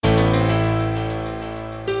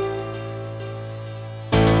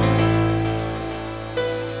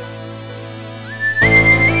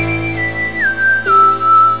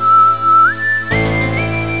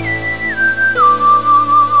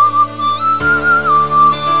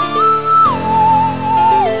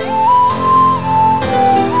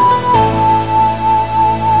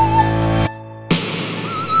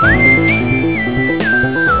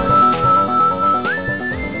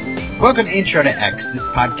Welcome to Intro to X. This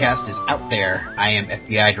podcast is out there. I am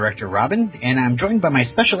FBI Director Robin, and I'm joined by my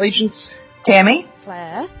special agents... Tammy.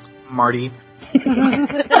 Claire. Marty.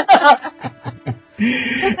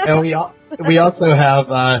 And we also have,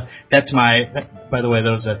 that's my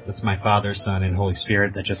father's son and Holy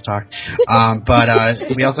Spirit that just talked. But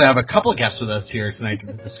we also have a couple of guests with us here tonight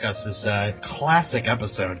to discuss this classic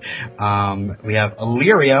episode. We have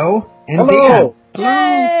Alirio and Hello. Dan.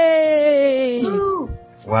 Yay!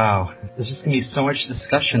 Wow, there's just going to be so much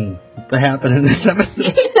discussion to happen in this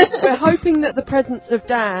episode. We're hoping that the presence of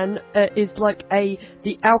Dan is like the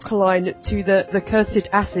alkaline to the cursed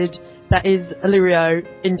acid that is Alirio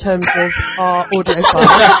in terms of our audio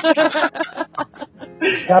file.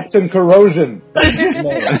 Captain Corrosion.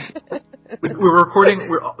 We're recording.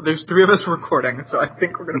 There's three of us recording, so I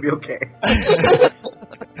think we're going to be okay.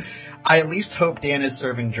 I at least hope Dan is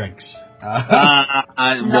serving drinks.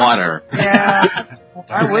 Water. Yeah.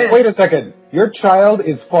 Wait a second. Your child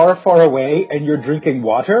is far, far away, and you're drinking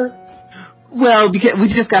water? Well, because we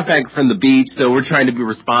just got back from the beach, so we're trying to be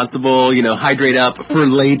responsible, hydrate up for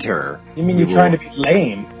later. You mean you're trying to be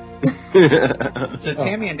lame? So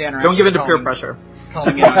Tammy and Dan are Don't give in to peer calling, pressure.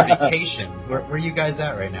 calling in on vacation. Where are you guys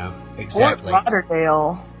at right now? Exactly. Fort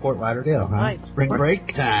Lauderdale. Fort Lauderdale, huh? Nice. Spring break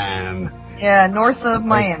time. Yeah, north of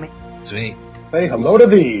Miami. Sweet. Say hello to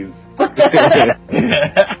these.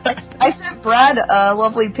 I sent Brad a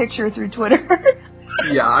lovely picture through Twitter.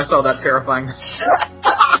 Yeah, I saw that terrifying.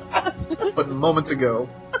 But moments ago.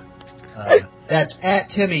 That's at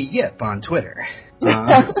Timmy Yip on Twitter.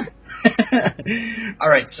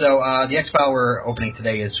 Alright, so the X-File we're opening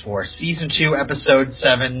today is for Season 2, Episode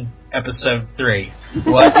 7, Episode 3.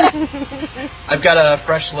 What? I've got a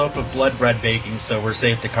fresh loaf of blood bread baking, so we're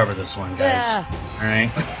safe to cover this one, guys. Yeah.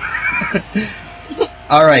 Alright?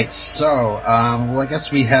 Alright, so, well, I guess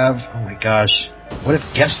we have... Oh my gosh. What if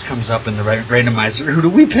guest comes up in the randomizer? Who do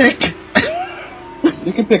we pick?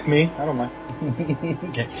 You can pick me. I don't mind.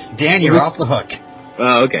 Okay. Dan, you're off the hook.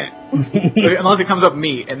 Oh, okay. Unless it comes up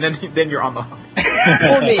me, and then you're on the hook.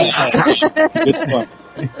 Or me. Good one.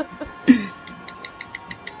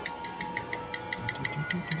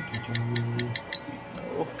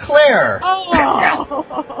 Claire! Oh.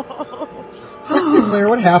 Claire,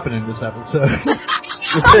 what happened in this episode?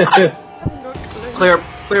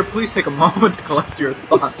 Claire, please take a moment to collect your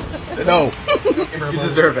thoughts. No. You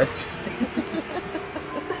deserve it.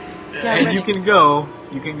 And you can go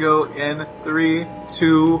in 3,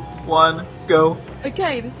 2, 1, go.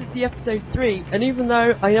 Okay, this is the episode 3, and even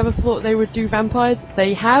though I never thought they would do vampires,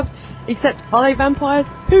 they have. Except, are they vampires?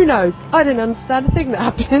 Who knows? I didn't understand a thing that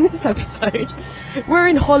happened in this episode. We're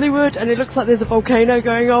in Hollywood, and it looks like there's a volcano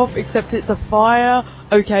going off, except it's a fire.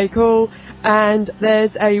 Okay, cool. And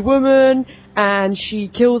there's a woman, and she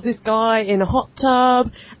kills this guy in a hot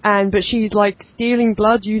tub, but she's like stealing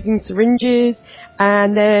blood using syringes,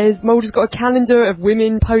 and Mulder's got a calendar of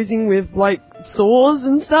women posing with like saws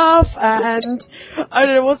and stuff, and I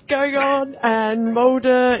don't know what's going on, and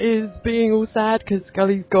Mulder is being all sad because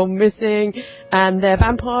Scully's gone missing, and they're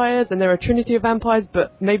vampires, and they're a trinity of vampires,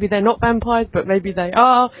 but maybe they're not vampires, but maybe they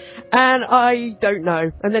are, and I don't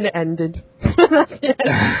know, and then it ended. That's the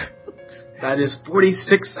end. That is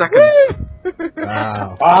 46 seconds.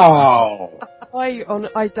 Wow. Wow.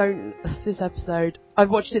 This episode, I've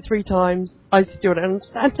watched it 3 times, I still don't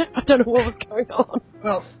understand it, I don't know what was going on.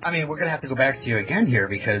 Well, I mean, we're going to have to go back to you again here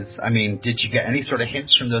because, I mean, did you get any sort of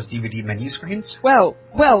hints from those DVD menu screens? Well,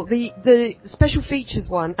 the special features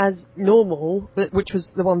one, as normal, which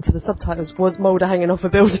was the one for the subtitles, was Mulder hanging off a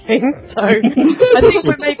building, so I think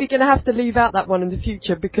we're maybe going to have to leave out that one in the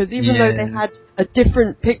future, because even though they had a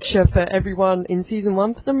different picture for everyone in Season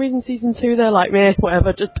 1, for some reason Season 2 they're like, meh,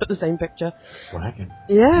 whatever, just put the same picture. Slacking.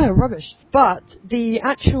 Yeah, rubbish. But the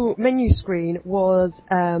actual menu screen was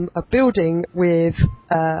a building with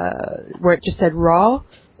where it just said Ra.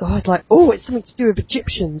 So I was like, oh, it's something to do with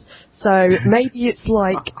Egyptians. So maybe it's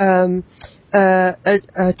like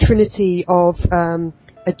a trinity of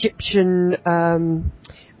Egyptian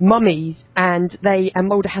mummies, and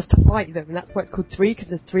Mulder has to fight them, and that's why it's called 3, because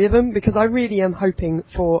there's 3 of them. Because I really am hoping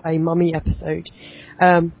for a mummy episode,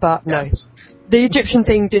 but no. Yes. The Egyptian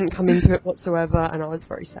thing didn't come into it whatsoever, and I was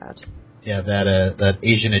very sad. Yeah, that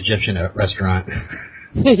Asian Egyptian restaurant.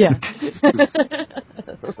 Yeah.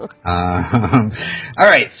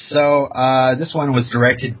 Alright, so this one was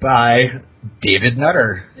directed by David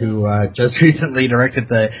Nutter, who just recently directed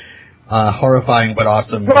the horrifying but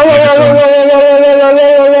awesome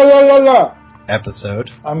episode.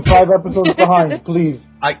 I'm 5 episodes behind, please.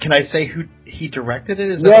 Can I say who he directed it?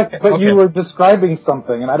 Is Yes, that okay? but Okay. you were describing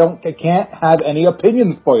something, and I can't have any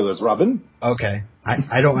opinion spoilers, Robin. Okay.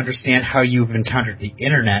 I don't understand how you've encountered the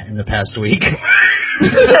internet in the past week.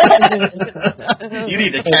 You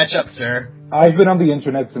need to catch up, sir. I've been on the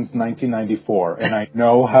internet since 1994, and I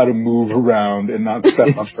know how to move around and not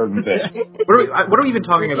step on certain things. What are we even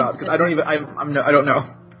talking about? Because I don't know.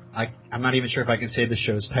 I'm not even sure if I can say the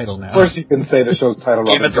show's title now. Of course you can say the show's title.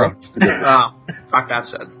 Game of Thrones. Fuck that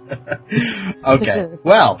shit. Okay,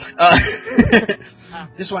 well,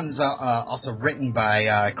 this one's also written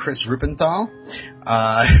by Chris Rubenthal,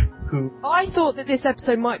 who... I thought that this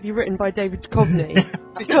episode might be written by David Duchovny,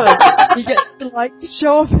 because he gets to, like,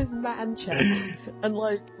 show off his man chest and,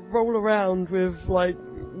 like, roll around with, like,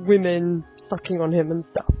 women sucking on him and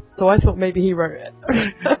stuff. So I thought maybe he wrote it.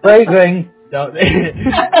 Phrasing! No, this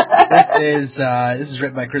is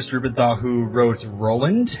written by Chris Rubenthal, who wrote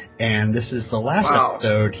Roland, and this is the last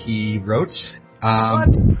episode he wrote.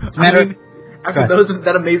 It's a matter of... After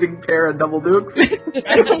that amazing pair of double dukes?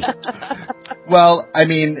 Well, I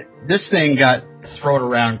mean, this thing got thrown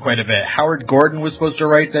around quite a bit. Howard Gordon was supposed to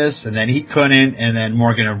write this, and then he couldn't, and then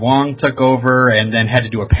Morgan and Wong took over, and then had to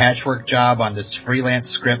do a patchwork job on this freelance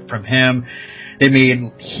script from him. They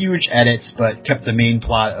made huge edits, but kept the main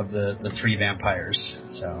plot of the three vampires.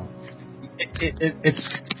 So,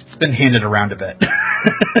 it's been handed around a bit.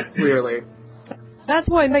 Clearly. That's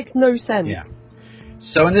why it makes no sense. Yeah.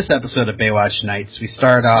 So in this episode of Baywatch Nights, we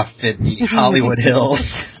start off at the Hollywood Hills.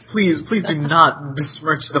 Please do not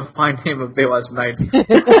besmirch the fine name of Baywatch Nights.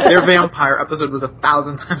 Their vampire episode was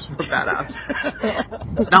 1,000 times more badass.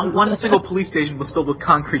 Not one single police station was filled with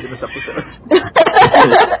concrete in this episode.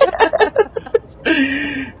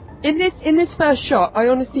 In this first shot, I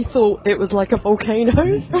honestly thought it was like a volcano.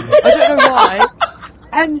 I don't know why.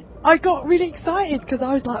 And I got really excited because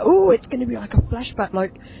I was like, oh, it's going to be like a flashback,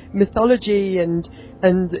 like mythology, and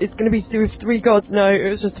it's going to be to do with three gods. No, it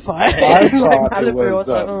was just a fire. I thought it was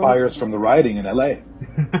fires from the rioting in L.A.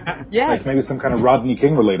 Yeah. Like maybe some kind of Rodney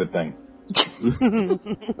King related thing.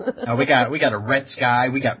 We got a red sky,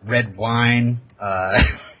 we got red wine,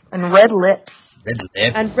 and red lips. Red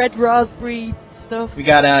lips. And red raspberry stuff. We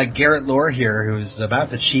got Garrett Lore here, who's about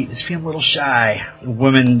to cheat. He's feeling a little shy. The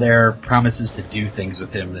woman there promises to do things with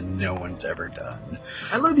him that no one's ever done.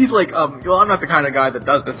 I love these, like, well, I'm not the kind of guy that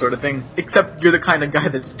does this sort of thing, except you're the kind of guy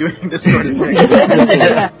that's doing this sort of thing.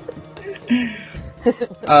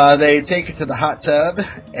 They take her to the hot tub,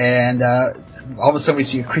 and all of a sudden we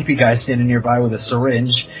see a creepy guy standing nearby with a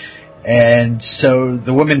syringe. And so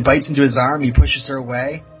the woman bites into his arm, he pushes her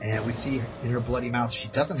away, and we see in her bloody mouth she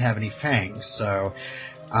doesn't have any fangs, so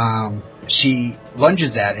she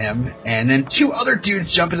lunges at him, and then two other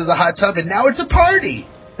dudes jump into the hot tub, and now it's a party!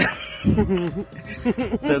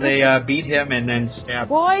 So they beat him and then stab him.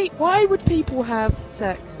 Why would people have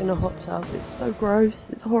sex in a hot tub? It's so gross,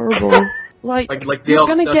 it's horrible. Like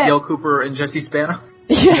Dale Cooper and Jesse Spano?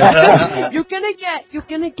 Yeah. You're gonna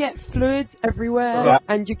get fluids everywhere,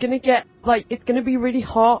 and you're gonna get, like, it's gonna be really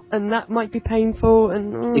hot, and that might be painful,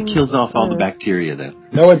 and... It kills off all the bacteria, though.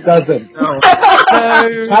 No, it doesn't. No.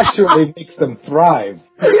 It actually makes them thrive.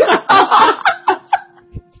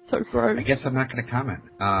 So gross. I guess I'm not gonna comment.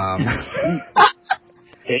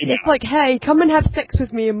 It's like, hey, come and have sex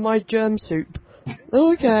with me in my germ soup.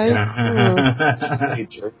 Okay.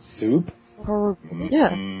 Germ soup? Horrible.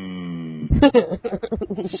 Yeah.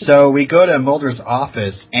 So we go to Mulder's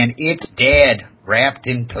office, and it's dead, wrapped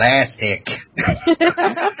in plastic.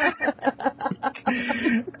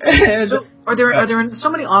 So, are there so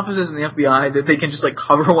many offices in the FBI that they can just, like,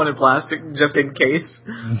 cover one in plastic just in case?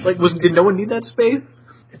 Like, did no one need that space?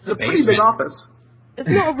 It's a pretty big office. It's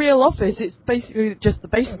not a real office, it's basically just the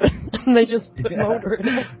basement, and they just put Mulder in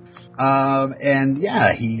it. And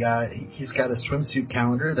yeah, he's got a swimsuit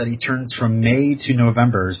calendar that he turns from May to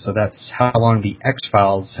November, so that's how long the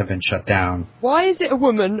X-Files have been shut down. Why is it a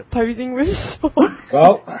woman posing with a sword?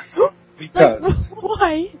 Well, because. Like,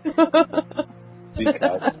 why?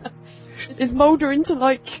 Because. Is Mulder into,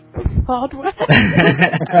 like, hardware?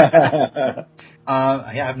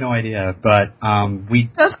 I have no idea, but we...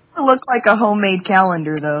 It doesn't look like a homemade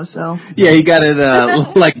calendar, though, so... Yeah, he got it,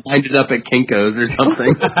 like, lined up at Kinko's or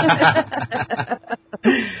something.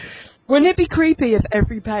 Wouldn't it be creepy if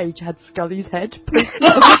every page had Scully's head?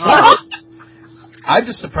 I'm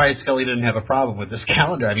just surprised Scully didn't have a problem with this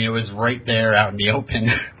calendar. I mean, it was right there out in the open.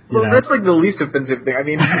 Well, that's, like, the least offensive thing. I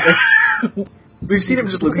mean... We've seen him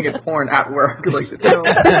just looking at porn at work. Like,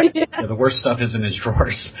 yeah, the worst stuff is in his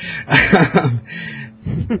drawers.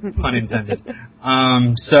 Pun intended.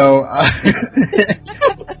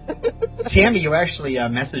 Tammy, you actually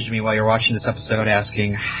messaged me while you were watching this episode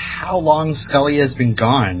asking how long Scully has been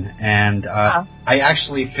gone, and I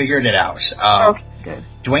actually figured it out. Okay, good.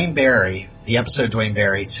 Dwayne Barry, the episode Duane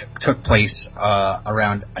Barry took place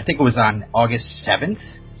around, I think it was on August 7th.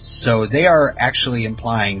 So they are actually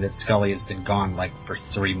implying that Scully has been gone like for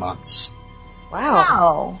 3 months.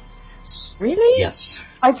 Wow. Really? Yes.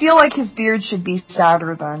 I feel like his beard should be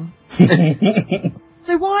sadder then.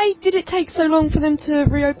 So why did it take so long for them to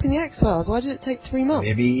reopen the X-Files? Why did it take 3 months?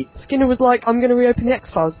 Maybe Skinner was like, I'm going to reopen the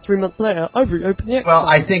X-Files. 3 months later, I've reopened the X-Files. Well,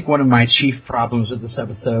 I think one of my chief problems with this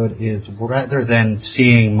episode is rather than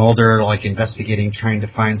seeing Mulder like investigating, trying to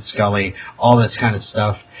find Scully, all this kind of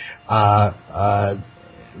stuff,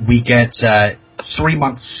 we get 3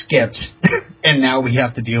 months skipped, and now we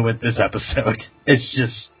have to deal with this episode. It's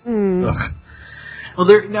just... Ugh. Well,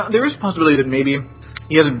 there is a possibility that maybe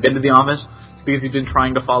he hasn't been to the office because he's been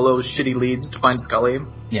trying to follow shitty leads to find Scully.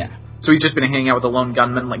 Yeah. So he's just been hanging out with a lone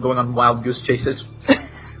gunman, like going on wild goose chases.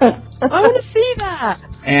 I want to see that!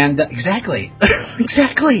 And, exactly.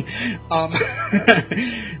 Exactly!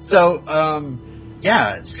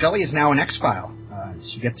 Yeah, Scully is now an X-File.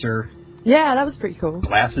 She gets her... Yeah, that was pretty cool.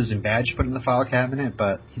 Glasses and badge put in the file cabinet,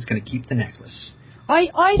 but he's going to keep the necklace.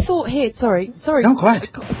 I thought here, sorry. No, go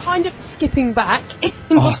ahead. Kind of skipping back.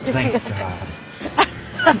 Oh, thank God.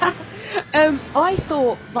 I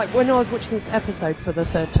thought, like, when I was watching this episode for the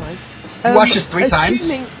third time... You watched this 3 times?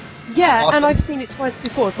 Yeah, Awesome. and I've seen it twice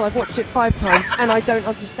before, so I've watched it 5 times, and I don't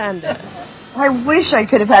understand it. I wish I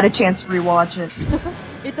could have had a chance to rewatch it.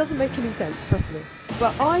 It doesn't make any sense, trust me.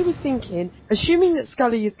 But I was thinking, assuming that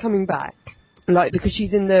Scully is coming back, like, because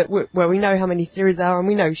she's in the... Well, we know how many series there are, and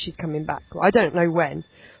we know she's coming back. I don't know when.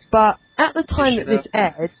 But at the time that this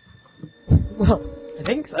aired... Well, I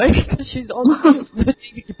think so, because she's on the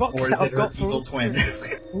DVD box Or is that it I've her got evil twin?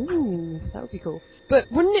 Ooh, that would be cool. But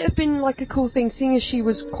wouldn't it have been like a cool thing, seeing as she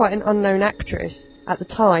was quite an unknown actress at the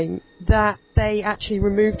time, that they actually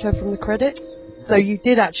removed her from the credits? So you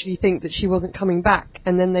did actually think that she wasn't coming back,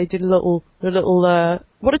 and then they did a little,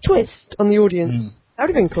 what a twist on the audience. That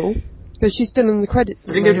would have been cool, because she's still in the credits.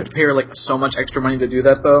 I think they'd have to pay her, like, so much extra money to do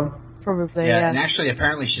that, though. Probably, yeah. And actually,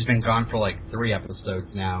 apparently she's been gone for like 3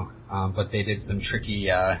 episodes now. But they did some tricky,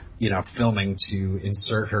 filming to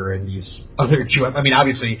insert her in these other 2. I mean,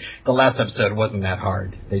 obviously, the last episode wasn't that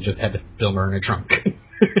hard. They just had to film her in a trunk.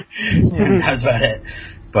 And that was about it.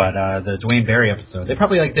 But the Duane Barry episode, they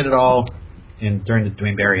probably like did it all during the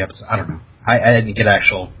Duane Barry episode. I don't know. I didn't get an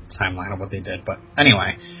actual timeline of what they did. But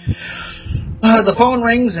anyway, the phone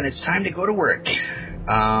rings and it's time to go to work.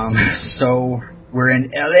 So we're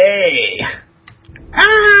in L.A.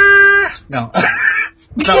 No.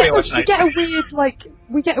 We get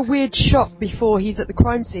a weird shot before he's at the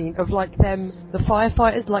crime scene of like the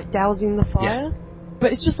firefighters like dousing the fire,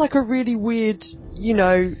 but it's just like a really weird,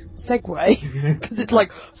 segue because it's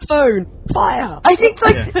like phone, fire. I think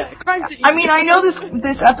crime scene. I mean, I know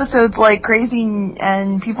this episode's like crazy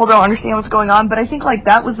and people don't understand what's going on, but I think like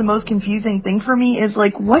that was the most confusing thing for me is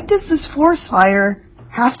like, what does this forest fire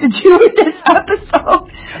have to do with this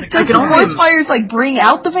episode? Does the forest fires like bring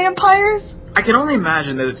out the vampires? I can only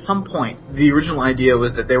imagine that at some point the original idea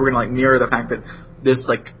was that they were going to like mirror the fact that this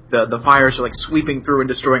like the fires are like sweeping through and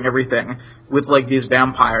destroying everything with like these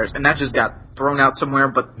vampires, and that just got thrown out somewhere,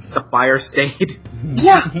 but the fire stayed.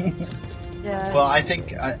 Yeah. Well, I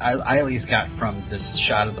think I at least got from this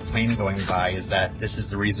shot of the plane going by is that this is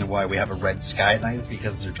the reason why we have a red sky at night, is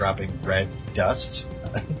because they're dropping red dust.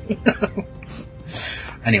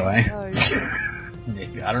 Anyway.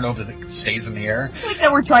 I don't know if it stays in the air. I think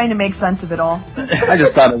that we're trying to make sense of it all. I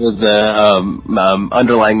just thought it was the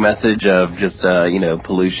underlying message of just,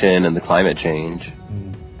 pollution and the climate change.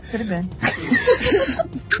 Could have been.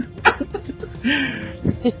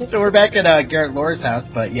 So we're back at Garrett Lohr's house,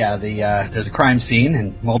 but there's a crime scene,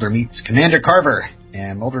 and Mulder meets Commander Carver.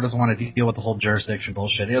 And Mulder doesn't want to deal with the whole jurisdiction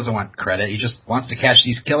bullshit. He doesn't want credit. He just wants to catch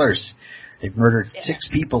these killers. They've murdered 6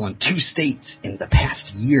 people in 2 states in the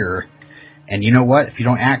past year. And you know what? If you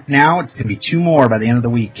don't act now, it's going to be 2 more by the end of the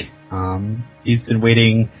week. He's been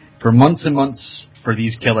waiting for months and months for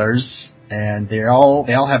these killers, and they all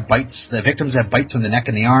have bites. The victims have bites on the neck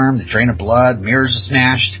and the arm, the drain of blood, mirrors are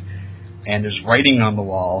smashed, and there's writing on the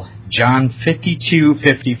wall. John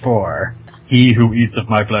 52:54. He who eats of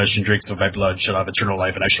my flesh and drinks of my blood shall have eternal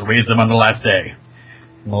life, and I shall raise them on the last day.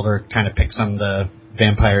 Mulder kind of picks on the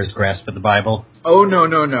vampire's grasp of the Bible. Oh,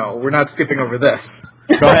 no. We're not skipping over this.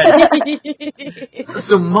 Go ahead.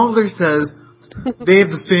 So Mulder says they have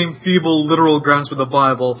the same feeble, literal grasp of the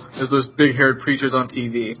Bible as those big-haired preachers on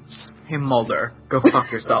TV. Hey, Mulder, go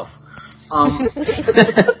fuck yourself.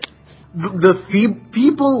 The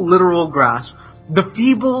feeble, literal grasp. The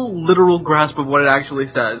feeble, literal grasp of what it actually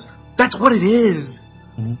says. That's what it is.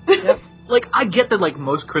 Yep. like, I get that, like,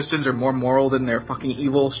 most Christians are more moral than their fucking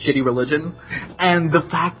evil, shitty religion, and the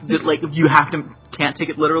fact that, like, you can't take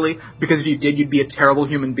it literally, because if you did, you'd be a terrible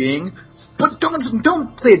human being. But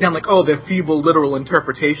don't play it down like, oh, the feeble, literal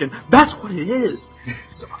interpretation. That's what it is.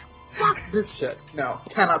 So, fuck this shit. No,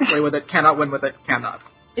 cannot play with it, cannot win with it, cannot.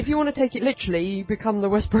 If you want to take it literally, you become the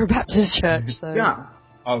Westboro Baptist Church, so... Yeah.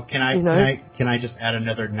 Oh, can I just add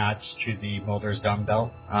another notch to the Mulder's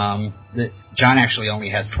dumbbell? John actually only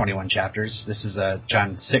has 21 chapters. This is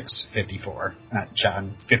John 6:54, not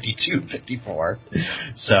John 52:54.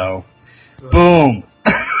 So, boom.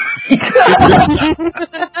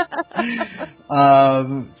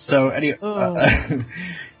 So anyway,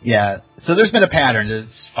 yeah. So there's been a pattern.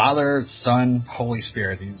 It's Father, Son, Holy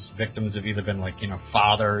Spirit. These victims have either been like,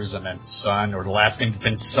 fathers and then son, or the last name's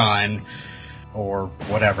been son, or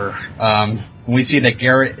whatever. We see that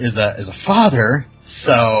Garrett is a father,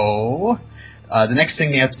 so the next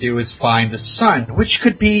thing they have to do is find the son, which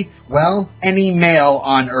could be, well, any male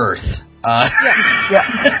on Earth.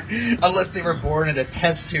 Unless they were born in a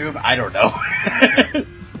test tube, I don't know.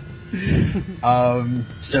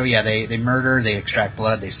 So yeah, they murder, they extract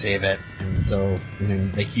blood, they save it, and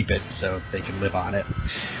then they keep it so they can live on it.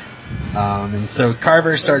 And so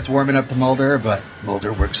Carver starts warming up to Mulder, but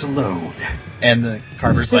Mulder works alone. And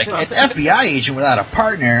Carver's like, an FBI agent without a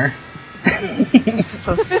partner.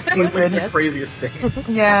 So stupid. The craziest thing.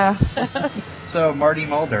 Yeah. So Marty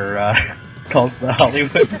Mulder calls the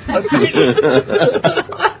Hollywood.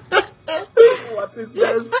 What is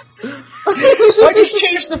this? Why just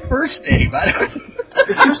change the first name? I don't.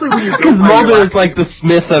 Especially when you Because Mulder is like the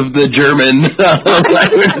Smith of the German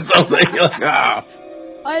language or something. Like, oh.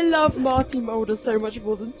 I love Marty Mulder so much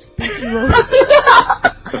more than Spooky Mulder.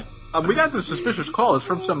 We got this suspicious call. It's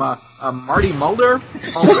from some Marty Mulder.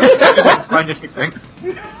 Didn't find anything.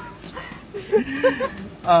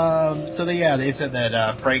 So they said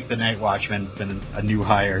that Frank the Night Watchman's been a new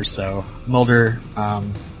hire. So Mulder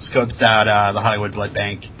scopes out the Hollywood Blood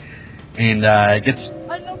Bank and gets.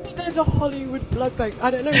 I love that there's a Hollywood Blood Bank.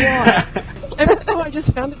 I don't know why. Every time I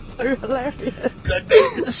just found it so hilarious. Blood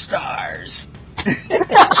Bank to the stars.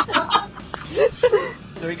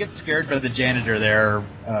 So he gets scared by the janitor there.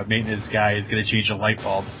 Maintenance guy is going to change a light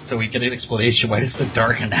bulb, so we get an explanation why it's so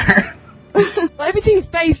dark in there. Well, everything's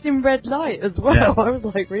bathed in red light as well. Yeah. I was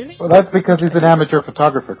like, really? Well, that's because he's an amateur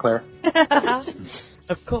photographer, Claire.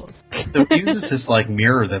 Of course. So he uses this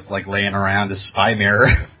mirror that's laying around, this spy mirror.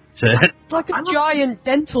 It's like a giant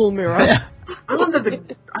dental mirror. Yeah. I love that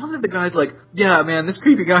the guy's like, yeah, man, this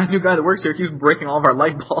creepy new guy that works here keeps breaking all of our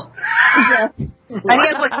light bulbs. Yeah. And he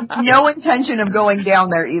has no intention of going down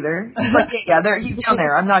there either. He's like, he's down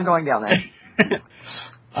there. I'm not going down there.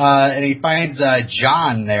 And he finds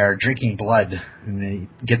John there drinking blood, and he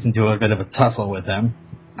gets into a bit of a tussle with him.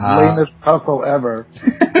 Lamest tussle ever.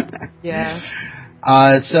 Yeah.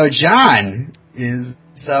 So John is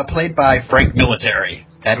played by Frank Military.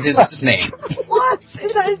 That is his name. What?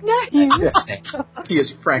 Is that his name? Yeah. He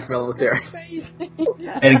is Frank Military.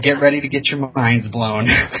 And get ready to get your minds blown.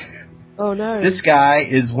 Oh no. This guy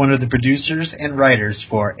is one of the producers and writers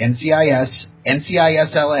for NCIS,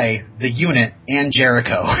 NCISLA, The Unit, and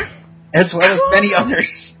Jericho, as well as many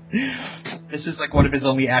others. This is one of his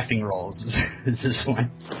only acting roles, is this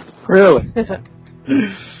one. Really?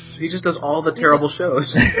 He just does all the terrible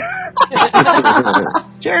shows.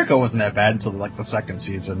 Jericho wasn't that bad until the second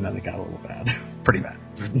season, then it got a little bad. Pretty bad.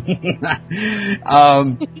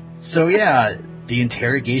 So yeah, the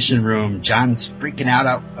interrogation room. John's freaking out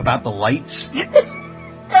about the lights.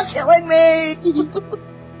 They're killing me!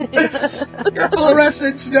 You're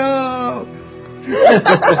fluorescents, no!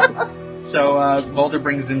 So Mulder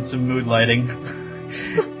brings in some mood lighting.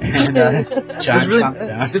 And John calms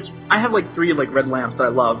down. I have 3 red lamps that I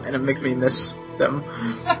love, and it makes me miss them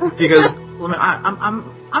because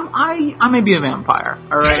I may be a vampire.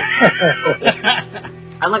 All right.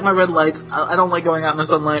 I like my red lights. I don't like going out in the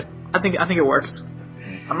sunlight. I think it works.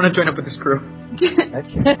 I'm gonna join up with this crew. Stick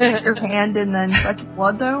your hand and then suck your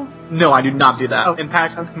blood, though? No, I do not do that. Oh. In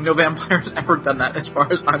fact, no vampire has ever done that, as far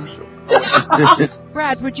as I'm sure.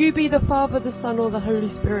 Brad, would you be the Father, the Son, or the Holy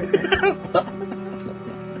Spirit?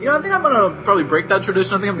 I think I'm gonna probably break that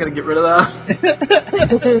tradition. I think I'm gonna get rid of that.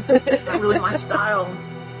 It's not really my style.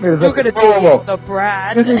 You're gonna be the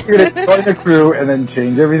Brad. You're gonna join the crew and then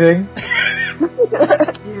change everything?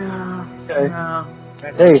 Yeah. Okay. Yeah.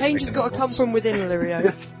 Hey. Change has got to come from within,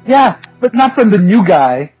 Alirio. Yeah, but not from the new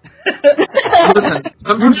guy. Listen,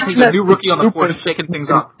 sometimes it takes a new rookie on the force shaking things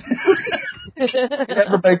up.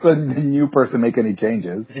 Never make the new person make any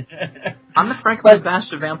changes. I'm the Franklin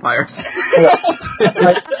Bash of vampires.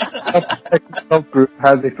 Self group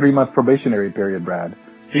has a 3-month probationary period, Brad.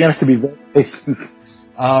 You have to be very patient.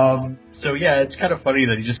 So yeah, it's kind of funny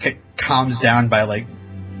that he just calms down by like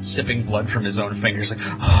sipping blood from his own fingers. Like,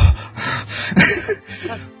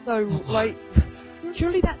 so like,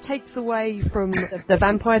 surely that takes away from the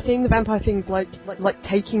vampire thing. The vampire thing's like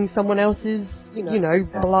taking someone else's,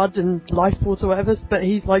 blood and life force or whatever. But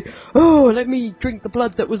he's like, oh, let me drink the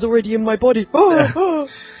blood that was already in my body. Oh.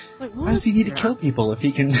 Like, why does he need to kill people if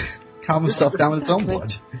he can calm himself down with his own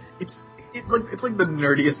blood? It's like the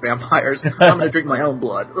nerdiest vampires. I'm gonna drink my own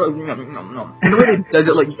blood. And the way he does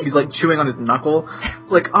it, like he's like chewing on his knuckle.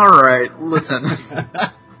 It's like, all right, listen,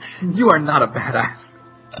 you are not a badass.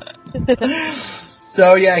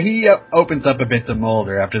 So yeah, he opens up a bit to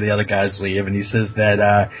Mulder after the other guys leave, and he says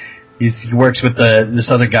that he works with this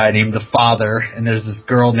other guy named the Father, and there's this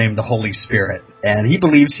girl named the Holy Spirit, and he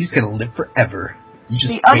believes he's gonna live forever.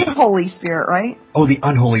 The unholy spirit, right? Oh, the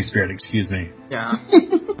unholy spirit, excuse me. Yeah.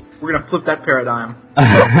 We're gonna flip that paradigm.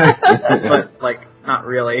 But, like, not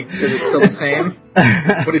really, because it's still the same,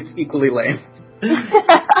 but it's equally lame.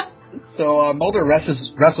 So Mulder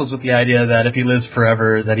wrestles with the idea that if he lives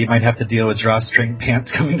forever, that he might have to deal with drawstring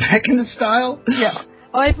pants coming back into style. Yeah.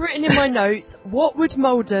 I've written in my notes, what would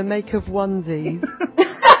Mulder make of onesies?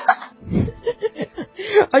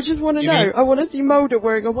 I just want to know. I want to see Mulder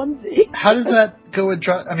wearing a onesie. How does that go with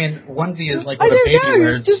onesie is like what a baby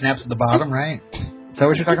wears, snaps at the bottom, right? Is that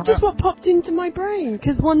what you're talking about? It's just what popped into my brain,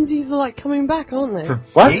 because onesies are like coming back, aren't they? For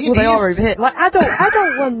what? Well, they are over here. Like adult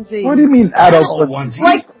onesies. What do you mean adult onesies?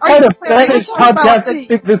 Like, what a fetish podcast do you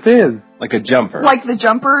think this is? Like a jumper. Like the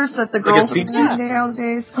jumpers that the girls wear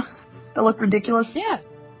nowadays. That look ridiculous. Yeah.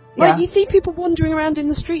 Like, you see people wandering around in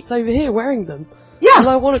the streets over here wearing them. Yeah. And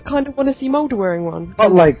I want to see Mulder wearing one.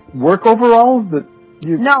 But like work overalls that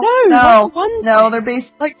you... No, they're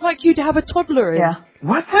based... Like you'd have a toddler in. Yeah.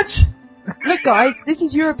 What? Look, guys, this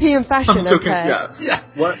is European fashion, I'm so okay? Yeah.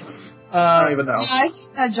 What? I don't even know. Yeah,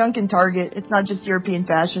 it's not junk in Target. It's not just European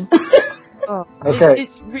fashion. Oh, okay.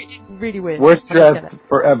 It's really weird. Worst dressed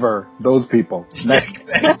forever. Those people. Next.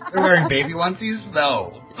 They're wearing baby onesies?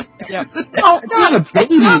 No. Yep. No, it's not a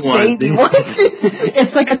baby onesie.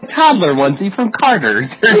 It's like a toddler onesie from Carter's.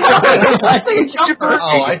 It's like a jumper.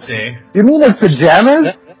 Oh, I see. You mean like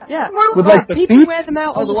pajamas? Yeah. With like the people feet? wear them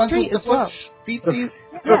out on the street as well. Feetsies?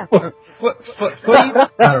 Yeah. Footies?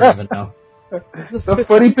 I don't even know. The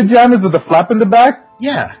footy pajamas with the flap in the back?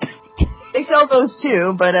 Yeah. They sell those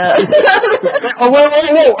too, but Oh,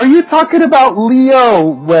 wait. Are you talking about Leo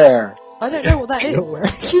wear? I don't know what that is.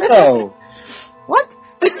 No. What?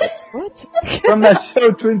 What? From that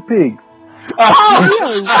show, Twin Peaks.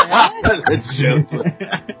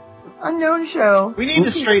 Unknown show. We need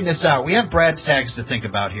to straighten this out. We have Brad's tags to think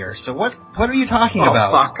about here. So what are you talking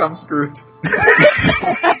about? Fuck, I'm screwed.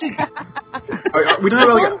 Are we talking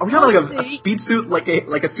about like a speed suit, like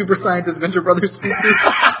a Super Scientist Venture Brothers speed suit?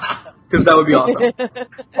 Because that would be awesome.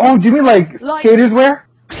 Oh, do you mean like skaters wear?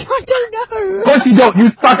 I don't know. Of course you don't.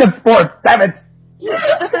 You suck at sports. Damn it.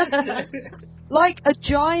 Like a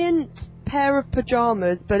giant pair of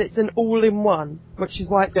pajamas, but it's an all-in-one, which is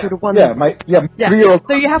why it's called a onesie. Yeah. 3-year-old.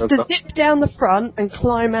 So you have to zip down the front and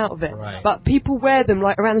climb out of it. Right. But people wear them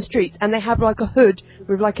like around the streets, and they have like a hood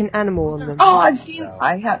with like an animal on them. Oh, I've seen.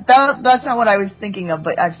 I have. That's not what I was thinking of,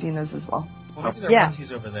 but I've seen those as well. Well, maybe there are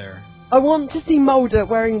onesies over there. I want to see Mulder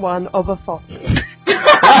wearing one of a fox.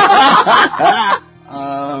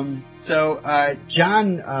 So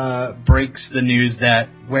John breaks the news that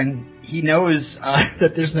when he knows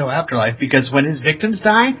that there's no afterlife, because when his victims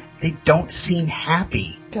die, they don't seem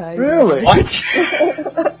happy. Okay. Really? What?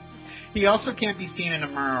 He also can't be seen in a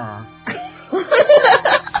mirror.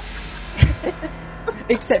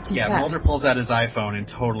 Except he can. Mulder pulls out his iPhone and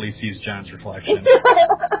totally sees John's reflection.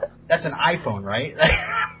 That's an iPhone, right?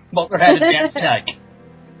 Mulder had advanced tech.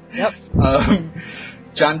 Yep.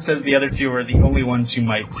 John says the other two are the only ones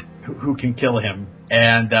who can kill him,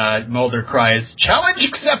 and Mulder cries, "Challenge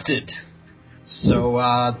accepted!" So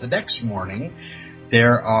the next morning,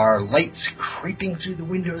 there are lights creeping through the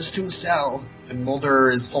windows to a cell, and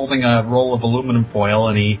Mulder is holding a roll of aluminum foil,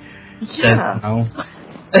 and he says, "No,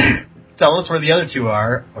 tell us where the other two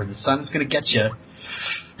are, or the sun's going to get you."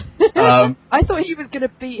 I thought he was going to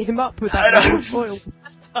beat him up with that foil.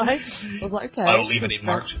 I was like, okay. I don't leave any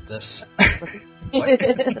marks with this.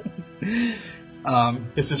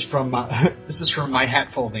 This is from my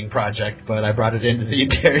hat folding project, but I brought it into the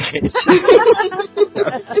interrogation.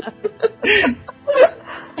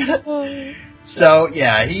 So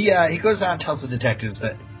yeah, he goes out and tells the detectives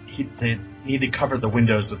that they need to cover the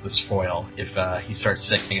windows with this foil if he starts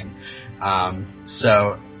singing.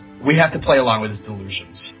 So we have to play along with his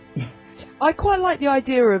delusions. I quite like the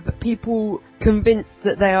idea of people convinced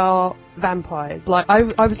that they are vampires. Like, I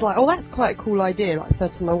was like, oh, that's quite a cool idea, like, the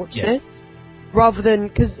first time I watched this. Rather than,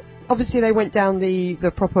 because obviously they went down the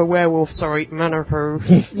proper werewolf,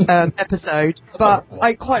 episode, but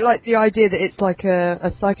I quite like the idea that it's like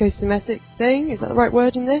a psychosomatic thing. Is that the right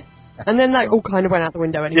word in this? And then that all kind of went out the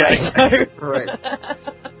window anyway. So. Right.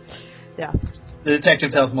 Yeah. The detective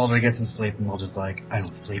tells Mulder to get some sleep, and Mulder's like, I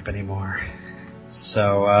don't sleep anymore.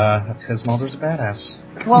 So, that's because Mulder's a badass.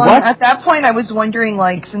 Well, at that point I was wondering,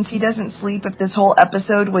 like, since he doesn't sleep, if this whole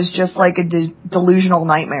episode was just like a delusional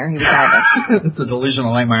nightmare he was having. It's a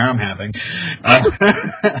delusional nightmare I'm having.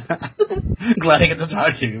 Glad I get to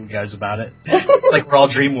talk to you guys about it. It's like we're all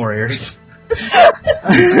dream warriors.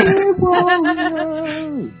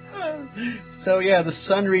 So yeah, the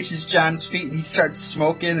sun reaches John's feet and he starts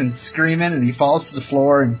smoking and screaming and he falls to the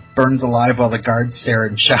floor and burns alive while the guards stare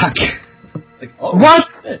in shock. It's like, oh, what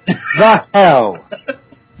shit. the hell?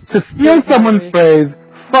 To steal someone's phrase,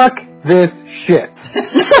 fuck this shit.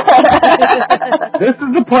 This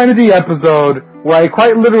is the point of the episode where I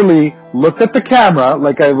quite literally looked at the camera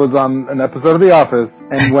like I was on an episode of The Office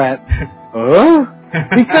and went,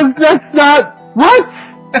 because that's not... What?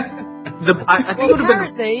 I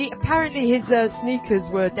think apparently his sneakers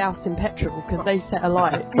were doused in petrol because they set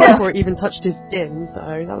alight before it even touched his skin, so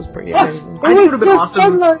that was pretty amazing. I think it would have been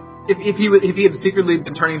awesome if he had secretly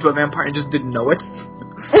been turning into a vampire and just didn't know it.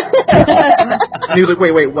 And he was like,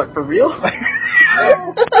 wait, what, for real?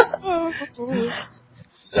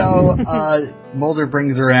 So, Mulder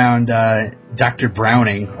brings around Dr.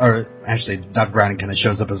 Browning, or actually, Dr. Browning kind of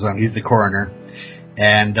shows up as his own. He's the coroner.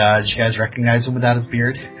 And did you guys recognize him without his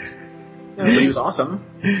beard? He was awesome.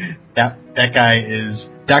 That guy is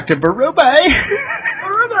Dr. Barube!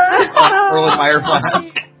 Erlenmeyer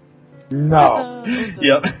Flask. No.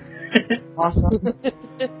 Yep. Awesome.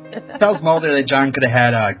 Tells Mulder that John could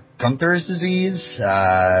have had Gunther's disease,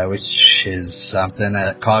 which is something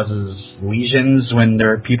that causes lesions when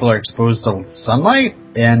people are exposed to sunlight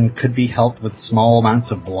and could be helped with small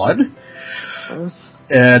amounts of blood.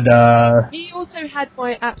 And he also had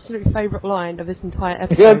my absolute favourite line of this entire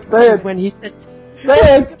episode, when he said,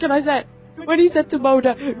 "Can I say it?" When he said to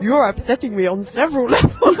Mulder, "You're upsetting me on several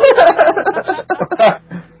levels."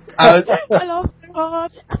 I laughed so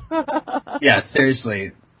hard. Yeah,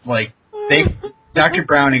 seriously, like Dr.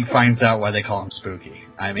 Browning finds out why they call him Spooky.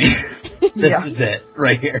 I mean, this is it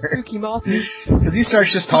right here. Spooky Martin. Because he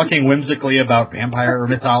starts just talking whimsically about vampire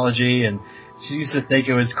mythology, and she used to think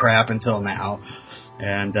it was crap until now.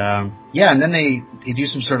 And, and then they do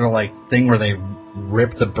some sort of, like, thing where they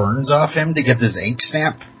rip the burns off him to get this ink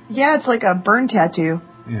stamp. Yeah, it's like a burn tattoo.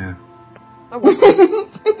 Yeah.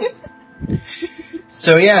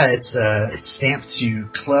 So, yeah, it's stamped to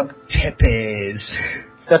Club Tepes.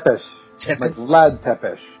 Tepes. Like Vlad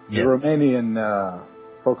Tepes, the Romanian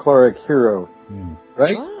folkloric hero.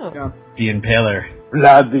 Right? Oh. Yeah. The Impaler.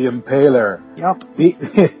 Vlad the Impaler. Yep.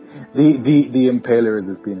 The Impaler is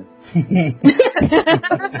his penis.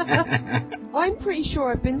 I'm pretty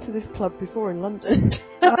sure I've been to this club before in London.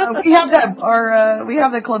 We have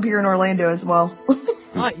that club here in Orlando as well.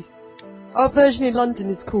 Nice. Our version in London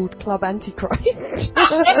is called Club Antichrist.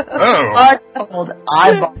 Oh. Called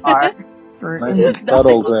Ibar. Nice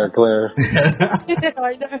subtle there, Claire.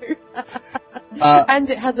 I know. And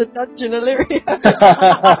it has a dungeon, Alirio.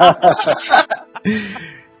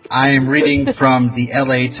 I am reading from the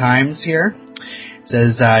LA Times here. It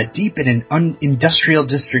says, deep in an industrial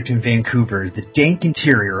district in Vancouver, the dank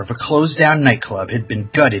interior of a closed-down nightclub had been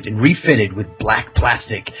gutted and refitted with black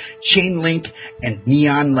plastic, chain link, and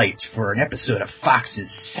neon lights for an episode of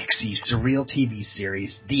Fox's sexy, surreal TV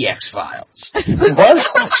series, The X-Files. What?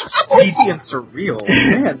 Sexy and surreal.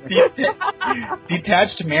 Man.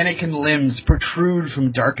 Detached mannequin limbs protrude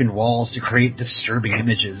from darkened walls to create disturbing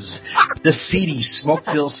images. The seedy,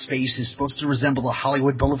 smoke-filled space is supposed to resemble a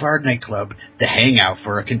Hollywood Boulevard nightclub, the hangout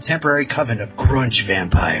for a contemporary coven of grunge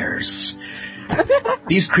vampires.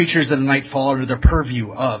 These creatures of the night fall under the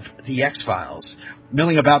purview of the X-Files.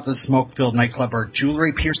 Milling about the smoke-filled nightclub are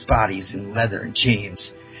jewelry-pierced bodies in leather and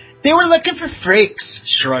chains. They were looking for freaks,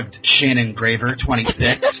 shrugged Shannon Graver,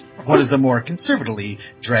 26, one of the more conservatively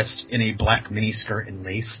dressed in a black miniskirt and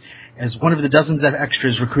lace. As one of the dozens of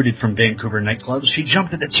extras recruited from Vancouver nightclubs, she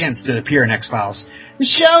jumped at the chance to appear in X-Files. The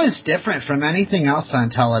show is different from anything else on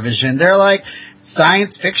television. They're like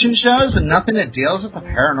science fiction shows with nothing that deals with the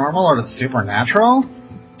paranormal or the supernatural.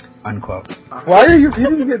 Unquote. Why are you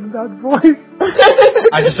reading it in that voice?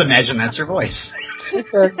 I just imagine that's her voice.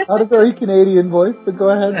 Okay, not a very Canadian voice, but go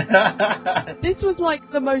ahead. This was like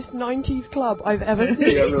the most 90s club I've ever seen.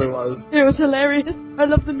 Yeah, it really was. It was hilarious. I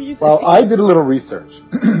love the music. Well, I did a little research.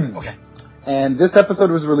 Okay. And this episode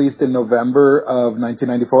was released in November of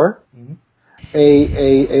 1994. Mhm.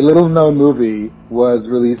 A little known movie was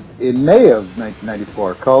released in May of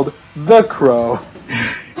 1994 called The Crow.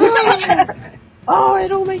 Oh,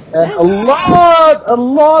 it all makes And sense. a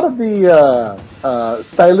lot of the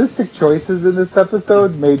stylistic choices in this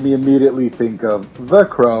episode made me immediately think of The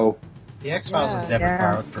Crow. The X-Files has Yeah. never Yeah.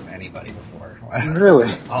 borrowed from anybody before.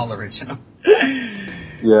 Really? It's all original.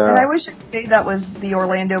 Yeah. And I wish I could say that was the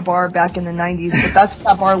Orlando bar back in the 90s, but that's what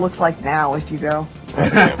that bar looks like now if you go.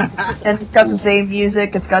 And it's got the same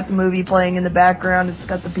music, it's got the movie playing in the background, it's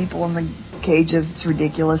got the people in the cages, it's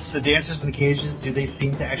ridiculous. The dancers in the cages, do they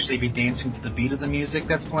seem to actually be dancing to the beat of the music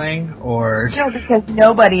that's playing, or? No, because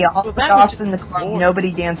nobody, that was off just in the club, boring.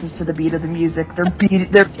 nobody dances to the beat of the music.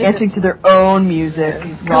 They're dancing to their own music.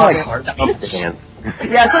 It's kind of like Hard pump dance.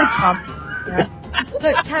 Yeah, it's like pump. Yeah.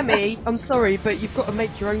 Look, Tammy, I'm sorry, but you've got to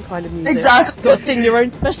make your own kind of music. Exactly. You've got to sing your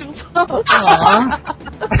own special song.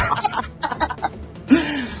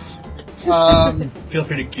 Feel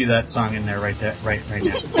free to cue that song in there right now.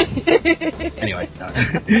 Anyway,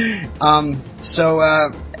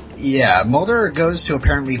 yeah, Mulder goes to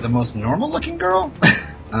apparently the most normal-looking girl.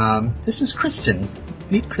 This is Kristen.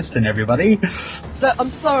 Meet Kristen, everybody. Look,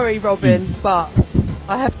 I'm sorry, Robin, but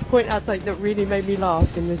I have to point out something that really made me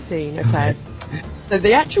laugh in this scene, okay? So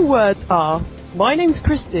the actual words are, my name's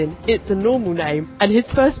Kristen, it's a normal name, and his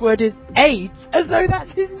first word is AIDS, as though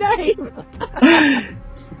that's his name.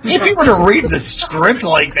 If you were to read the script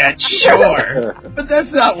like that, sure. But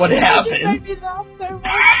that's not what It just happened. made me laugh so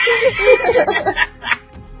much.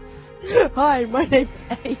 Hi, my name's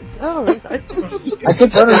AIDS. Oh, nice to meet you. I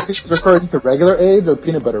kept wondering if he's referring to regular AIDS or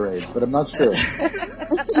peanut butter AIDS, but I'm not sure.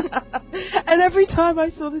 And every time I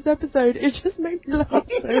saw this episode, it just made me laugh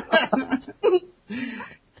so much.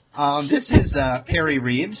 This is Perry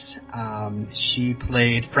Reeves. She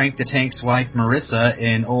played Frank the Tank's wife, Marissa,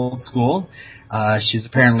 in Old School. She's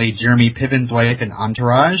apparently Jeremy Piven's wife in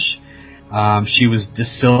Entourage. She was De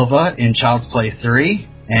Silva in Child's Play 3.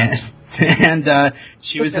 And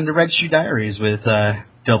she was in the Red Shoe Diaries with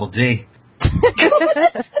Double D.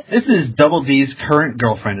 This is Double D's current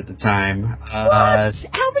girlfriend at the time. What?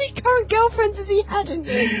 How many current girlfriends has he had in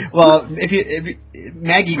this? Well,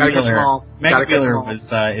 Maggie Gotta catch 'em Wheeler, all. Maggie Gotta catch 'em Wheeler all.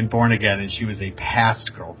 was in Born Again, and she was a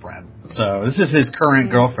past girlfriend. So this is his current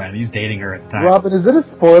girlfriend. He's dating her at the time. Robin, is it a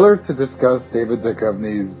spoiler to discuss David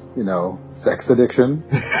Duchovny's, sex addiction?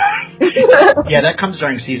 Yeah, that comes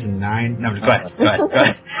during season 9. No, go ahead.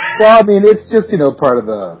 Well, I mean, it's just, part of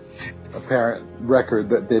the apparent record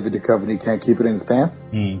that David Duchovny can't keep it in his pants.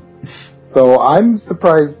 So I'm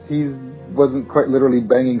surprised he wasn't quite literally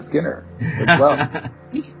banging Skinner as well.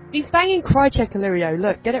 He's banging Krychek, Alirio.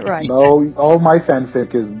 Look, get it right. No, all my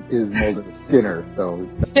fanfic is Mulder Skinner, so...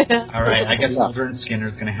 All right, I guess Mulder and Skinner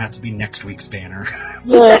is going to have to be next week's banner.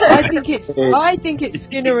 Yeah. I think it's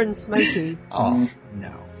Skinner and Smokey. Oh,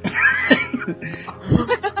 no.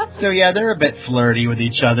 So yeah, they're a bit flirty with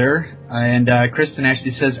each other, and Kristen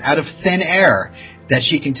actually says out of thin air that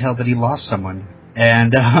she can tell that he lost someone.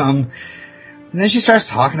 And then she starts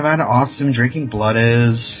talking about how awesome drinking blood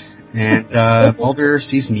is, and Mulder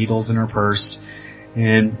sees needles in her purse,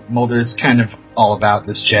 and Mulder's kind of all about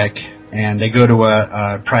this chick, and they go to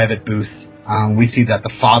a private booth. We see that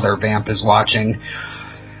the father vamp is watching.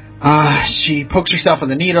 She pokes herself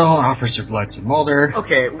with a needle, offers her blood to Mulder.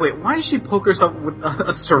 Okay, wait, why did she poke herself with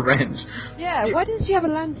a syringe? Yeah, why doesn't she have a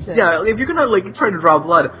lancet? Yeah, if you're gonna, try to draw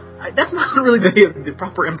blood, that's not really the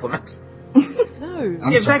proper implement. No.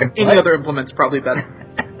 In fact, any other implement's probably better.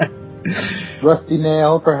 Rusty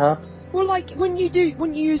nail, perhaps? Well, when you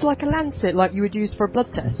use a lancet, like you would use for a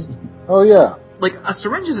blood test. Oh, yeah. A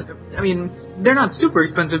syringe is, they're not super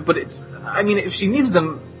expensive, but if she needs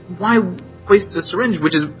them, why waste a syringe,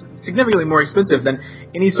 which is significantly more expensive than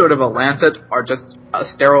any sort of a lancet or just a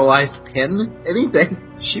sterilized pin? Anything.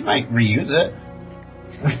 She might reuse it.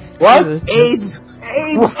 What? AIDS!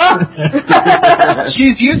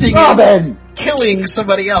 She's using Robin! it, killing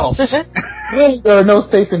somebody else. There are no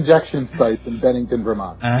safe injection sites in Bennington,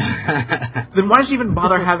 Vermont. Then why did she even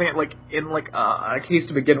bother having it in a case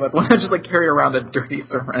to begin with? Why not just carry around a dirty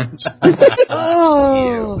syringe?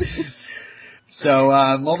 Oh. So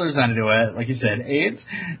Mulder's onto it, like you said, AIDS.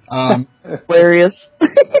 Hilarious.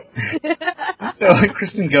 So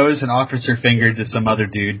Kristen goes and offers her finger to some other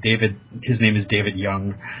dude. David, his name is David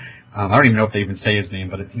Young. I don't even know if they even say his name,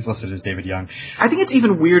 but he's listed as David Young. I think it's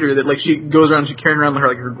even weirder that, like, she goes around, she's carrying around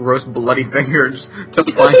her gross bloody finger just to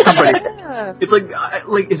find somebody. Yeah. It's like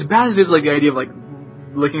as bad as it is, like, the idea of, like,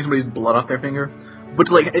 licking somebody's blood off their finger, but,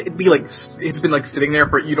 like, it'd be like, it's been, like, sitting there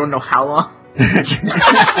for you don't know how long.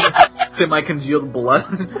 Semi-congealed blood.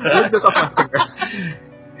 Lick this off my finger.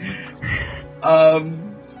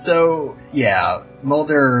 So, yeah,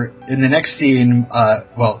 Mulder, in the next scene,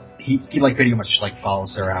 he like pretty much like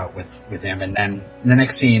follows her out with him, and then in the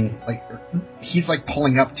next scene, like, he's like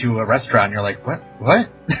pulling up to a restaurant, and you're like, what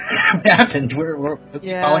happened? What's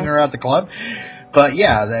he following her out at the club? But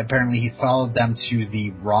yeah, apparently he's followed them to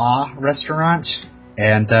the Raw restaurant,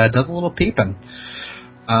 and does a little peeping.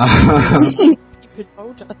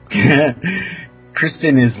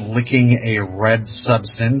 Kristen is licking a red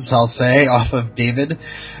substance, I'll say, off of David,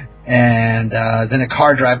 and then a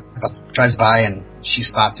car drives by, and she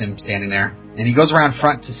spots him standing there, and he goes around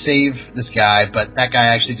front to save this guy, but that guy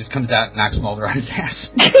actually just comes out and knocks Mulder on his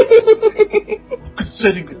ass.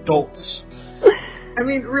 Considering adults. I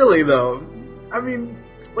mean, really though. I mean,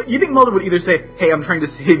 like, you think Mulder would either say, "Hey, I'm trying to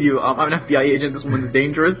save you. I'm an FBI agent. This woman's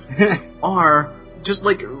dangerous," or just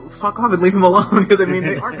like fuck off and leave him alone, because I mean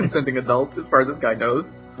they are consenting adults as far as this guy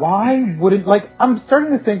knows. Why wouldn't, like, I'm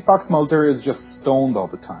starting to think Fox Mulder is just stoned all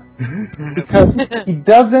the time. Because he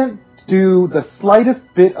doesn't do the slightest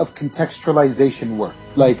bit of contextualization work.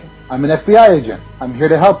 Like, I'm an FBI agent, I'm here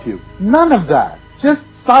to help you. None of that. Just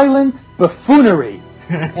silent buffoonery.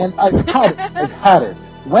 And I've had it.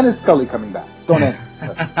 When is Scully coming back? Don't answer the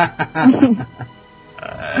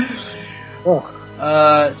question.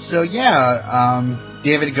 So yeah,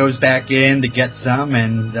 David goes back in to get some,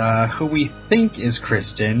 and who we think is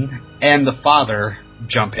Kristen and the father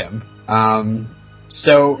jump him.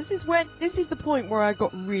 So this is the point where I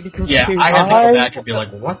got really confused. Yeah, I had to go back and be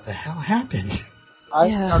like, what the hell happened?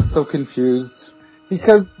 I'm not so confused.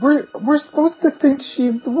 Because we're supposed to think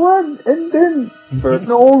she's the one, and then for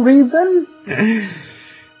no reason.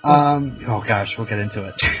 Oh gosh, we'll get into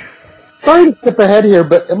it. Sorry to skip ahead here,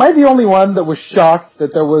 but am I the only one that was shocked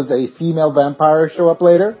that there was a female vampire show up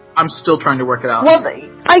later? I'm still trying to work it out. Well, that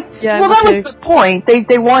was the point.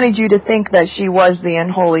 They wanted you to think that she was the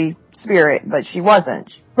unholy spirit, but she wasn't.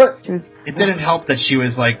 But she was. It didn't help that she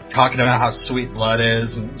was like talking about how sweet blood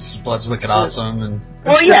is, and blood's wicked awesome, and.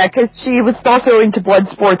 Well, yeah, because she was also into blood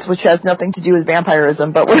sports, which has nothing to do with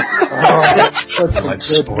vampirism, but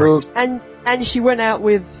sports. And she went out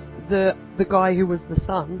with the guy who was the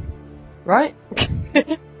son, right?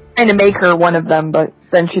 And to make her one of them, but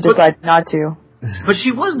then she decided not to. But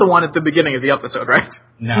she was the one at the beginning of the episode, right?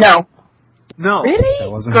 No. Really? That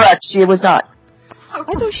wasn't correct. She was not. I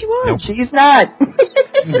thought she was. Nope. She's not.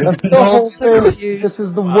 That's the whole thing. This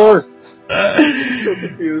is the worst. I'm so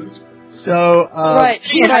confused. So, right,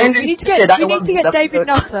 we need to get David episode.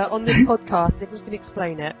 Nutter on this podcast and he can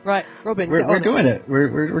explain it. Right, Robin, we're doing it.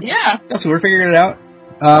 We're discussing. We're figuring it out.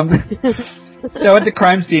 So at the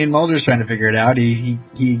crime scene, Mulder's trying to figure it out. He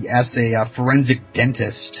asked a forensic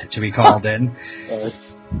dentist to be called in,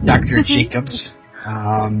 Dr. Jacobs.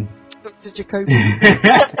 Dr. Jacoby.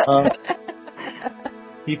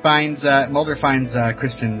 Mulder finds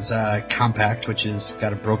Kristen's compact, which has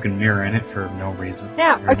got a broken mirror in it for no reason.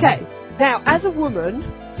 Now, as a woman,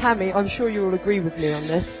 Tammy, I'm sure you'll agree with me on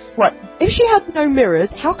this. What? If she has no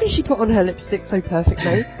mirrors, how can she put on her lipstick so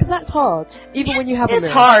perfectly? Because that's hard, even when you have a mirror.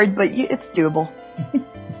 It's hard, but it's doable.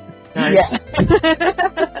 Nice. Yeah.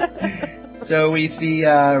 So we see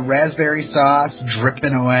raspberry sauce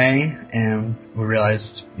dripping away, and we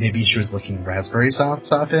realized maybe she was licking raspberry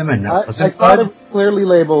sauce off him, and that wasn't I thought it was clearly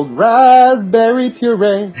labeled raspberry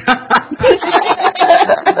puree.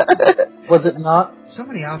 Was it not? So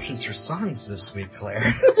many options for songs this week,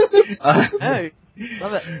 Claire. Oh,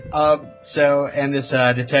 love it. So, and this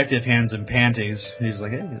detective hands him panties. He's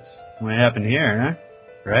like, hey, that's what happened here, huh?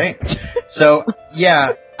 Right? So,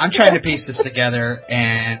 yeah, I'm trying to piece this together,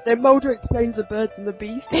 and... Then Mulder explains the birds and the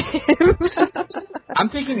bees to him. I'm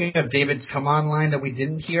thinking of David's come-on line that we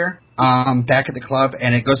didn't hear back at the club,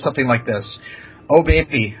 and it goes something like this. Oh,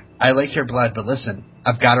 baby, I like your blood, but listen,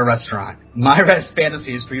 I've got a restaurant. My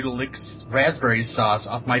fantasy is for you to lick raspberry sauce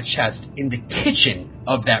off my chest in the kitchen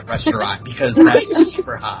of that restaurant, because that's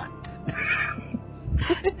super hot.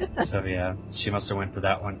 So, yeah, she must have went for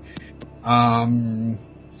that one.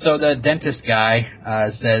 So the dentist guy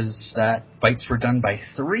says that bites were done by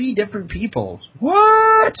 3 different people.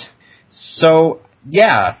 What? So,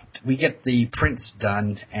 yeah, we get the prints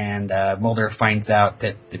done, and Mulder finds out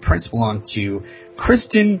that the prints belong to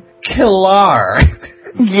Kristen Killar.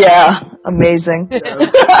 Yeah, amazing.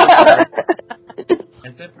 And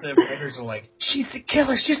As if the writers are like, she's the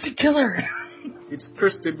killer, she's the killer. It's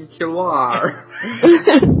Kristen Killar.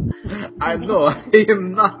 I know, I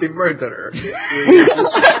am not the murderer.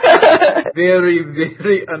 Very,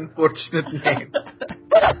 very unfortunate name.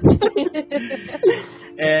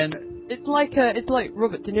 And it's like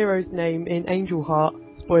Robert De Niro's name in Angel Heart.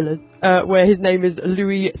 Spoilers. Where his name is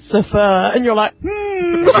Louis Safar, and you're like,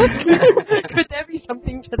 could there be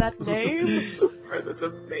something to that name? That's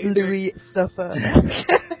amazing. Louis Safar.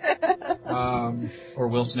 Or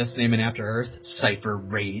Will Smith's name in After Earth, Cypher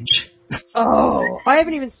Rage. Oh, I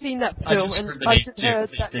haven't even seen that film, I just heard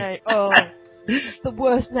that name. Oh, it's the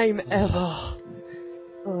worst name ever.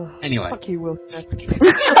 Oh, anyway. Fuck you, Will Smith.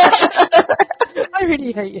 I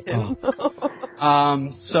really hate him.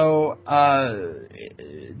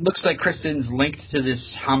 It looks like Kristen's linked to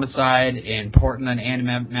this homicide in Portland and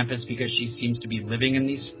Memphis because she seems to be living in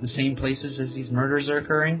the same places as these murders are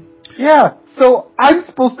occurring. Yeah, so I'm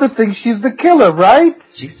supposed to think she's the killer, right?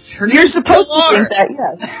 You're supposed to think that,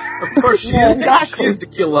 yes. Of course she is. Exactly. She's the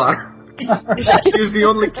killer. She's the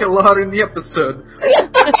only killer in the episode.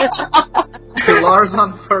 Killar's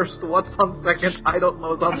on first, what's on second, I don't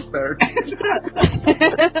know's on third.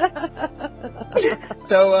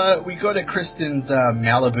 So we go to Kristen's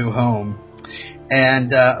Malibu home,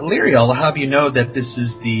 and Alirio, I'll have you know that this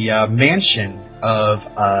is the mansion of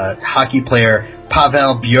hockey player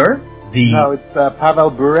Pavel Bure. No, it's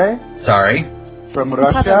Pavel Bure. Sorry. From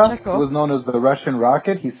Russia, who was known as the Russian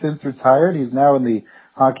Rocket. He's since retired. He's now in the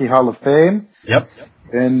Hockey Hall of Fame. Yep.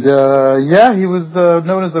 And, he was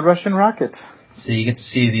known as the Russian Rocket. So you get to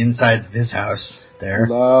see the insides of his house there.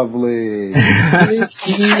 Lovely.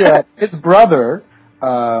 His brother,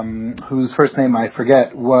 whose first name I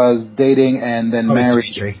forget, was dating and then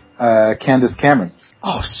married Candace Cameron.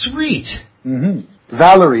 Oh, sweet. Mm-hmm.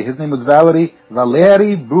 Valerie. His name was Valerie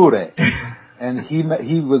Bure. And he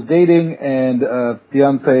was dating and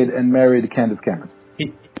fiancéed and married Candace Cameron.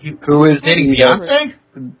 Who was dating Beyonce?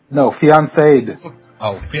 No, fiancéed.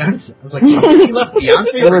 Oh, fiancé. I was like, he left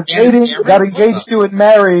Beyonce? They were dating, got engaged to and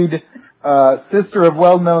married sister of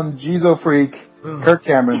well-known Jizo freak Kirk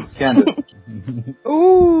Cameron, Candace.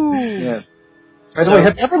 Ooh. Yes. By the way,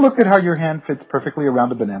 have you ever looked at how your hand fits perfectly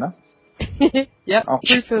around a banana? Yep. Oh.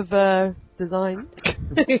 Proof of design.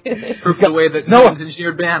 Proof of the way that humans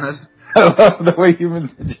engineered bananas. I love the way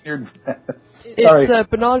humans engineered bananas. Sorry. It's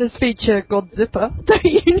bananas feature God Zipper. Don't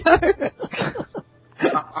you know?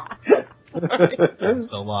 I'm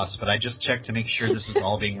so lost, but I just checked to make sure this was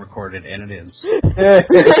all being recorded, and it is.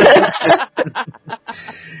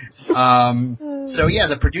 So yeah,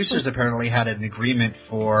 the producers apparently had an agreement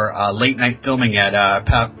for late night filming at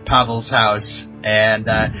Pavel's house, and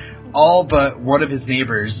all but one of his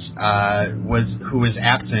neighbors who was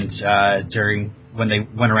absent during when they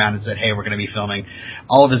went around and said, "Hey, we're going to be filming."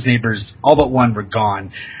 All of his neighbors, all but one, were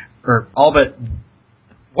gone, or all but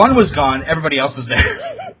one was gone. Everybody else was there.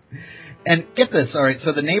 And get this, all right,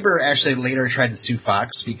 so the neighbor actually later tried to sue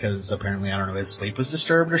Fox because apparently, I don't know, his sleep was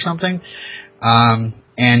disturbed or something. And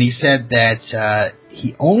he said that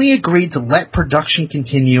he only agreed to let production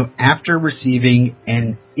continue after receiving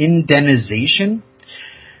an indemnization.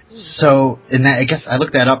 So, and that, I guess I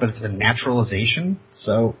looked that up, and it's a naturalization.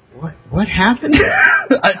 So, what happened?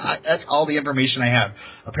 That's all the information I have.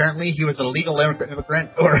 Apparently, he was a legal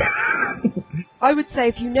immigrant, or... I would say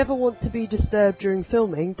if you never want to be disturbed during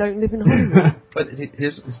filming, don't live in Hollywood. But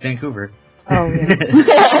it's Vancouver. Oh,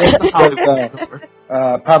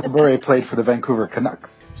 yeah. Pavel Bure played for the Vancouver Canucks.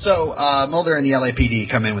 So, Mulder and the LAPD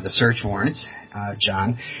come in with a search warrant,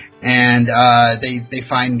 John, and they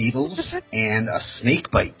find needles and a snake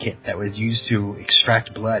bite kit that was used to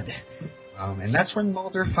extract blood. And that's when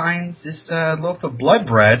Mulder finds this loaf of blood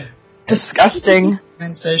bread. Disgusting.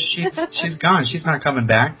 And says she's gone. She's not coming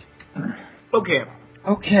back. Okay.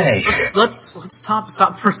 Let's stop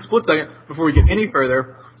for a split second before we get any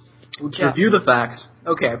further. Let's review the facts.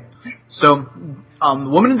 Okay. So, the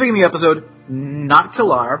woman in the beginning of the episode, not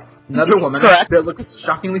Killar, another woman that looks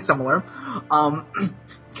shockingly similar.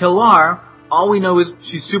 Killar, all we know is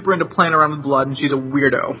she's super into playing around with blood and she's a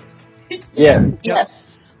weirdo. Yeah. Yes.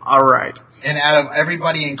 Alright. And out of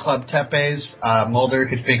everybody in Club Tepes, Mulder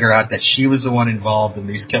could figure out that she was the one involved in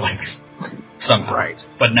these killings. Somehow. Right.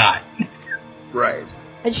 But not. Right.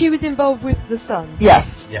 And she was involved with the son. Yes.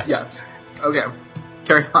 Okay.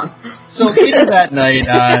 Carry on. So later that night,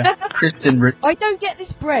 Kristen... I don't get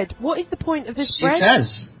this bread. What is the point of this bread?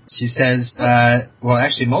 She says, well,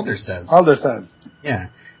 actually, Mulder says. Yeah.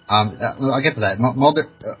 I'll get to that.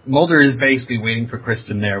 Mulder is basically waiting for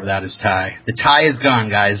Kristen there without his tie. The tie is gone,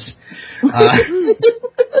 guys.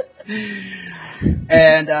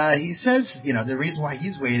 And he says, the reason why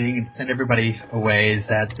he's waiting and send everybody away is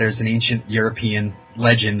that there's an ancient European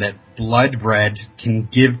legend that blood bread can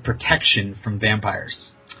give protection from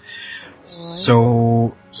vampires.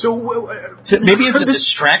 So maybe it's a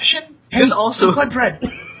distraction? Hey, also blood bread.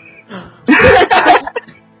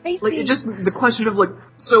 Just the question of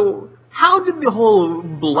so how did the whole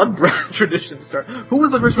blood bread tradition start? Who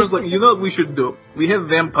was the first one who was like, what we should do? We have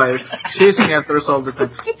vampires chasing after us all the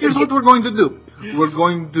time. Here's what we're going to do. We're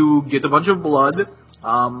going to get a bunch of blood,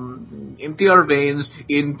 empty our veins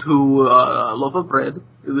into a loaf of bread,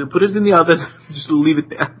 put it in the oven, just leave it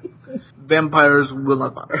there. Vampires will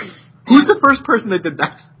not bother. Who's the first person that did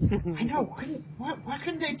that? I know. Why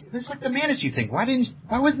couldn't they? It's like the Manus you think. Why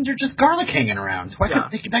wasn't there just garlic hanging around?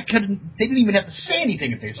 They didn't even have to say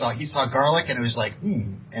anything if he saw garlic and it was like,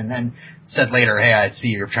 and then said later, hey, I see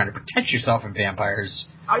you're trying to protect yourself from vampires.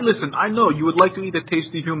 I know you would like to eat a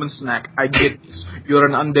tasty human snack. I get this. You're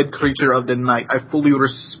an undead creature of the night. I fully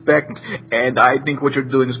respect, and I think what you're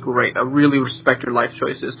doing is great. I really respect your life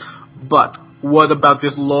choices. But what about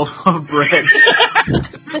this loaf of bread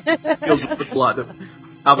filled with blood?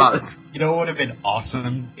 How about it? You know what would have been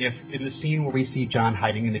awesome if in the scene where we see John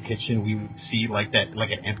hiding in the kitchen, we would see like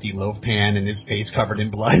an empty loaf pan and his face covered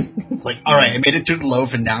in blood. All right, I made it through the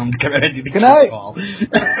loaf and now I'm ready to Can I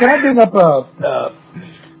bring up a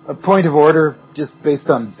point of order just based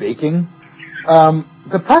on baking?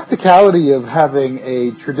 The practicality of having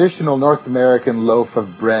a traditional North American loaf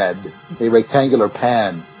of bread, a rectangular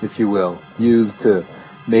pan, if you will, used to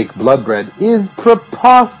make blood bread is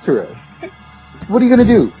preposterous. What are you going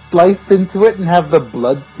to do? Slice into it and have the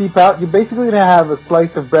blood seep out? You're basically going to have a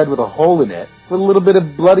slice of bread with a hole in it with a little bit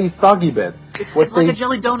of bloody, soggy bits. It's like a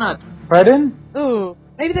jelly donut. Pardon? Oh,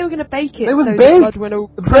 maybe they were going to bake it. It was so baked. The blood went all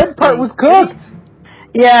the bread part was cooked.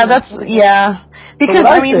 Yeah, because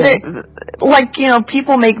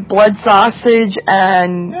people make blood sausage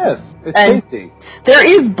and yes, it's tasty. There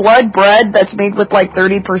is blood bread that's made with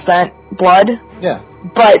 30% blood. Yeah.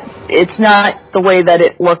 But it's not the way that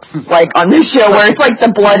it looks like on this show, where it's like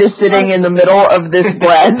the blood is sitting in the middle of this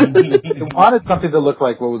bread. If they wanted something to look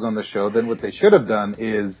like what was on the show, then what they should have done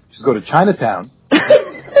is just go to Chinatown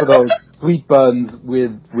for those sweet buns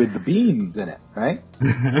with the beans in it, right?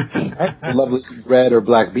 Right? The lovely red or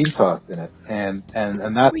black bean sauce in it, and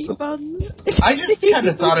that's sweet buns. I just kind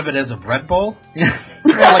of thought of it as a bread bowl. Like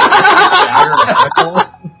a bread bowl.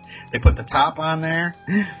 They put the top on there.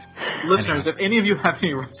 Listeners, if any of you have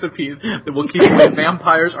any recipes that will keep away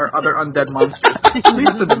vampires or other undead monsters,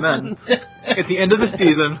 please send them in. At the end of the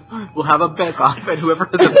season, we'll have a bake-off, and whoever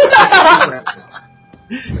has a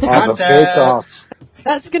bake-off.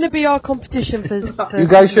 That's going to be our competition for you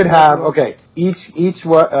guys should have, each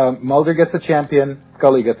Mulder gets a champion,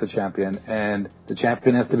 Scully gets a champion, and the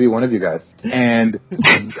champion has to be one of you guys. And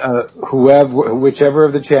whichever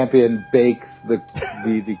of the champion bakes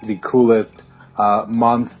the coolest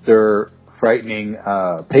monster frightening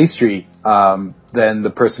pastry, then the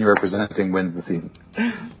person you're representing wins the season.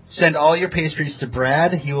 Send all your pastries to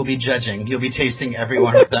Brad. He will be judging. He'll be tasting every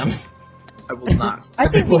one of them. I will not. I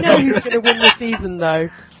think we know who's going to win the season, though.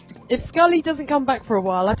 If Scully doesn't come back for a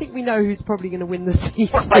while, I think we know who's probably going to win the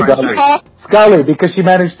season. Scully, because she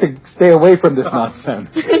managed to stay away from this nonsense.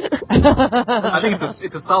 I think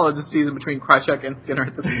it's a solid season between Krychek and Skinner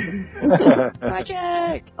at this point.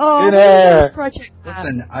 Krychek! Oh, Skinner! Krychek.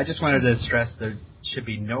 Listen, I just wanted to stress there should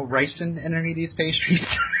be no ricin in any of these pastries.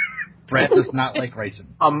 Brad does not like ricin.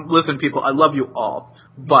 Listen, people, I love you all,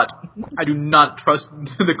 but I do not trust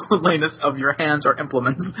the cleanliness of your hands or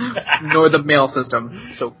implements, nor the mail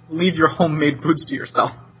system. So leave your homemade foods to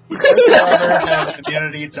yourself. We however have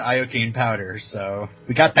immunity to iocane powder, so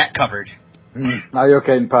we got that covered.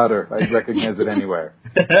 Iocane powder. I recognize it anywhere.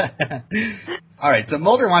 All right, so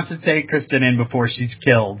Mulder wants to take Kristen in before she's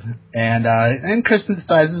killed, and Kristen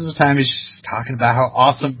decides this is the time she's talking about how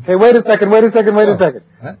awesome. Hey, wait a second. What?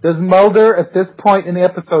 Does Mulder at this point in the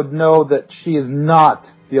episode know that she is not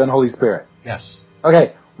the unholy spirit? Yes.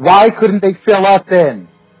 Okay, why couldn't they fill us in?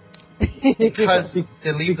 Because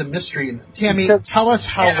they leave the mystery. Tammy, tell us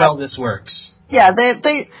how well this works. Yeah, it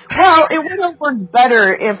would have worked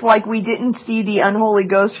better if, we didn't see the unholy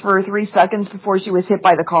ghost for 3 seconds before she was hit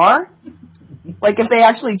by the car. If they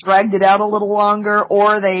actually dragged it out a little longer,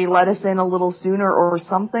 or they let us in a little sooner or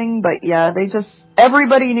something. But yeah,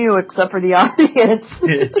 everybody knew except for the audience.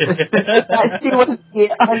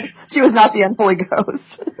 She was not the unholy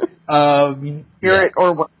ghost. Spirit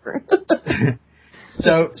or whatever.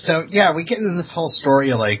 So yeah, we get into this whole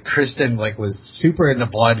story of Kristen was super into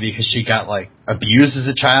blood because she got abused as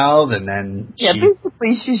a child, and then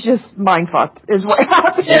basically she's just mind fucked is what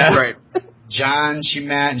happened. Yeah, right. John, she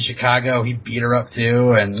met in Chicago. He beat her up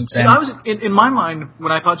too, and then I was in my mind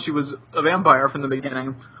when I thought she was a vampire from the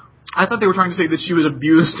beginning. I thought they were trying to say that she was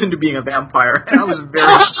abused into being a vampire, and I was very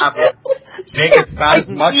happy. Makes about as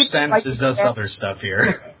much sense as this other stuff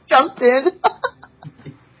here. Jumped in.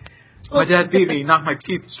 My dad beat me, knocked my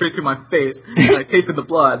teeth straight through my face, and I tasted the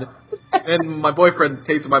blood. And my boyfriend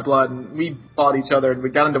tasted my blood, and we fought each other, and we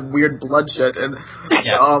got into weird bloodshed, and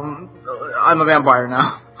I'm a vampire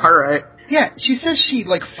now. All right. Yeah, she says she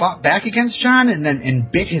fought back against John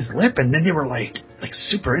and bit his lip, and then they were like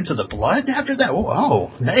super into the blood after that.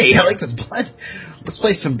 Oh, hey, I like this blood. Let's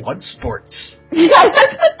play some blood sports. Yeah,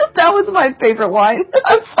 that was my favorite line.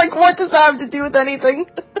 I was like, what does that have to do with anything?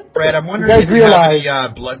 Brad, I'm wondering if you have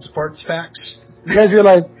any blood sports facts? You guys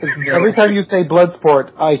realize every time you say blood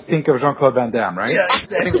sport, I think of Jean-Claude Van Damme, right? Yeah,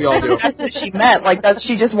 I think we all do. That's what she meant.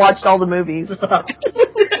 She just watched all the movies.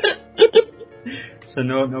 So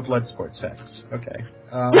no blood sports facts. Okay.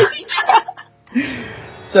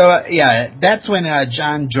 That's when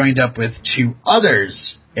John joined up with two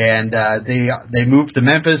others, and they moved to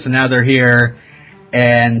Memphis, and now they're here.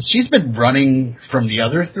 And she's been running from the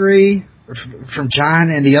other three, from John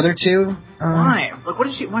and the other two. Why?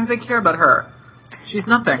 Why do they care about her? She's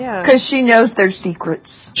nothing. Because she knows their secrets.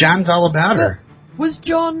 John's all about her. Was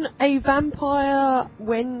John a vampire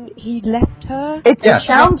when he left her? It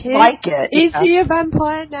sounds like it. Is he a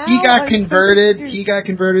vampire now? He got converted. He got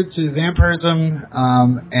converted to vampirism,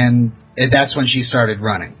 and that's when she started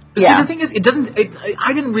running. See, the thing is,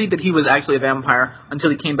 I didn't read that he was actually a vampire until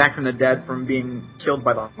he came back from the dead from being killed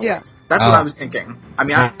by the Hulk. Yeah. That's what I was thinking. I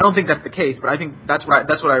mean, I don't think that's the case, but I think that's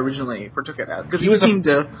what I originally partook it as. Because he seemed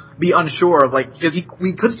to be unsure of, because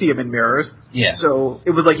we could see him in mirrors. Yeah. So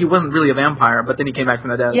it was like he wasn't really a vampire, but then he came back from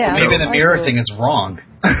the dead. Yeah. Maybe the mirror thing is wrong.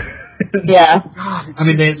 Yeah. God,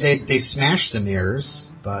 they smashed the mirrors.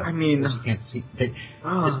 But I mean, you can't see.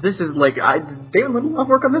 This is David Lindelof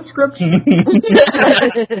work on this script.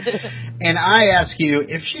 And I ask you,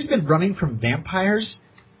 if she's been running from vampires,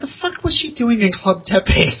 the fuck was she doing in Club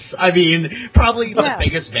Tepe's? I mean, probably the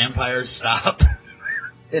biggest vampire stop.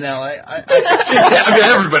 Everybody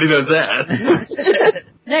knows that.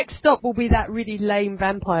 Next stop will be that really lame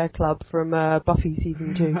vampire club from Buffy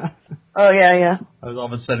season 2. Oh, yeah. I was all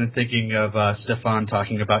of a sudden thinking of Stefan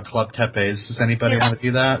talking about Club Tepe's. Does anybody want to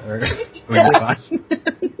do that? Or we move on?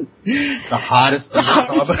 The hottest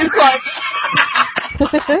club.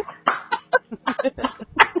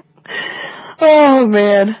 Oh,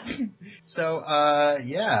 man. So,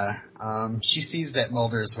 she sees that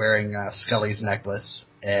Mulder is wearing Scully's necklace,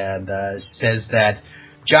 and says that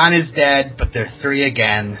John is dead, but they're three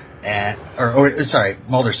again.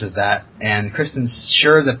 Mulder says that, and Kristen's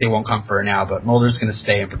sure that they won't come for her now, but Mulder's going to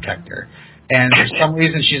stay and protect her. And for some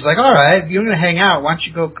reason, she's like, all right, if you're going to hang out, why don't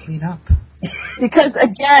you go clean up? Because,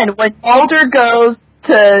 again, when Mulder goes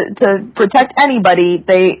to protect anybody,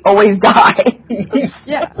 they always die.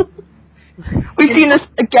 Yeah. We've seen this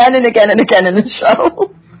again and again and again in the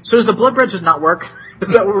show. So does the blood bread just not work? Is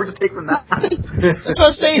that what we're just taking from that? That's what I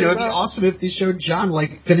was saying. It would be awesome if they showed John,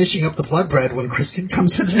 finishing up the blood bread when Kristen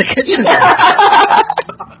comes into the kitchen.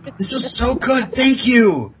 This was so good. Thank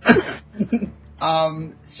you.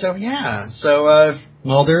 So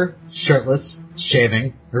Mulder, shirtless,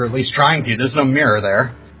 shaving, or at least trying to. There's no mirror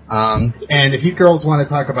there. And if you girls want to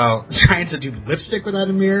talk about trying to do lipstick without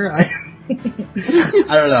a mirror, I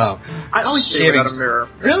don't know. I always shave without a mirror.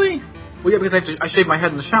 Really? Well, yeah, because I shave my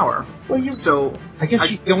head in the shower. Well, I guess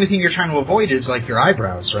the only thing you're trying to avoid is your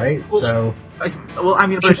eyebrows, right? Well, I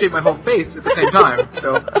shave my whole face at the same time,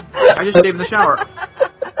 so I just shave in the shower.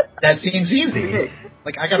 That seems easy.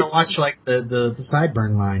 I gotta watch the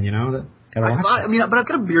sideburn line, Gotta watch that. But I've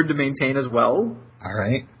got a beard to maintain as well. All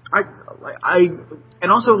right.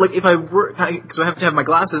 And also if I were, because I have to have my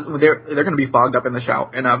glasses, they're going to be fogged up in a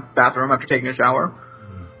bathroom after taking a shower.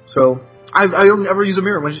 So I don't ever use a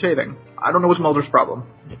mirror when shaving. I don't know what's Mulder's problem.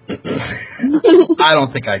 I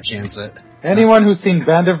don't think I'd chance it. Anyone who's seen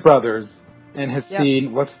Band of Brothers and has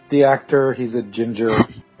seen, what's the actor? He's a ginger.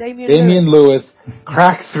 Damian Lewis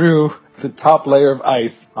crack through the top layer of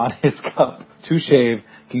ice on his cup to shave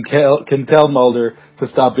can tell Mulder to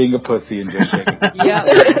stop being a pussy and just shave. Yeah.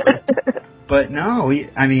 But no,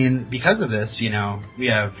 because of this, we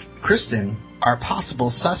have Kristen, our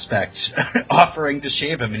possible suspect, offering to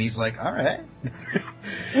shave him, and he's like, all right.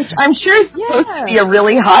 Which I'm sure is supposed to be a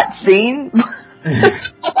really hot scene.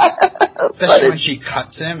 Especially when she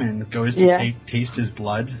cuts him and goes to taste his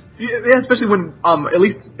blood. Yeah, especially when at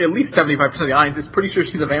least 75% of the audience is pretty sure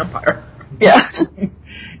she's a vampire. Yeah.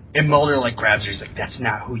 And Mulder grabs her. He's like, "That's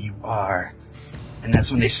not who you are." and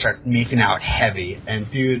that's when they start making out heavy. And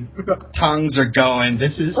dude, tongues are going.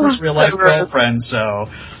 This is his real life girlfriend, so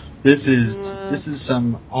this is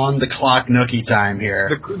some on the clock nookie time here.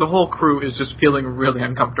 The whole crew is just feeling really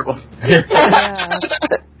uncomfortable. Yeah.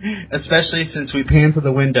 Especially since we pan to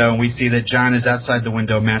the window and we see that John is outside the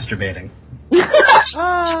window masturbating.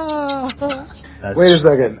 Oh. Wait a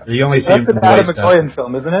second. You only see That's him an Adam McGoyan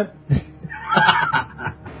film, isn't it?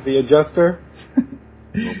 The Adjuster?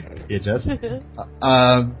 The Adjuster?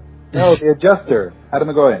 No, The Adjuster. Adam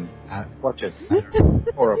McGoyan. Watch it.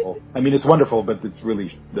 Horrible. I mean, it's wonderful, but it's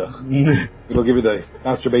really... It'll give you the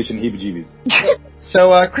masturbation heebie-jeebies.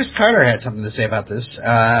 So, Chris Carter had something to say about this.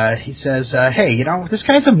 He says, hey, this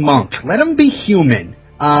guy's a monk. Let him be human.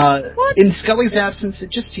 In Scully's absence, it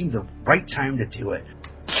just seemed the right time to do it.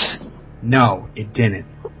 No, it didn't.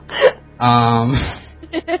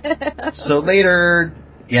 So later,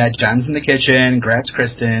 John's in the kitchen, grabs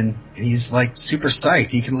Kristen, and he's like super psyched.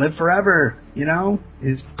 He can live forever, He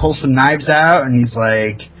pulls some knives out, and he's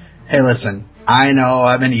like, hey, listen, I know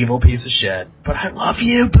I'm an evil piece of shit, but I love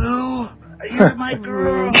you, boo. You're my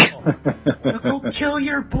girl. Go kill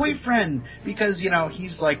your boyfriend. Because,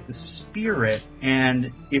 he's like the spirit,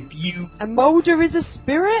 and if you... And Mulder is a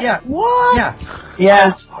spirit? Yeah. What? Yeah.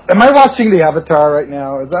 Yes. Am I watching the Avatar right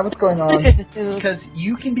now? Is that what's going on? Because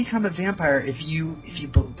you can become a vampire if you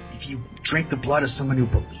drink the blood of someone who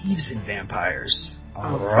believes in vampires.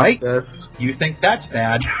 All right? Yes. You think that's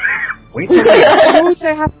bad? Wait till later. You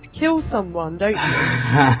also have to kill someone, don't you?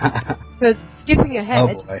 Because skipping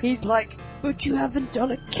ahead, he's like, but you haven't done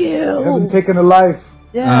a kill. You haven't taken a life.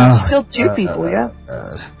 Yeah. Killed 2 people, yeah.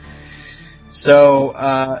 So,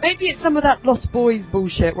 maybe it's some of that Lost Boys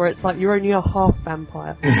bullshit where it's like you're only a half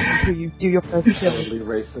vampire until you do your first kill. Totally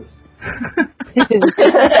racist.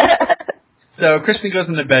 So Kristen goes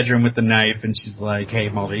in the bedroom with the knife, and she's like, hey,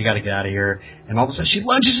 Mulder, you gotta get out of here. And all of a sudden she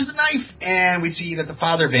lunges with the knife, and we see that the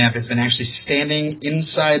father vamp has been actually standing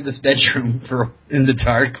inside this bedroom in the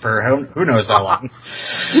dark for who knows how long.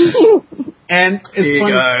 And it's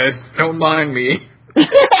funny. Guys, don't mind me.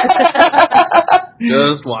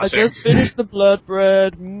 Just watching. I just finished the blood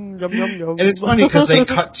bread. Yum, yum, yum. And it's funny because they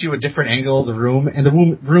cut to a different angle of the room, and the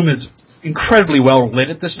room is incredibly well lit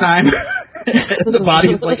at this time. The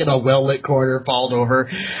body is like in a well lit corner, falled over.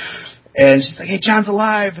 And she's like, hey, John's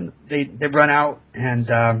alive. And they run out, and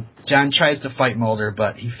John tries to fight Mulder,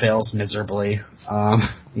 but he fails miserably.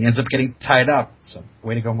 He ends up getting tied up. So,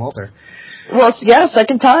 way to go, Mulder. Well, yeah,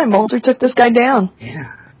 second time. Mulder took this guy down.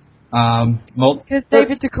 Yeah. Because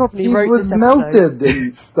David Duchovny wrote this episode. He was melted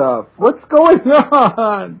and stuff. What's going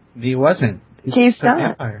on? He wasn't. He's a not.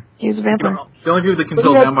 vampire. He's a vampire. The only people that can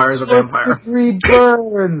kill vampires are vampires.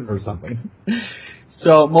 Burns or something.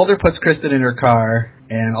 So Mulder puts Kristen in her car,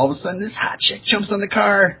 and all of a sudden this hot chick jumps on the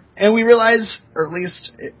car, and we realize, or at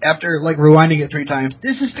least after rewinding it 3 times,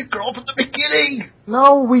 this is the girl from the beginning.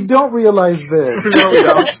 No, we don't realize this. No, we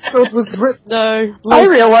don't. So it was written. No. I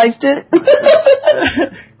realized it.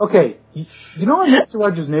 Okay, you know in Mr.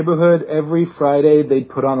 Rogers' Neighborhood, every Friday they'd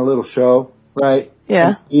put on a little show, right? Yeah.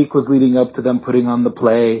 And the week was leading up to them putting on the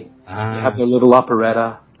play. They have their little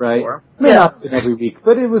operetta, right? Sure. Not every week,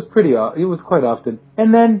 but it was it was quite often.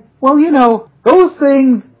 And then, those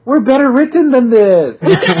things were better written than this.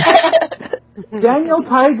 Daniel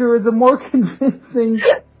Tiger is a more convincing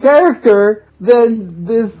character than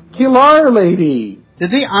this Kilar lady.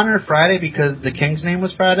 Did they honor Friday because the king's name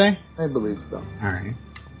was Friday? I believe so. Alright.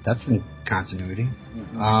 That's in continuity.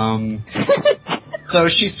 So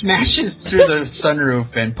she smashes through the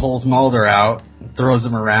sunroof and pulls Mulder out, throws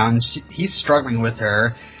him around. He's struggling with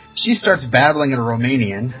her. She starts babbling in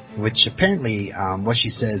Romanian, which apparently what she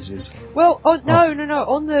says is... Well, no.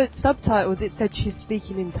 On the subtitles it said she's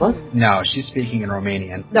speaking in tongues. No, she's speaking in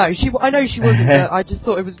Romanian. No, I know she wasn't, but I just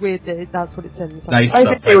thought it was weird that that's what it said in the subtitles. Nice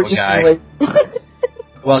subtitle guy.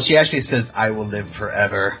 Well, she actually says, I will live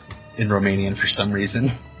forever in Romanian for some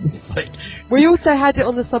reason. We also had it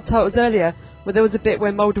on the subtitles earlier, where there was a bit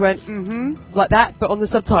where Mulder went, like that, but on the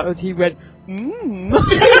subtitles he went, Wait,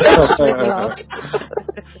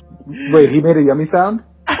 he made a yummy sound?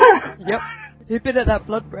 Yep. He'd been at that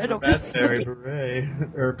blood bread, obviously. Raspberry puree.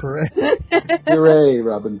 Or puree. Puree,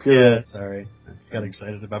 Robin, puree. Yeah, sorry. I just got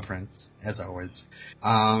excited about Prince, as always.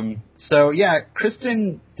 So,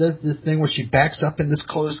 Kristen does this thing where she backs up in this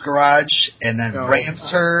closed garage and then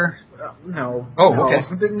rams her. No. Oh, okay.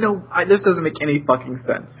 No, this doesn't make any fucking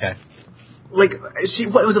sense. Okay. What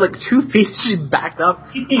was it, 2 feet she backed up?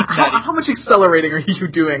 How much accelerating are you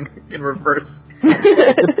doing in reverse?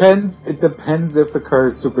 It depends if the car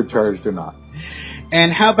is supercharged or not.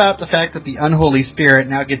 And how about the fact that the unholy spirit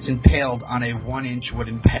now gets impaled on a 1-inch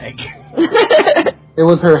wooden peg? It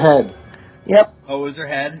was her head. Yep. Oh, it was her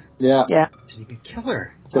head? Yeah. Yeah. Did he kill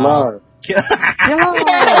her? Kill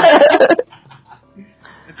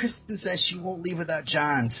Kristen says she won't leave without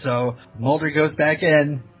John, so Mulder goes back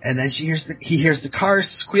in, and then he hears the car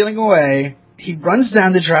squealing away. He runs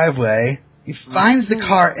down the driveway. He finds the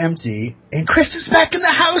car empty, and Kristen's back in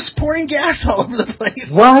the house pouring gas all over the place.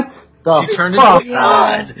 What the fuck is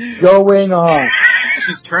going on?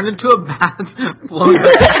 She's turned into a bat, flown to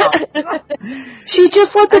the house. She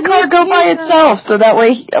just let the car go by itself, so that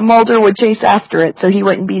way Mulder would chase after it, so he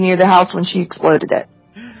wouldn't be near the house when she exploded it.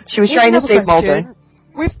 She was trying to save Mulder.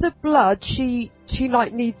 With the blood, she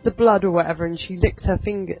like needs the blood or whatever, and she licks her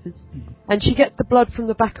fingers, and she gets the blood from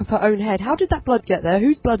the back of her own head. How did that blood get there?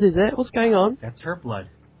 Whose blood is it? What's going on? That's her blood.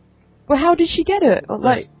 Well, how did she get it?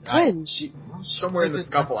 Like, when? Somewhere in the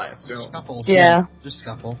scuffle, I assume. Scuffle. Yeah. Just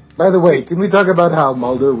scuffle. By the way, can we talk about how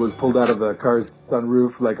Mulder was pulled out of the car's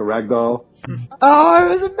sunroof like a rag doll? Oh, it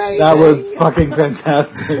was amazing. That was fucking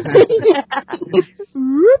fantastic.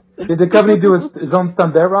 Did Duchovny do his own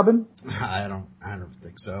stunt there, Robin? I don't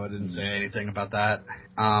think so. I didn't say anything about that.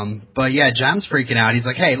 But yeah, John's freaking out. He's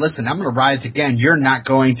like, hey, listen, I'm going to rise again. You're not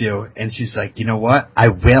going to. And she's like, you know what? I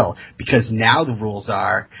will. Because now the rules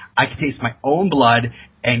are I can taste my own blood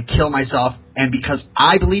and kill myself. And because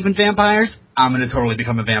I believe in vampires, I'm going to totally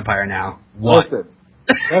become a vampire now. What? Listen,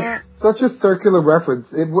 that's such a circular reference.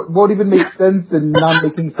 It won't even make sense in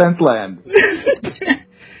non-making sense land.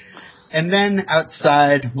 And then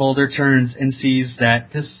outside, Mulder turns and sees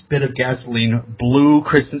that this bit of gasoline blew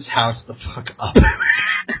Kristen's house the fuck up.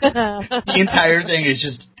 The entire thing is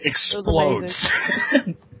just explodes.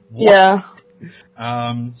 Yeah.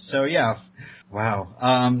 So yeah.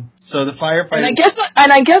 Wow. So the firefighter...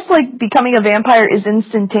 And I guess like becoming a vampire is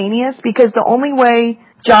instantaneous because the only way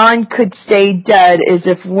John could stay dead is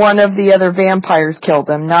if one of the other vampires killed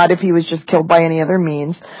him, not if he was just killed by any other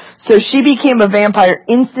means. So she became a vampire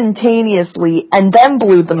instantaneously and then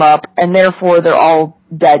blew them up, and therefore they're all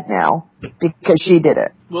dead now because she did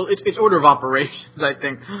it. Well, it's order of operations, I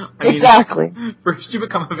think. Exactly. First you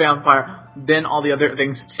become a vampire, then all the other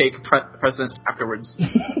things take precedence afterwards.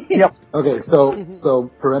 Yep. Okay,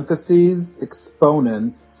 so parentheses,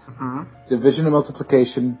 exponents, division and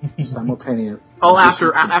multiplication, simultaneous. All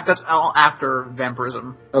after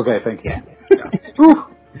vampirism. Okay, thank you. Yeah.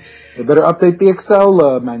 They better update the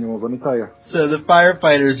Excel manuals, let me tell you. So the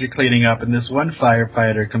firefighters are cleaning up, and this one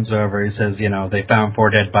firefighter comes over. He says, they found 4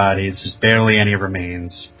 dead bodies, just barely any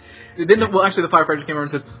remains. Actually, the firefighters came over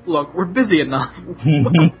and said, look, we're busy enough.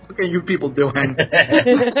 What are you people doing?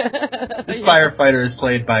 This firefighter is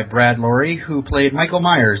played by Brad Lorry, who played Michael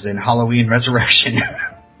Myers in Halloween Resurrection.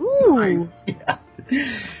 Ooh. Nice. Yeah.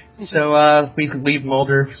 So we leave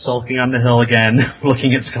Mulder sulking on the hill again,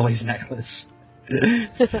 looking at Scully's necklace.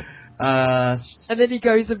 And then he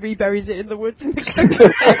goes and reburies it in the woods.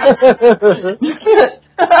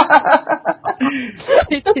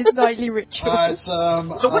 It's his nightly ritual.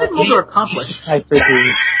 So what did Mulder accomplish?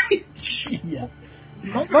 Yeah.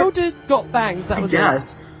 Mulder got banged, that was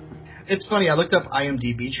Yes. It's funny, I looked up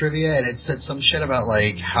IMDb trivia, and it said some shit about,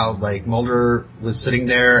 how, Mulder was sitting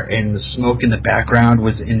there, and the smoke in the background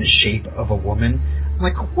was in the shape of a woman. I'm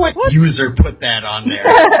like, what? User put that on there?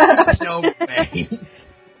 No way.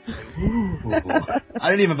 I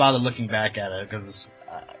didn't even bother looking back at it, because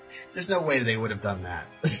there's no way they would have done that.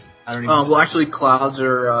 I don't even Well, actually, clouds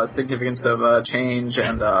are significance of change,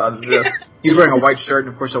 and he's wearing a white shirt,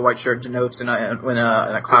 and of course, a white shirt denotes in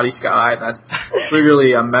a cloudy sky. That's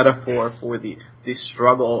really a metaphor for the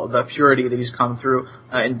struggle, the purity that he's come through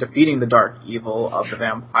in defeating the dark evil of the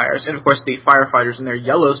vampires. And of course, the firefighters in their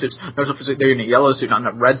yellow suits. They're in a yellow suit, not in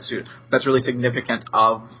a red suit. That's really significant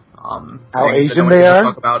of how Asian they are.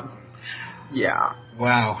 Talk about. Yeah.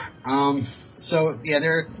 Wow. So yeah,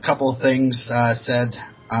 there are a couple of things said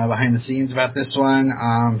behind the scenes about this one.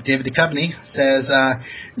 David Duchovny says,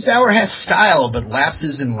 this hour has style, but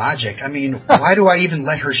lapses in logic. I mean, why do I even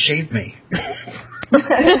let her shave me?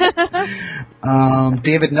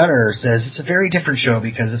 David Nutter says, it's a very different show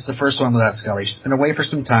because it's the first one without Scully. She's been away for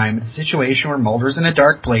some time. It's a situation where Mulder's in a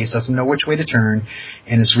dark place, doesn't know which way to turn,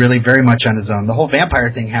 and is really very much on his own. The whole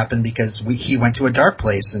vampire thing happened because he went to a dark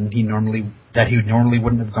place and he normally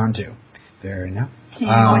wouldn't have gone to. Fair enough. He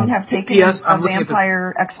wouldn't have taken a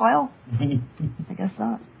vampire X-File? I guess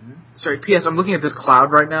not. Sorry, P.S. I'm looking at this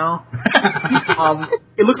cloud right now.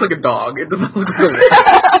 It looks like a dog. It doesn't look like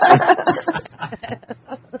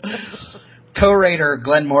a Co-writer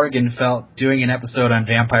Glenn Morgan felt doing an episode on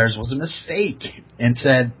vampires was a mistake and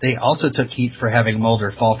said they also took heat for having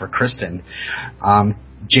Mulder fall for Kristen.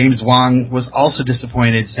 James Wong was also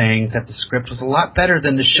disappointed, saying that the script was a lot better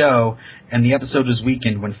than the show, and the episode was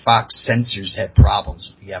weakened when Fox censors had problems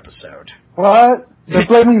with the episode. What? They're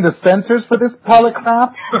blaming the censors for this pile of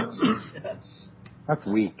crap? Yes. That's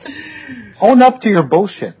weak. Own up to your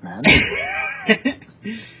bullshit, man.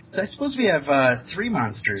 So I suppose we have 3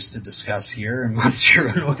 monsters to discuss here in Monster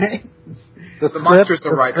Runaway. The monster's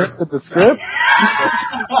the writer. The script?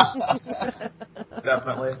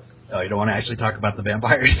 Definitely. Oh, you don't want to actually talk about the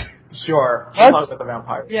vampires? Sure. We'll talk about the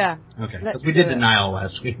vampires. Yeah. Okay, because we did Denial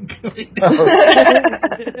last week. This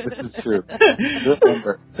is true.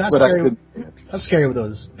 Remember. I'm scary with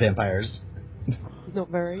those vampires. Not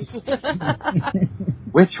very.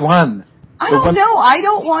 Which one? I don't know. I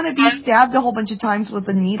don't want to be stabbed a whole bunch of times with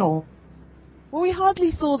a needle. Well, we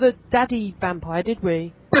hardly saw the daddy vampire, did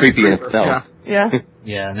we? Creepy in itself. Yeah.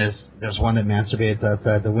 Yeah, and there's one that masturbates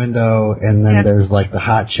outside the window, and then there's like the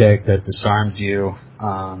hot chick that disarms you,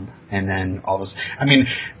 and then all this. I mean,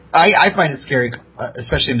 I find it scary,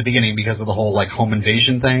 especially in the beginning, because of the whole like home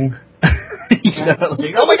invasion thing. You know,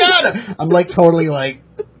 like, oh my god! I'm like totally like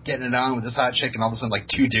getting it on with this hot chick, and all of a sudden like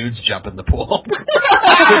 2 dudes jump in the pool.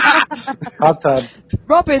 Hot tub.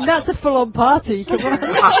 Robin, that's a full-on party. Come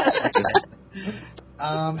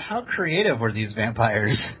on. How creative were these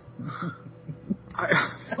vampires?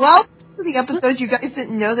 Well, for the episode, you guys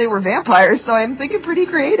didn't know they were vampires, so I'm thinking pretty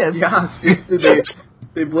creative. Yeah, seriously,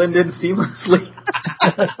 they blend in seamlessly.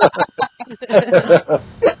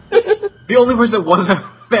 The only person that wasn't a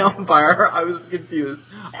vampire, I was confused.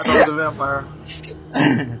 I thought it was a vampire.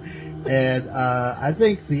 And I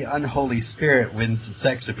think the Unholy Spirit wins the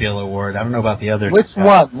Sex Appeal Award. I don't know about the other. Which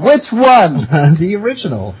one? Which one? The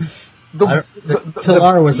original. The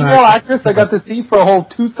Pilar was female actress I got to see for a whole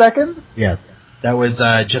 2 seconds? Yes. That was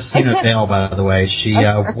Justina Vale, by the way. She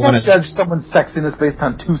I can't judge someone's sexiness based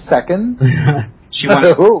on 2 seconds. She won.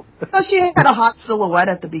 Oh, she had a hot silhouette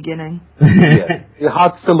at the beginning. Yeah. The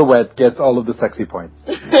hot silhouette gets all of the sexy points.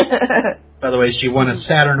 By the way, she won a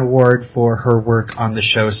Saturn Award for her work on the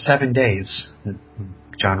show 7 Days, the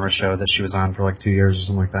genre show that she was on for like 2 years or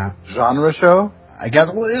something like that. Genre show? I guess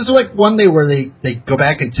it was like one day where they go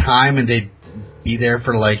back in time and they'd be there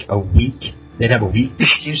for like a week. They'd have a week to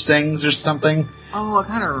change things or something. Oh, I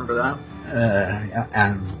kind of remember that.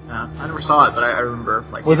 I never saw it, but I remember.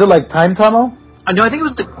 Like, was it like Time Tunnel? No, I think it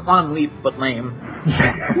was the Quantum Leap, but lame.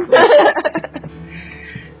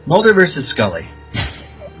 Mulder versus Scully.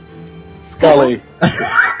 Scully.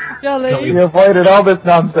 Scully. You avoided all this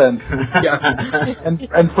nonsense. Yes.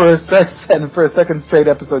 and for a second straight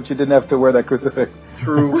episode, she didn't have to wear that crucifix.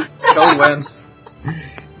 True. Scully wins.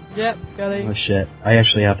 Yep, Scully. Oh shit! I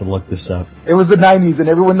actually have to look this up. It was the 90s, and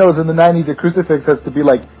everyone knows in the 90s a crucifix has to be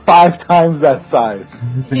like 5 times that size.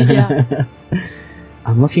 Yeah.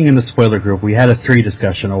 I'm looking in the spoiler group. We had a 3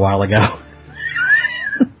 discussion a while ago.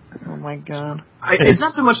 Oh my god. It's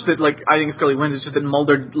not so much that like I think Scully wins; it's just that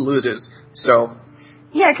Mulder loses. So.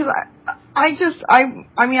 Yeah, because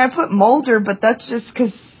I put Mulder, but that's just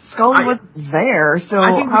because Scully wasn't there. So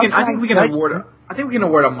I think we can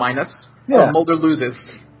award a minus. Yeah. Mulder loses.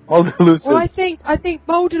 Mulder loses. Well, I think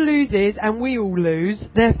Mulder loses and we all lose.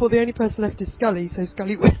 Therefore, the only person left is Scully. So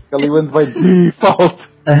Scully wins. Scully wins by default.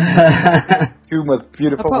 2 most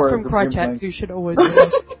beautiful Apart words. from Krychek, who should always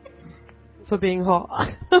win for being hot. I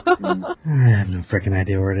have no freaking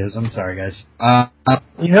idea where it is. I'm sorry, guys.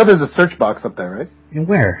 You know there's a search box up there, right? And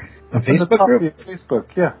where? On On the Facebook top group? of your Facebook,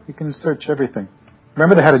 yeah. You can search everything.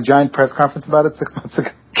 Remember they had a giant press conference about it 6 months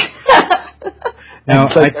ago? No,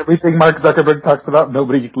 it's like everything Mark Zuckerberg talks about,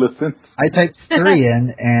 nobody listens. I typed 3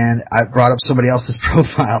 in, and I brought up somebody else's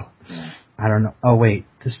profile. I don't know. Oh, wait.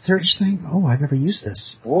 This search thing? Oh, I've never used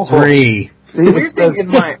this. Whoa. 3. See, Weird thing in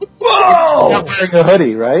my not wearing a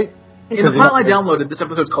hoodie, right? in the file I downloaded, this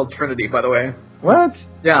episode's called Trinity, by the way. What?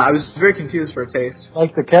 Yeah, I was very confused for a taste.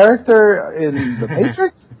 Like the character in The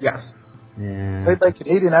Matrix? Yes. Yeah. Played by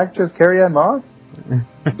Canadian actress Carrie-Anne Moss?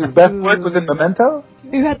 Whose best work was in Memento?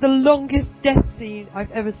 Who had the longest death scene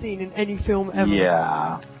I've ever seen in any film ever.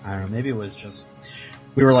 Yeah. I don't know. Maybe it was just...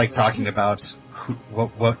 We were, like, talking about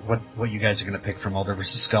what you guys are going to pick for Mulder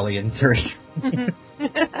versus Scully in 3.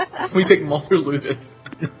 We pick Mulder loses.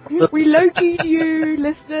 We low-keyed you,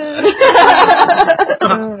 listeners.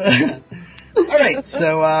 Alright,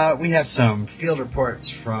 so we have some field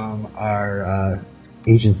reports from our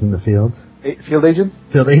agents in the field. Field agents?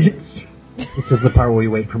 Field agents? This is the part where we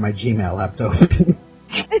wait for my Gmail app to open.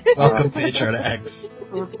 Welcome to HR to X.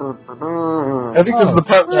 I think this is the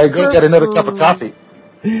part where I go get another cup of coffee.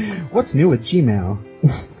 What's new with Gmail?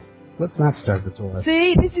 Let's not start the tour.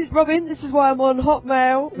 See, this is Robin. This is why I'm on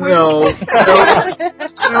Hotmail. No.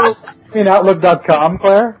 In Outlook.com,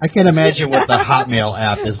 Claire? I can't imagine what the Hotmail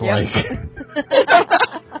app is like.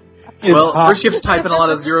 Well, first you have to type in a lot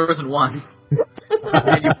of zeros and ones.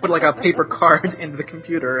 And you put like a paper card into the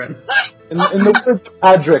computer and... In the word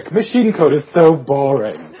Patrick, machine code is so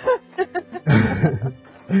boring.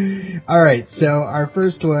 Alright, so our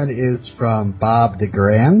first one is from Bob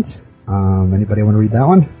DeGrand. Anybody want to read that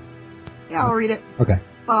one? Yeah, I'll read it. Okay.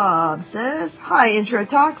 Bob says, "Hi, Intro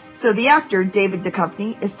Talks. So the actor, David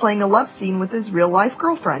Duchovny, is playing a love scene with his real-life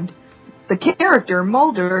girlfriend. The character,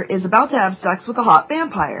 Mulder, is about to have sex with a hot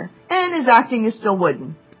vampire, and his acting is still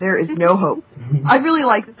wooden. There is no hope. I really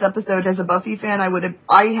like this episode. As a Buffy fan, I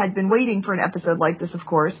had been waiting for an episode like this, of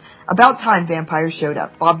course. About time vampires showed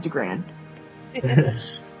up. Bob DeGrand."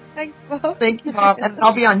 Thanks, Bob. Thank you, Bob. And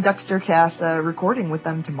I'll be on Dextercast recording with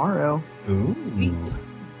them tomorrow. Ooh.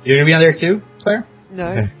 You're going to be on there too, Claire? No.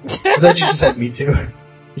 Okay. I thought you just said me too.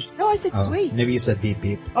 No, I said sweet. Maybe you said beep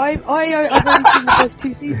beep. I've only seen the first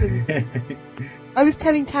 2 seasons. I was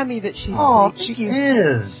telling Tammy that she's Oh, sweet. She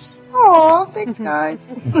is. Aw, thanks, guys.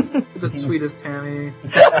 The sweetest Tammy.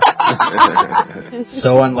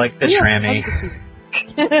 So unlike the Trammy.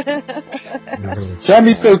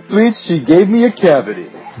 Tammy's so sweet, she gave me a cavity.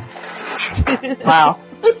 Wow.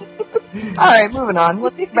 Alright, moving on.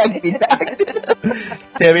 Let's get back to feedback.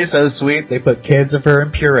 Tammy's so sweet, they put cans of her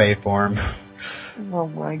in puree form. Oh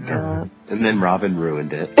my god. And then Robin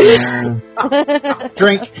ruined it.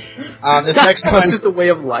 Drink. This next It's one. just a way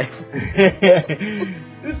of life.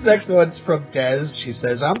 This next one's from Des. She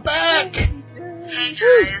says, "I'm back." Hey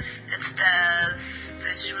guys, it's Des.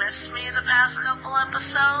 Did you miss me the past couple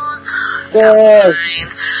episodes? Yes.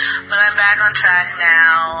 Fine. But I'm back on track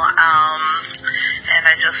now. And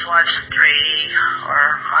I just watched 3, or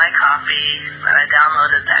my copy that I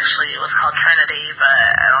downloaded. Actually, it was called Trinity, but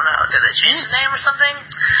I don't know. Did they change the name or something?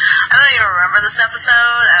 I don't even remember this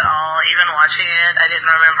episode at all. Even watching it, I didn't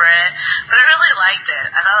remember it. But I really liked it.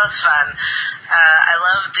 I thought it was fun. I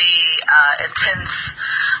love the intense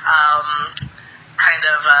kind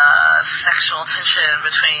of sexual tension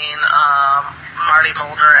between Marty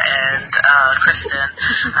Mulder and Kristen.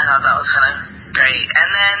 I thought that was kind of great. And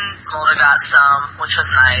then Mulder got some, which was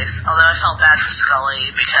nice. Although I felt bad for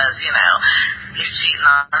Scully because, you know, he's cheating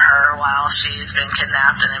on her while she's been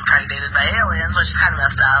kidnapped and impregnated by aliens, which is kind of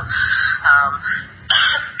messed up.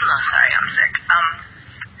 No, sorry, I'm sick.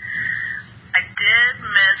 I did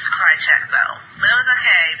miss Krychek though, but it was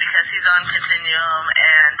okay because he's on Continuum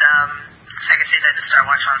and second season I just started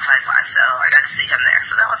watching on Sci-Fi, so I got to see him there,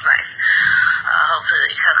 so that was nice. Hopefully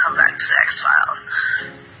he'll come back to the X-Files.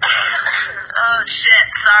 Oh shit,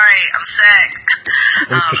 sorry, I'm sick.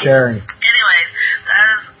 Thanks for sharing. Anyways, that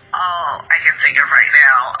is all I can think of right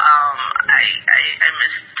now. I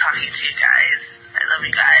miss talking to you guys. I love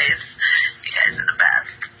you guys. You guys are the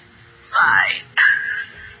best. Bye.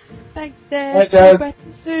 Thanks, Des. Hi, Des. Back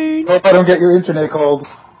soon. Hope I don't get your internet cold.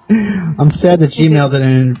 I'm sad that Gmail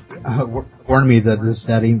didn't warn me that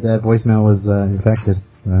that voicemail was infected.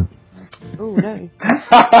 Oh, no.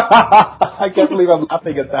 I can't believe I'm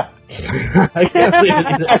laughing at that. I can't believe it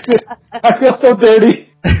either. I feel so dirty.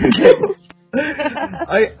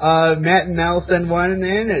 Matt and Mel send one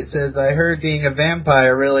in. It says, "I heard being a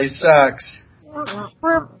vampire really sucks." That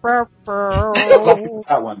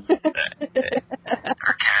one.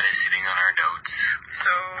 Our cat is sitting on our notes.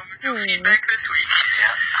 So, no feedback this week.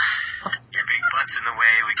 Yeah. Your big butt's in the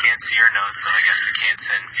way. We can't see our notes, so I guess we can't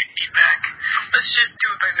send feedback. Let's just do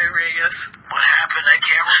it by memory, I guess. What happened? I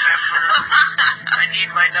can't remember. I need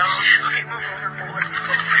my notes. Okay, move over.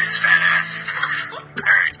 His fat ass.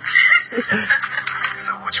 Alright.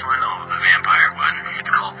 So which one? Oh, the vampire one. It's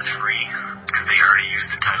called Free. Because they already used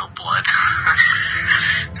the title Blood.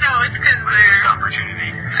 No, it's because there's opportunity.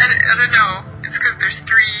 I don't know. It's because there's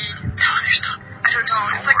 3. No, there's not. I don't know.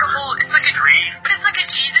 It's like a whole. It's like a 3. But it's like a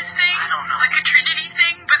Jesus thing. I don't know. Like a Trinity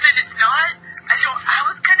thing, but then it's not. I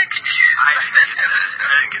was kind of confused. I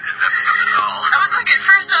didn't get this episode at all. I was like, at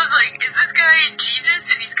first I was like, is this guy Jesus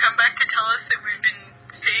and he's come back to tell us that we've been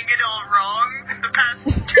saying it all wrong the past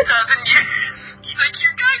 2,000 years? He's like, you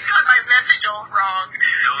guys got my message all wrong.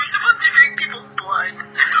 You're supposed to drink people's blood.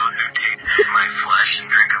 Those who taste of my flesh and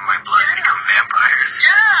drink of my blood become vampires.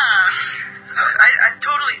 Yeah. So I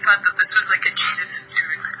totally thought that this was like a Jesus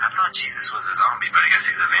dude. I thought Jesus was a zombie, but I guess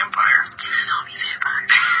he's a vampire. He's a zombie vampire.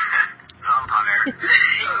 Vampire.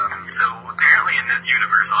 So apparently in this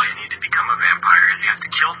universe, all you need to become a vampire is you have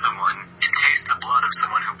to kill someone and taste the blood of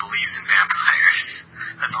someone who believes in vampires.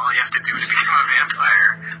 That's all you have to do to become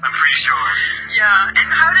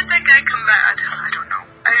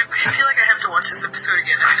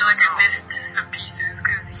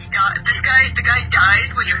the guy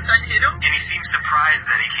died when your son hit him? And he seemed surprised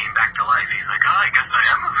that he came back to life. He's like, oh, I guess I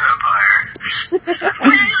am a vampire.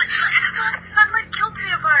 Sunlight killed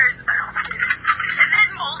vampires. I don't get it. And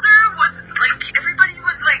then Mulder was, like, everybody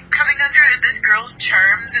was, like, coming under this girl's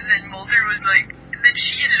charms, and then Mulder was, like, and then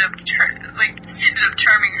she ended up, he ended up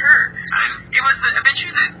charming her. It was, I bet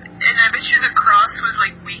you the cross was,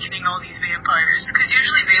 like, weakening all these vampires, because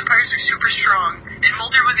usually vampires are super strong, and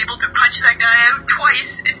Mulder was able to punch that guy out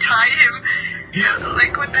twice and tie him. Yeah.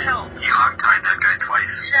 Like, what the hell? He hog-tied that guy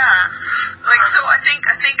twice. Yeah. Like, so I think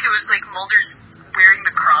it was, like, Mulder's wearing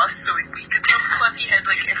the cross so it weakened him, plus he had,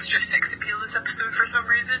 like, extra sex appeal this episode for some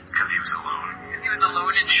reason. Because he was alone. Because he was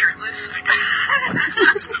alone and shirtless.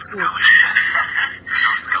 There's no Scully. There's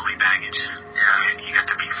no Scully baggage. Yeah. So he got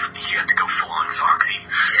to go full-on Foxy.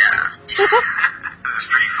 Yeah. It was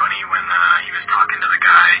pretty funny when he was talking to the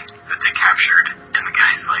guy that they captured, and the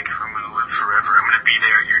guy's like, I'm going to live forever. I'm going to be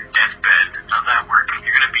there at your deathbed. How's that work?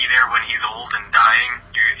 You're going to be there when he's old and dying?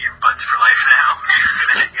 Your bud's for life now?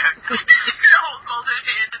 He's going to hold Mulder's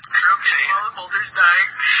hand and stroke it while Mulder's dying.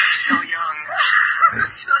 You're still young.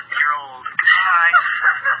 You're old. Goodbye.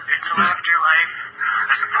 There's no afterlife.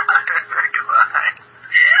 Goodbye.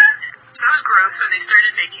 That was gross when they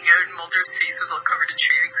started making out and Mulder's face was all covered in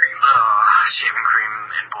shaving cream. Oh, shaving cream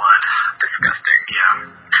and blood. Disgusting. Yeah.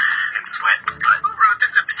 And sweat. But who wrote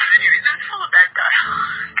this episode anyways? It was full of bad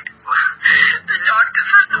dialogue.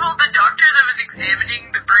 First of all, the doctor that was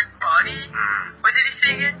examining the burnt body, what did he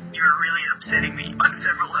say again? You were really upsetting me on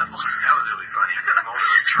several levels. That was really funny. Mulder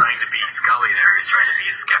was trying to be Scully there. He was trying to be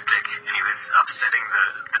a skeptic, and he was upsetting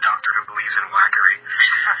the doctor who believes in whackery. I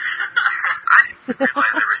didn't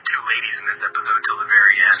realize there was two ladies in this episode till the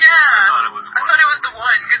very end. Yeah. I thought it was one. I thought it was the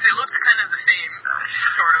one, because it looked kind of the same,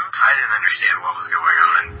 sort of. I didn't understand what was going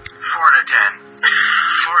on. 4 out of 10.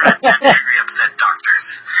 4 out of 10 angry upset doctors.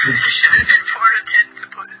 You should have said 4 out of 10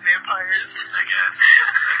 supposed vampires. I guess.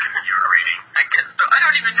 That could be your rating. I guess so. I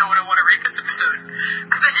don't even know what I want to rate this episode.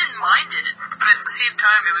 Because I didn't mind it, but at the same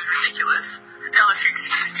time, it was ridiculous. Now, if you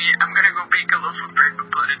excuse me, I'm going to go bake a loaf of bread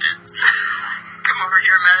with blood in it. Come over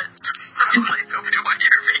here, Matt. Let me slice open one of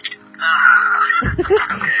your veins.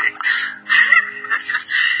 Okay.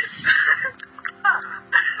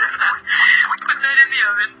 Put that in the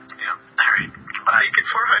oven. Yeah. All right. Goodbye. Bake at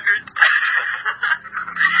 400.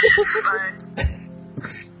 Bye.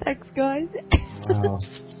 Thanks, guys. Wow.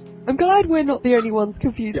 I'm glad we're not the only ones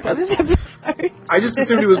confused by this episode. I just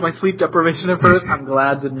assumed it was my sleep deprivation at first. I'm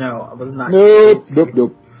glad to know I was not. Nope.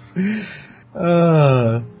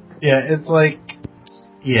 Yeah, it's like,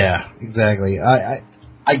 yeah, exactly. I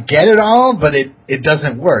get it all, but it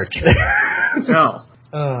doesn't work. No.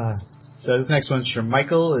 So this next one's from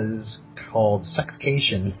Michael, is called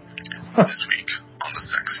Sexcation. This week on the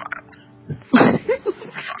Sex Files.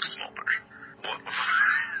 Fox Mulder.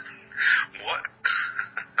 What?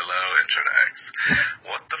 Hello, Introdax.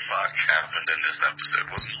 What the fuck happened in this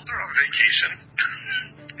episode? Was Mulder on vacation?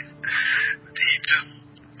 He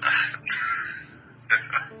just...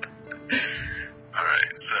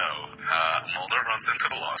 Alright, so, Mulder runs into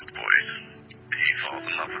the Lost Boys. He falls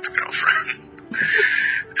in love with the girlfriend.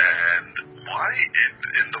 And why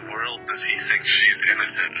in the world does he think she's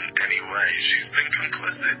innocent in any way? She's been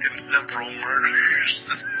complicit in several murders.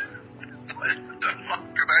 What the fuck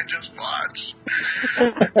did I just watch?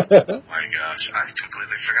 Oh my gosh, I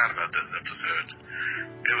completely forgot about this episode.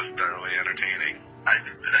 It was thoroughly entertaining.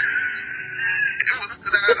 It was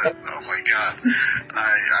bananas. Oh my god.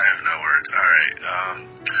 I have no words. Alright,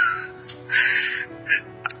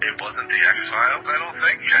 it wasn't the X-Files, I don't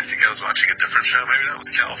think. I think I was watching a different show. Maybe that was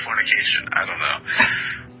Californication. I don't know.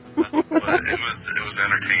 But it was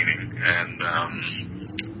entertaining. And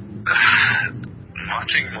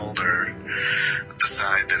watching Mulder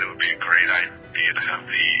decide that it would be a great idea to have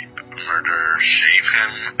the murderer shave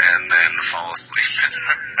him and then fall asleep in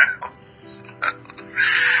her house.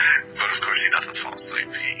 But of course he doesn't fall asleep.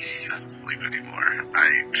 He doesn't sleep anymore.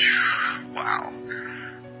 Wow.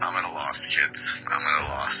 I'm at a loss, kids. I'm at a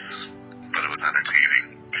loss. But it was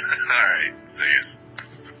entertaining. Alright, see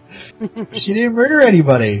you. She didn't murder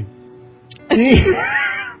anybody.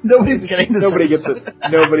 Nobody's getting this. Nobody gets it.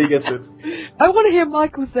 Nobody gets it. I want to hear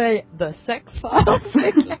Michael say the Sex Files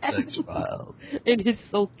again. Sex Files. In his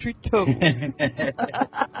sultry tone.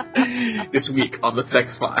 This week on the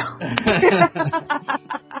Sex File.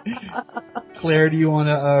 Claire, do you want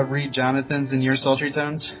to read Jonathan's in your sultry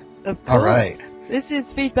tones? Of course. All right. This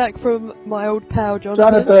is feedback from my old pal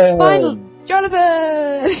Jonathan.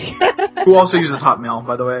 Jonathan! Who also uses Hotmail,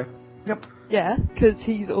 by the way. Yep. Yeah, because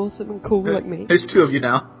he's awesome and cool like me. There's 2 of you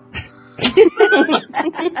now.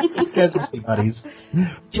 You guys must be buddies.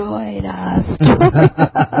 Join us.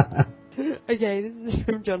 Okay, this is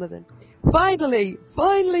from Jonathan. Finally,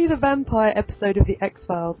 the vampire episode of The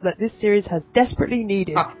X-Files that this series has desperately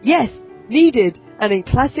needed. Yes, needed. And in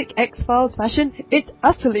classic X-Files fashion, it's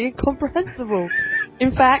utterly incomprehensible.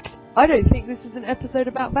 In fact, I don't think this is an episode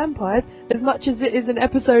about vampires as much as it is an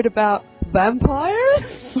episode about vampires.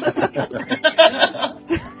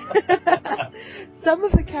 Some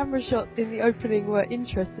of the camera shots in the opening were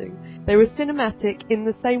interesting. They were cinematic in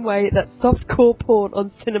the same way that softcore porn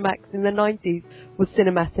on Cinemax in the 90s was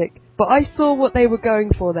cinematic. But I saw what they were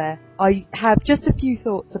going for there. I have just a few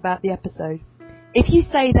thoughts about the episode. If you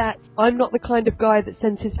say that I'm not the kind of guy that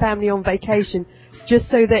sends his family on vacation just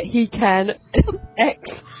so that he can X,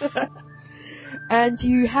 and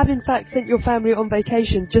you have in fact sent your family on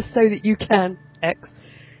vacation just so that you can X,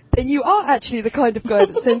 then you are actually the kind of guy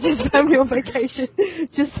that sends his family on vacation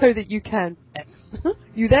just so that you can X.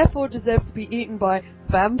 You therefore deserve to be eaten by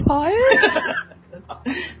vampires?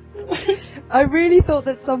 I really thought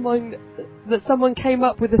that someone came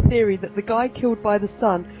up with a theory that the guy killed by the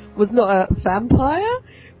sun was not a vampire,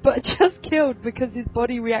 but just killed because his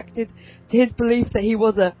body reacted to his belief that he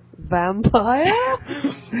was a vampire?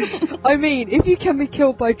 I mean, if you can be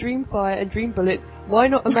killed by dream fire and dream bullets, why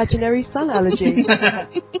not imaginary sun allergy?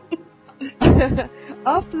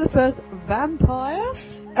 After the first vampire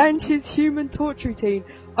and his human torture routine,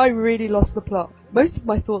 I really lost the plot. Most of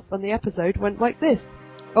my thoughts on the episode went like this.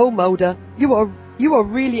 Oh, Mulder, you are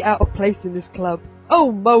really out of place in this club. Oh,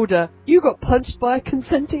 Mulder, you got punched by a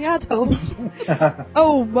consenting adult.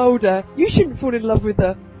 Oh, Mulder, you shouldn't fall in love with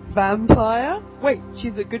a vampire. Wait,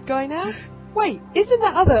 she's a good guy now? Wait, isn't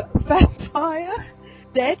that other vampire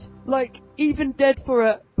dead? Like, even dead for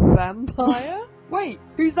a vampire? Wait,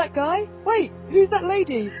 who's that guy? Wait, who's that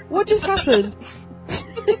lady? What just happened?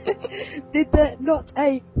 Did there not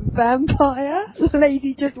a vampire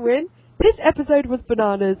lady just win? This episode was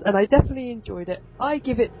bananas, and I definitely enjoyed it. I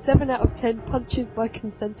give it 7 out of 10 punches by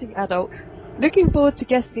consenting adults. Looking forward to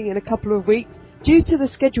guesting in a couple of weeks. Due to the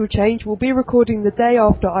schedule change, we'll be recording the day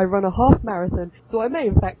after I run a half marathon, so I may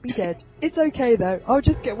in fact be dead. It's okay though, I'll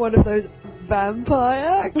just get one of those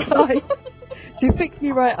vampire guys to fix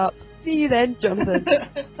me right up. See you then, Jonathan.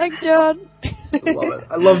 Thanks, John. I love it.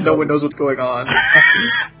 I love no one knows what's going on.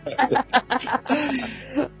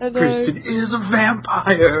 Kristen is a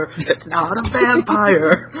vampire. That's not a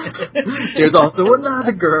vampire. There's also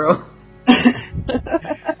another girl.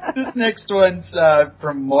 This next one's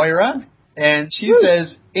from Moira, and she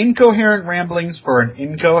says, incoherent ramblings for an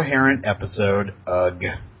incoherent episode. Ugh.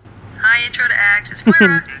 Hi, Intro to Act. It's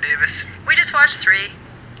Moira. Davis. We just watched 3.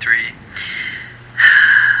 3.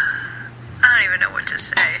 I don't even know what to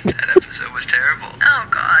say. That episode was terrible. Oh,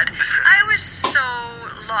 God. I was so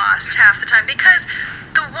lost half the time because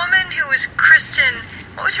the woman who was Kristen,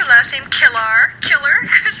 what was her last name? Killer?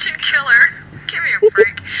 Kristen Killer. Give me a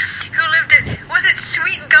break. Who lived at, was it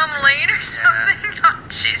Sweet Gum Lane or something? Yeah. Oh,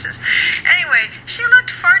 Jesus. Anyway, she looked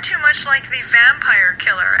far too much like the vampire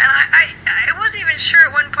killer, and I wasn't even sure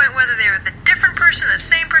at one point whether they were the different person, the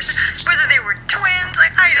same person, whether they were twins. I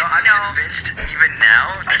didn't know. I'm convinced even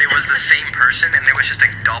now that it was the same person, and it was just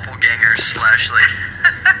a doppelganger slash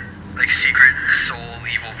like secret soul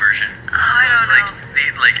evil version. Oh, I don't know.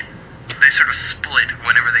 They sort of split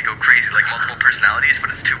whenever they go crazy, like multiple personalities,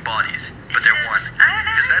 but it's 2 bodies, but they're one.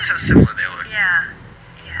 Because that's how similar they look. Yeah,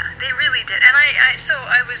 they really did. And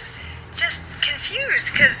I was just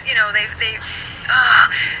confused because, you know,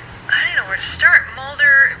 I don't know where to start.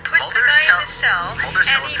 Mulder puts the guy in the cell,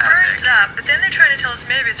 and he burns up, but then they're trying to tell us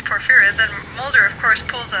maybe it's porphyria. Then Mulder, of course,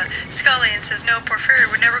 pulls a Scully and says, no, porphyria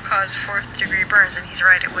would never cause 4th-degree burns, and he's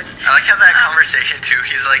right, it wouldn't. I like how that conversation, too,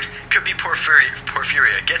 he's like, could be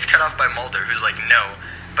porphyria. Gets cut off by Mulder, who's like, no.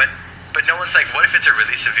 But no one's like, what if it's a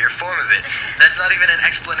really severe form of it? That's not even an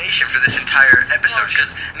explanation for this entire episode.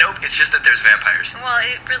 Nope, it's just that there's vampires. Well,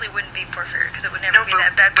 it really wouldn't be porphyria, because it would never be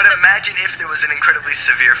that bad. But imagine if there was an incredibly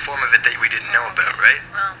severe form of it that we didn't know about, right?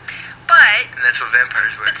 Well, but... And that's what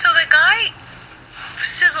vampires were. But so the guy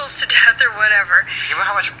sizzles to death or whatever. Think about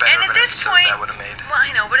how much better of an episode that would have made. Well, I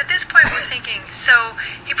know, but at this point we're thinking, so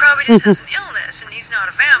he probably just has an illness and he's not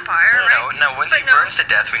a vampire, right? No, once he burns to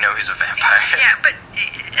death, we know he's a vampire. Yeah, but,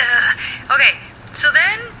 okay, so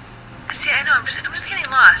then, see, I know, I'm just getting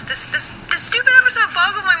lost. This stupid episode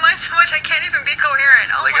boggled my mind so much I can't even be coherent.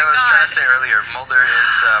 Oh my God. Like I was trying to say earlier, Mulder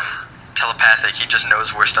is, telepathic. He just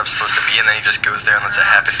knows where stuff's supposed to be, and then he just goes there and lets it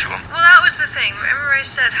happen to him. Well, that was the thing. Remember I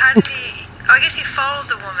said, how did he... Oh, I guess he followed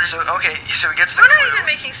the woman. So he gets the clue. We're not even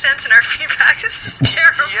making sense in our feedback. This is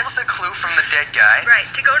terrible. He gets the clue from the dead guy. Right,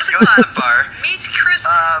 to go to the club. club. To the bar. Meets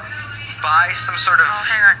Kristen. by some sort of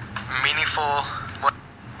hang on. meaningful...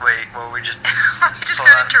 Wait, well, we just... We just got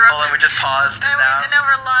interrupted. Hold on, we just paused. And now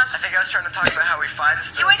we're lost. I think I was trying to talk about how he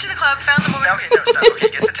finds He went to the club, found the woman. Okay, no, stop. Okay,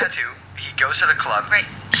 he gets a tattoo. He goes to the club. Right.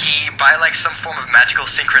 He, by like some form of magical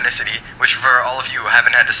synchronicity, which for all of you who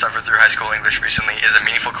haven't had to suffer through high school English recently is a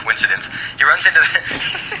meaningful coincidence. He runs into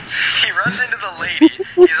the lady.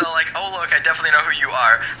 He's all like, "Oh look, I definitely know who you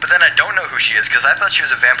are." But then I don't know who she is because I thought she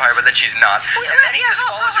was a vampire, but then she's not. And then he just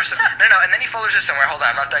follows her. And then he follows her somewhere. Hold on,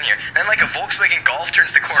 I'm not done here. Then like a Volkswagen Golf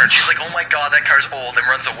turns the corner, and she's like, "Oh my god, that car's old," and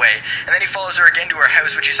runs away. And then he follows her again to her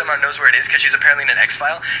house, which he somehow knows where it is because she's apparently in an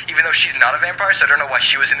X-File, even though she's not a vampire. So I don't know why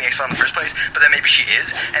she was in the X-File in the first place. But then maybe she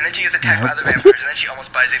is. And then she gets attacked by other vampires, and then she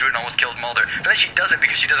almost buys into it and almost kills Mulder. But then she doesn't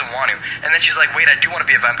because she doesn't want to. And then she's like, "Wait, I do want to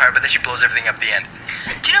be a vampire," but then she blows everything up at the end.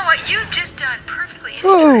 Do you know what? You've just done perfectly. In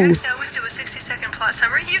Intro I always do a 60-second plot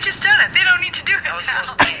summary. You've just done it. They don't need to do it now. It was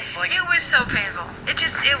so painful. It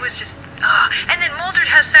was just, And then Mulder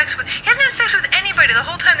has sex with, he hasn't had sex with anybody the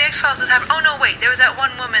whole time the X-Files has happened. Oh no, wait, there was that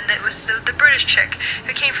one woman that was the British chick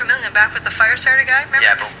who came from England back with the fire starter guy, remember?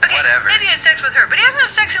 Yeah, but whatever. Maybe he had sex with her, but he hasn't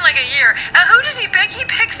had sex in like a year. And who does he pick? He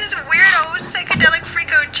picks this weirdo, psychedelic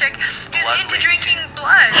freako chick who's into drinking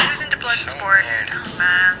blood, who's into blood sport. Oh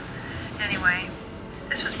man. Anyway,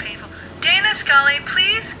 this was painful. Dana Scully,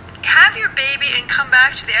 please have your baby and come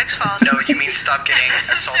back to the X-Files. No, you mean stop getting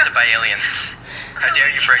assaulted by aliens. How dare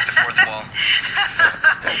you break the fourth wall? I'm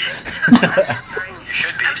so sorry. You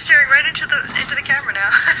should be. I'm staring right into the camera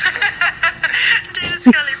now. Dana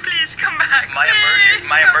Scully, please come back. My immersion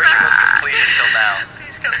was complete until now.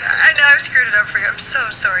 Please come back. I know I've screwed it up for you. I'm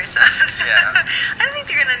so sorry, son. Yeah. I don't think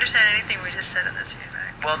they're going to understand anything we just said in this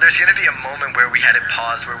feedback. Well, there's going to be a moment where we had it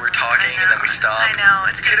paused, where we're talking and then we stop. I know.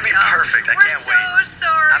 It's going to be perfect. I can't wait. We're so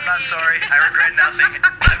sorry. I'm not sorry. I regret nothing.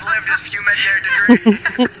 I've lived as few men dare to dream.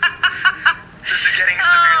 This is getting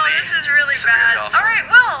severely. This is really bad. Awful. All right,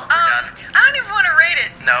 well, I don't even want to rate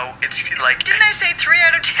it. No, it's like. Didn't I say 3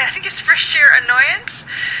 out of 10 just for sheer annoyance?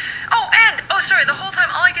 Sorry, the whole time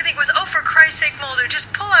all I could think was, oh, for Christ's sake, Mulder,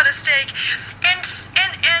 just pull out a steak and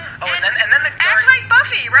then the act like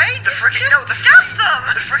Buffy, right? Dust them.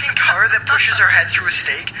 The freaking car that pushes her head through a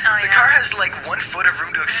steak. The car has like 1 foot of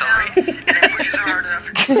room to accelerate, and it pushes her hard enough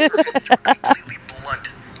to put her head through a completely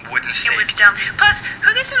blunt wooden steak. It was dumb. Plus,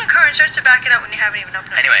 who gets in a car and starts to back it up when you haven't even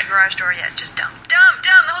opened up the garage door yet? Just dumb. Dumb.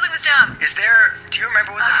 The whole thing was dumb. Do you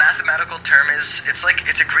remember what the mathematical term is?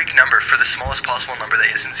 It's a Greek number for the smallest possible number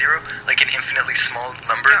that isn't 0, like an infinitely small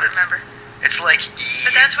number. I don't remember. It's like E.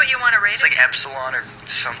 But that's what you want to rate it? It's like epsilon or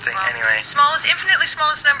something. Well, anyway. Infinitely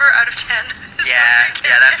smallest number out of 10. Yeah,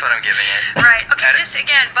 that's what I'm giving it. Right. Okay, just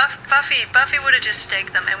again, Buffy would have just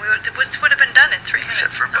staked them, and this would have been done in 3 minutes.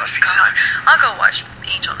 Except for Buffy sucks. I'll go watch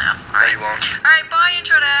Angel now. No, you won't. Alright, bye,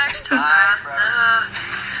 intro next.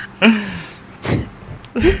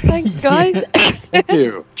 Thanks, guys. Thank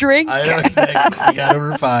you. Drink. I know exactly. We got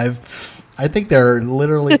over 5. I think they're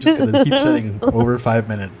literally just going to keep setting over 5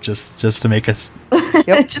 minutes just to make us.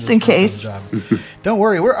 Yep, just in case. Don't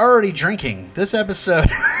worry, we're already drinking. This episode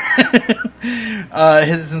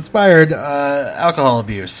has inspired alcohol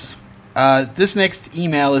abuse. This next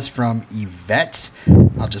email is from Yvette.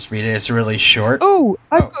 I'll just read it. It's really short. Oh,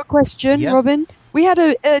 I've got a question, Robin. We had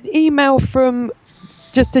an email from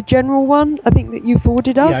just a general one, I think, that you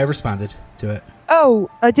forwarded us. Yeah, I responded to it. Oh,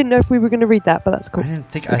 I didn't know if we were going to read that, but that's cool. I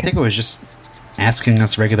think it was just asking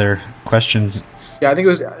us regular questions. Yeah, I think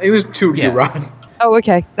it was to you, Robin. Oh,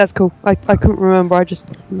 okay, that's cool. I couldn't remember. I just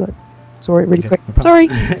saw it really quick. Sorry.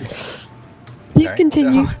 Please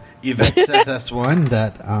continue. So, Yvette sent us one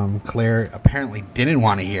that Claire apparently didn't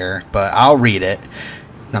want to hear, but I'll read it.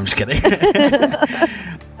 No, I'm just kidding.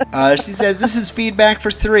 She says, "This is feedback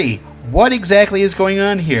for 3. What exactly is going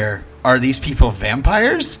on here? Are these people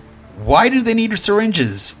vampires? Why do they need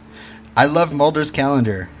syringes? I love Mulder's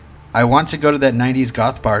calendar. I want to go to that 90s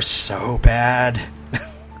goth bar so bad."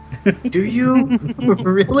 Do you?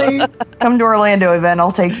 Really? Come to Orlando, Yvette.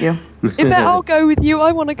 I'll take you. Yvette, I'll go with you.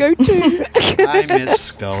 I want to go too. I miss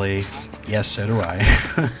Scully. Yes, so do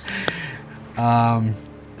I.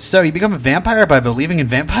 So you become a vampire by believing in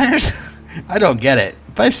vampires? I don't get it,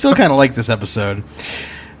 but I still kind of like this episode.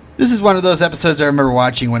 This is one of those episodes I remember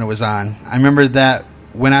watching when it was on. I remember that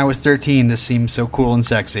when I was 13, this seemed so cool and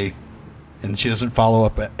sexy. And she doesn't follow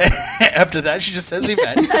up after that. She just says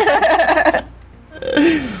Yvette.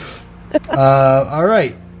 All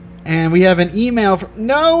right. And we have an email from...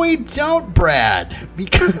 No, we don't, Brad.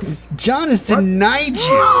 Because John has denied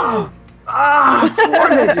you. Are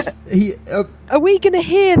we going to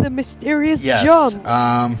hear the mysterious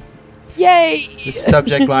John? Yay! The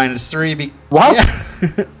subject line is 3. What?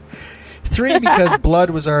 Yeah. 3 because blood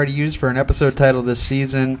was already used for an episode title this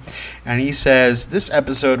season. And he says, this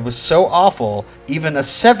episode was so awful, even a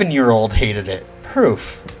 7-year-old hated it.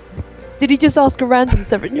 Proof. Did he just ask a random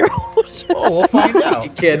 7-year-old? Oh, we'll find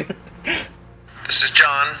out. Kid. This is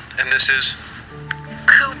John, and this is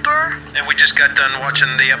Cooper. and we just got done watching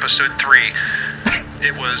the episode 3.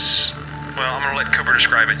 It was, well, I'm going to let Cooper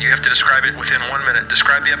describe it. You have to describe it within 1 minute.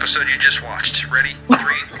 Describe the episode you just watched. Ready? 3,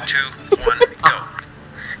 2, 1, go.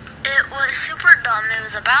 It was super dumb. It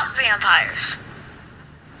was about vampires.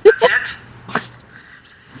 That's it?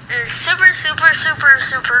 It was super, super, super,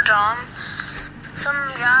 super dumb. Some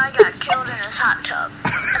guy got killed in his hot tub.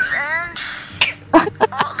 At the end,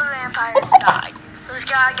 all the vampires died. This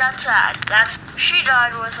guy got sad. She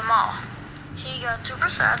died with them all. He got super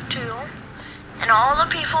sad too. And all the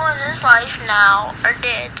people in his life now are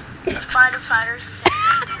dead. The firefighters sick.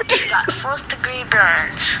 He got 4th degree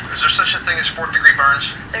burns. Is there such a thing as 4th degree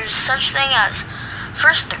burns? There's such thing as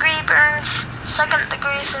 1st degree burns, 2nd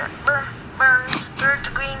degree burns, 3rd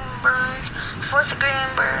degree burns, 4th degree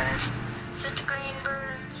burns, 5th degree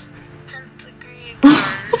burns, 10th degree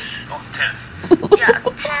burns. Oh, 10th. Yeah,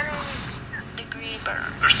 10 degree burn.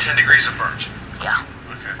 There's 10 degrees of burns. Yeah.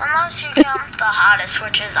 Okay. Unless you count the hottest,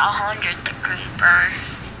 which is 100 degree burn.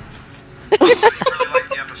 You really like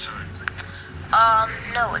the episode?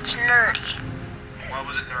 No, it's nerdy. Why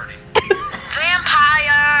was it nerdy?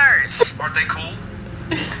 Vampires! Aren't they cool?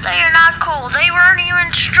 They are not cool. They weren't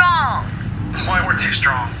even strong. Why weren't they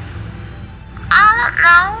strong? I don't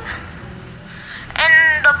know.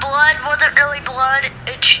 And the blood wasn't really blood,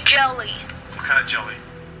 it's jelly. What kind of jelly?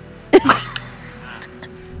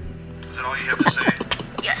 Is that all you have to say?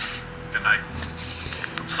 Yes. Good night.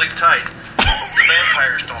 Sleep tight. The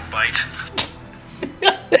vampires don't bite.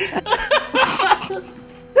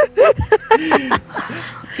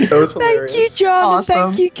 That was hilarious. Thank you, John. Awesome.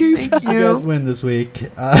 And thank you, Cooper. Thank You guys win this week.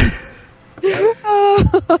 Yes.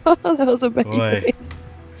 That was amazing. Boy.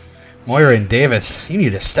 Moira and Davis, you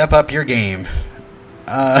need to step up your game.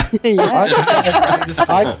 I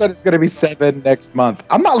said it's going to be 7 next month.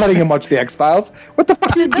 I'm not letting him watch the X-Files. What the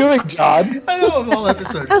fuck are you doing, John? I know, of all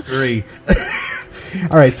episodes, 3.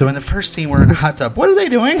 Alright, so in the first scene, we're in a hot tub. What are they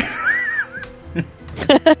doing?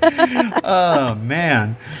 Oh,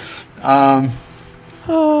 man.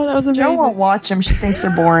 Oh, that was amazing. Joe won't watch them. She thinks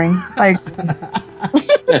they're boring.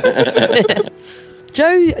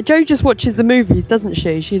 Joe just watches the movies, doesn't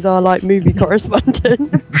she? She's our movie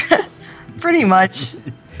correspondent. Pretty much.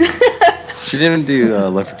 She didn't do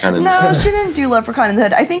Leprechaun in the No, Hood. she didn't do Leprechaun in the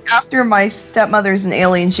Hood. I think after My Stepmother's an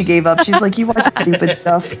Alien, she gave up. She's like, you watch stupid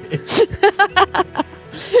stuff.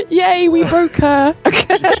 Yay, we broke her.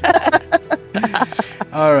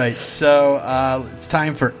 Alright, so it's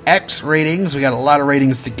time for X ratings. We got a lot of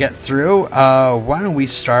ratings to get through. Why don't we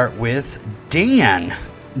start with Dan?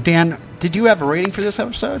 Dan, did you have a rating for this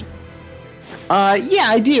episode? Yeah,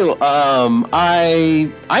 I do. I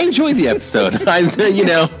enjoyed the episode.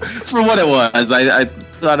 For what it was, I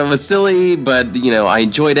thought it was silly, but I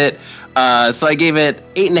enjoyed it. So I gave it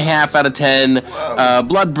 8.5 out of 10.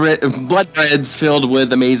 Blood breads filled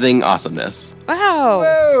with amazing awesomeness. Wow.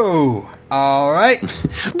 Whoa! All right.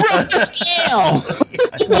 Broke the scale.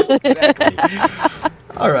 Exactly.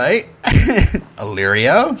 All right.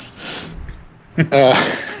 Alirio?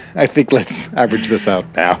 I think let's average this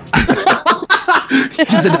out now.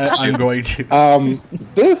 I'm going to.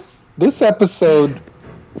 This episode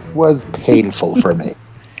was painful for me.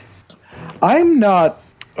 I'm not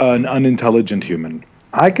an unintelligent human.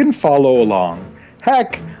 I can follow along.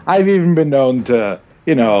 Heck, I've even been known to,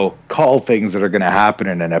 call things that are going to happen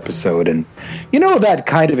in an episode. And that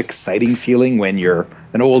kind of exciting feeling when you're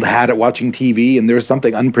an old hat at watching TV and there's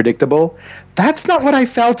something unpredictable? That's not what I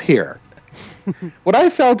felt here. What I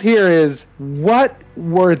felt here is, what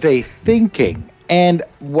were they thinking? And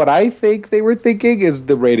what I think they were thinking is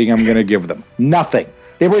the rating I'm going to give them. Nothing.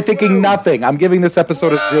 They were thinking nothing. I'm giving this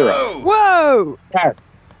episode a 0. Whoa!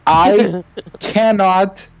 Yes. I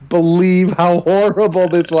cannot believe how horrible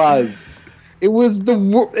this was. It was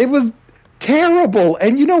terrible.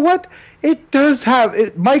 And you know what? It does have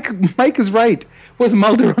Mike is right. Was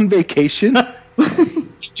Mulder on vacation?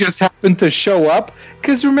 He just happened to show up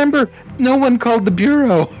because remember, no one called the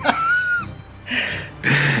bureau.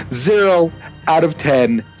 0 out of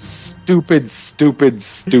 10. Stupid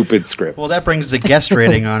script. Well, that brings the guest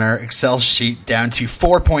rating on our Excel sheet down to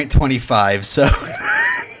 4.25. So,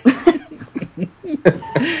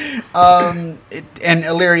 and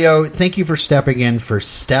Alirio, thank you for stepping in for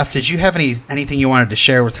Steph. Did you have anything you wanted to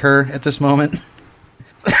share with her at this moment?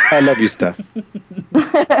 I love you, Steph. I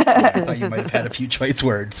thought you might have had a few choice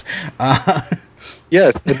words.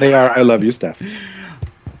 Yes, and they are. I love you, Steph.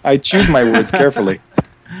 I choose my words carefully.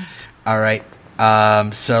 All right.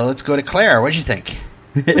 So let's go to Claire. What'd you think?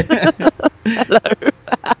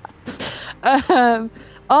 Hello.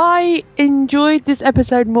 I enjoyed this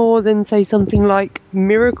episode more than, say, something like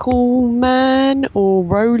Miracle Man or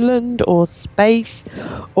Roland or Space,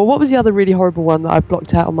 or what was the other really horrible one that I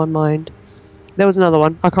blocked out on my mind? There was another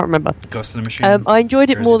one. I can't remember. Ghost in the Machine. I enjoyed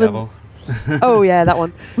it Jersey more than. Devil. Oh yeah, that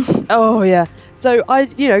one. Oh yeah. So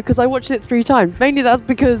because I watched it 3 times. Mainly that's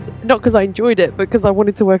because not because I enjoyed it, but because I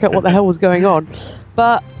wanted to work out what the hell was going on.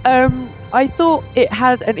 But I thought it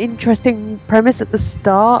had an interesting premise at the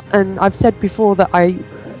start, and I've said before that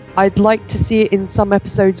I'd like to see it in some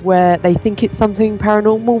episodes where they think it's something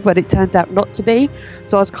paranormal, but it turns out not to be.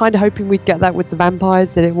 So I was kind of hoping we'd get that with the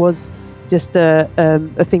vampires, that it was just a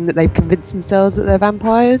thing that they've convinced themselves that they're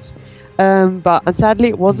vampires. But sadly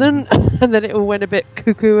it wasn't, and then it all went a bit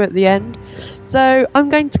cuckoo at the end. So I'm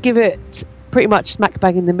going to give it pretty much smack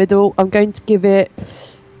bang in the middle. I'm going to give it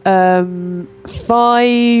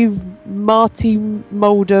 5 Marty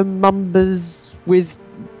Mulder Mumbers with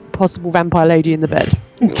possible vampire lady in the bed.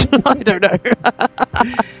 I don't know.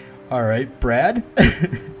 All right, Brad.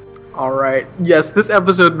 All right. Yes, this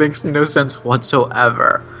episode makes no sense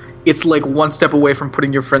whatsoever. It's like one step away from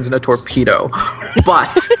putting your friends in a torpedo.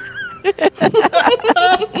 But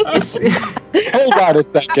Hold on a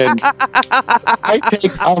second. I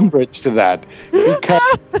take umbrage to that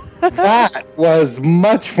because that was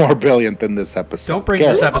much more brilliant than this episode. Don't bring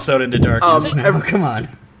this episode into darkness. Come on.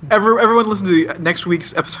 Everyone listen to the next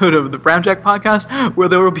week's episode of the Bramjack podcast, where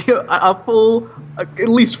there will be a full, at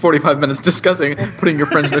least 45 minutes discussing putting your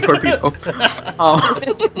friends in a torpedo.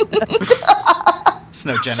 It's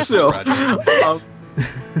no Genesis project.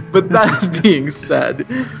 But that being said...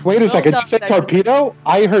 Wait a second, you said torpedo?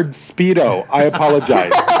 I heard speedo. I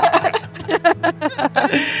apologize.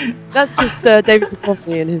 That's just David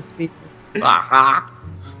Duchovny and his speed.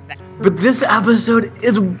 But this episode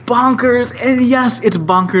is bonkers, and yes, it's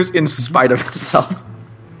bonkers in spite of itself.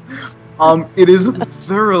 It is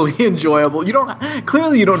thoroughly enjoyable. You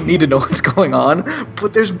don't need to know what's going on,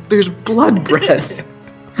 but there's blood bread.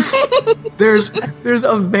 There's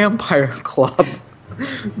a vampire club.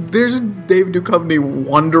 There's Dave Duchovny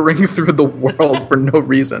wandering through the world for no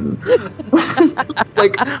reason.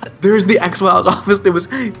 Like, there's the X-Files office that was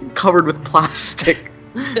covered with plastic.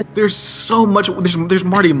 There's so much. There's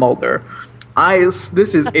Marty Mulder.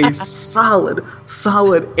 This is a solid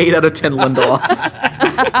 8 out of 10 Lindelofs.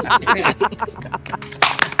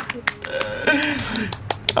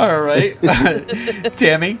 All right,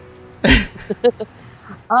 Tammy.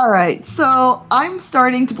 All right, so I'm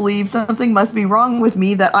starting to believe something must be wrong with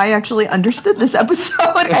me, that I actually understood this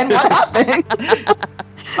episode and what happened.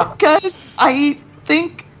 Because I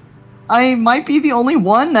think I might be the only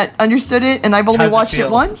one that understood it, and I've only watched it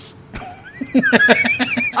once.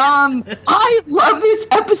 I love this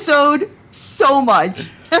episode so much.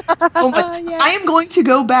 Yeah. I am going to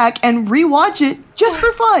go back and rewatch it just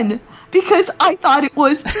for fun, because I thought it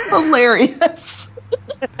was hilarious.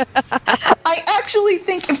 I actually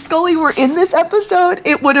think if Scully were in this episode,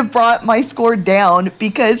 it would have brought my score down,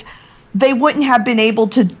 because they wouldn't have been able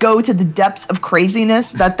to go to the depths of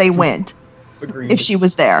craziness that they went. Agreed. If she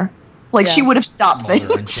was there. Like, she would have stopped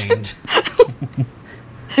Mulder things. Unchained.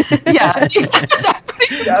 Yeah,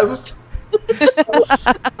 yes.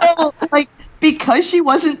 So, like, because she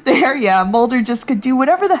wasn't there, Mulder just could do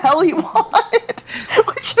whatever the hell he wanted,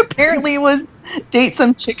 which apparently was date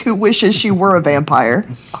some chick who wishes she were a vampire.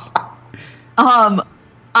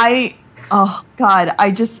 I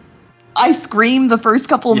screamed the first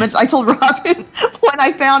couple of minutes. I told Robin when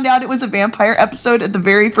I found out it was a vampire episode at the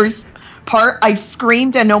very first part, I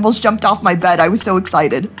screamed and almost jumped off my bed. I was so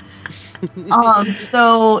excited.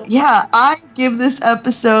 I give this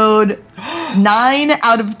episode 9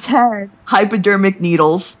 out of 10 hypodermic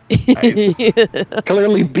needles. Nice.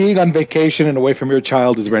 Clearly, being on vacation and away from your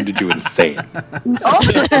child has rendered you insane.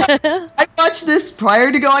 I watched this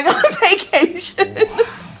prior to going on vacation.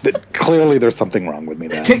 Clearly, there's something wrong with me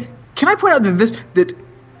then. Can I point out that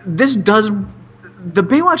this does... The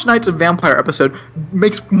Baywatch Nights of Vampire episode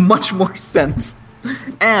makes much more sense.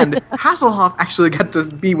 And Hasselhoff actually got to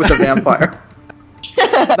be with a vampire.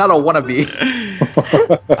 Not a wannabe.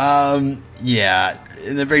 Yeah,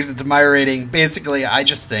 and that brings it to my rating. Basically, I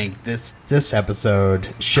just think this episode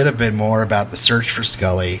should have been more about the search for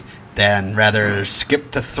Scully than rather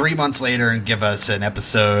skip to 3 months later and give us an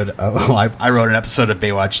episode. I wrote an episode of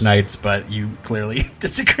Baywatch Nights, but you clearly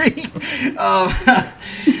disagree.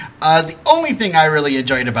 The only thing I really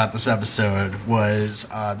enjoyed about this episode was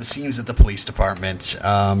the scenes at the police department,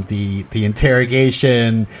 the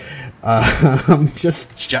interrogation,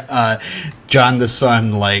 John the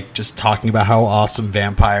son, like, just talking about how awesome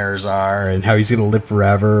vampires are and how he's going to live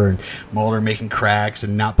forever, and Mulder making cracks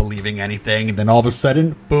and not believing anything, and then all of a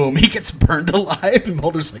sudden, boom, he gets burned alive, and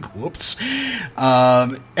Mulder's like, whoops.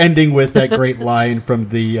 Ending with that great line from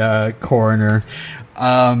the coroner.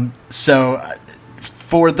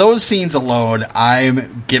 For those scenes alone,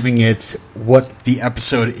 I'm giving it what the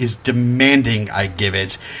episode is demanding I give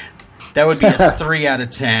it. That would be a 3 out of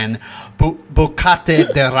 10.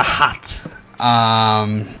 Bocate de rahat.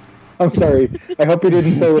 I'm sorry. I hope you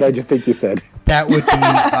didn't say what I just think you said. That would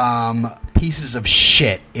be pieces of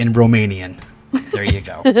shit in Romanian. There you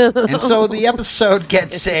go. And so the episode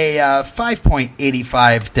gets a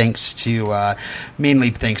 5.85 mainly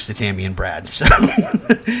thanks to Tammy and Brad. So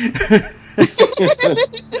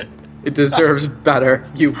It deserves better,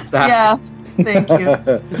 you bastards. Yeah, thank you.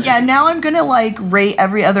 Yeah, now I'm gonna rate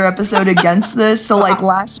every other episode against this. So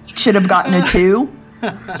last week should have gotten a 2.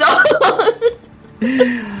 So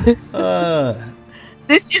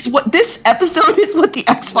this episode is what the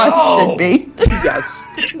X-Files should be. Yes.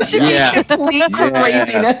 Should be complete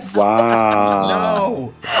craziness. Wow.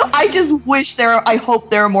 No. I just wish I hope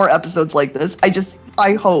there are more episodes like this.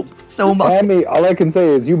 I hope so much. Tammy, all I can say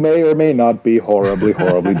is you may or may not be horribly,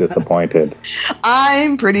 horribly disappointed.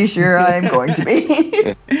 I'm pretty sure I'm going to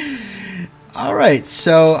be. All right,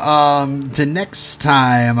 so the next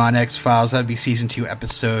time on X-Files, that'd be Season 2,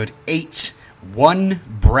 Episode 8, One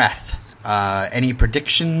Breath. Any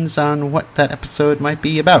predictions on what that episode might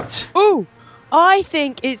be about? Ooh, I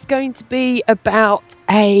think it's going to be about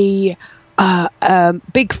a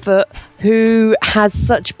Bigfoot who has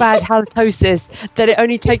such bad halitosis that it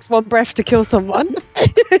only takes one breath to kill someone. I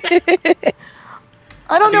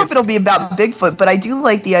don't know if it'll be about Bigfoot, but I do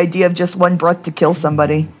like the idea of just one breath to kill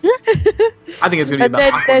somebody. I think it's going to be about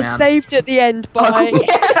then Aquaman. they're saved at the end by...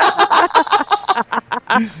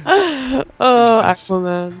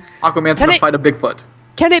 Aquaman. Aquaman's going to fight a Bigfoot.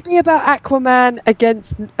 Can it be about Aquaman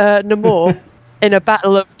against Namor in a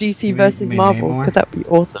battle of DC versus Marvel? Namor? Could that be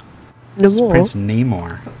awesome? It's Namor? Prince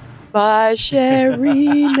Namor. My Sherry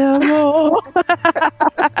Namor.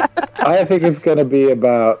 I think it's going to be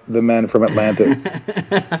about the men from Atlantis.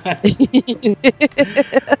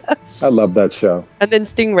 I love that show. And then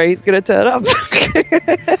Stingray's going to turn up.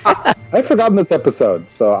 I've forgotten this episode,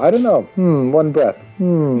 so I don't know. One breath.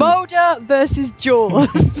 Mulder versus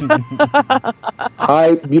Jaws. You know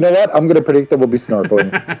what? I'm going to predict that we'll be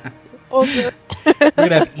snorkeling. Awesome. We're going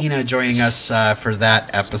to have Ina joining us for that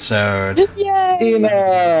episode. Yay! Ina!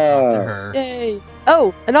 To her. Yay!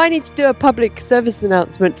 Oh, and I need to do a public service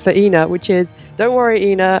announcement for Ina, which is, don't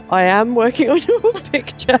worry, Ina, I am working on your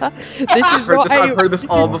picture. I've heard this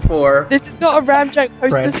all before. This is not a Ramjack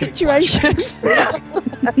poster situation.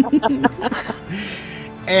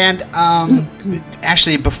 And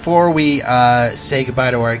actually, before we say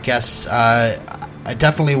goodbye to our guests, I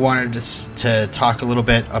definitely wanted to talk a little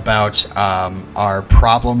bit about our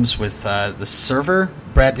problems with the server.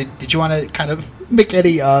 Brad, did you want to kind of make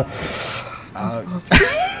any...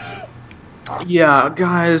 Yeah,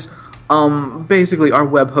 guys, basically our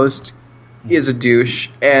web host is a douche,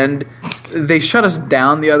 and they shut us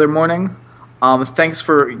down the other morning. Thanks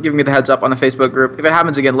for giving me the heads up on the Facebook group. If it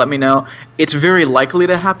happens again, let me know. It's very likely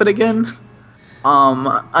to happen again.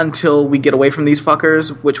 Until we get away from these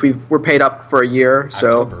fuckers, which we're paid up for a year.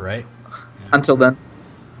 So October, right? Yeah. Until then,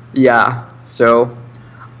 yeah. So,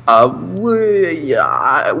 I'm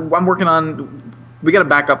working on. We got a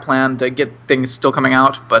backup plan to get things still coming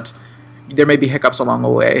out, but there may be hiccups along the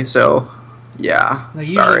way. So, yeah.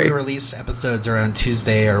 Usually we release episodes around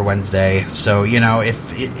Tuesday or Wednesday. So,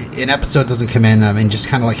 if an episode doesn't come in, I mean, just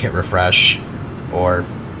kind of hit refresh, or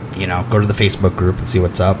go to the Facebook group and see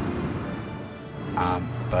what's up.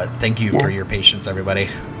 But thank you for your patience, everybody.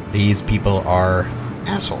 These people are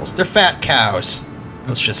assholes. They're fat cows,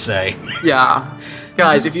 let's just say. Yeah.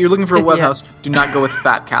 Guys, if you're looking for a web house, do not go with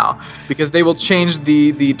Fat Cow, because they will change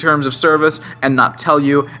the terms of service and not tell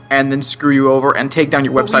you, and then screw you over and take down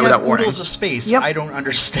your website without warning. Oodles of space. Yep. I don't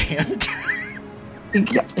understand.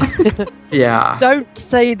 Yeah. Don't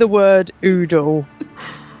say the word oodle.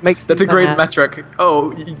 That's a great metric.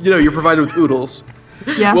 Oh, you're provided with oodles.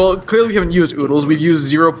 Yeah. Well, clearly we haven't used oodles. We've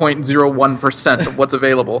used 0.01% of what's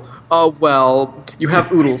available. Oh, well, you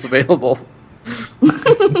have oodles available.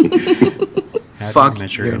 Fuck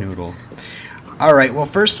measure an oodle. All right, well,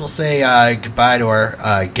 first we'll say goodbye to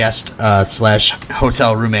our guest /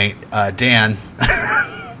 hotel roommate, Dan.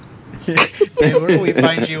 Dan, where can we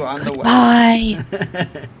find you on the web? Bye.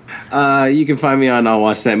 You can find me on I'll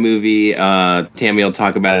Watch That Movie. Tammy will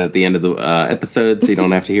talk about it at the end of the episode, so you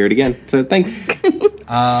don't have to hear it again. So thanks.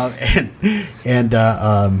 And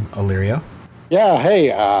Alirio. Yeah,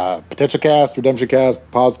 hey, Potential Cast, Redemption Cast,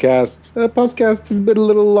 Pausecast. Pausecast has been a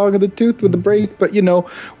little long in the tooth with the break, but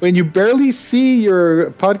when you barely see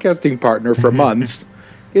your podcasting partner for months,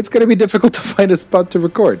 it's going to be difficult to find a spot to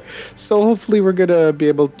record. So hopefully we're going to be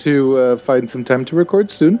able to find some time to record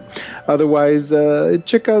soon. Otherwise,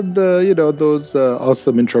 check out those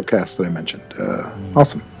awesome intro casts that I mentioned.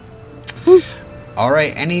 Awesome. All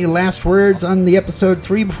right. Any last words on the episode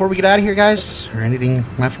 3 before we get out of here, guys? Or anything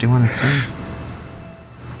left you want to say?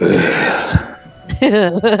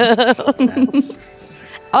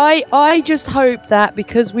 I just hope that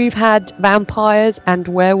because we've had vampires and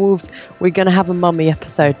werewolves, we're going to have a mummy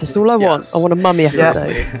episode. That's all I want. I want a mummy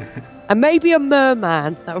episode. And maybe a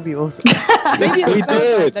merman. That would be awesome. We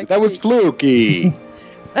did. That was fluky.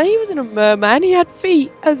 He wasn't a merman. He had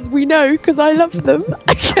feet, as we know, because I love them.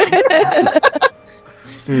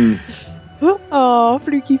 Oh,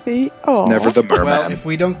 fluky feet. Oh. It's never the merman. Well, if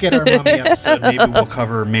we don't get our mummy episode, maybe we'll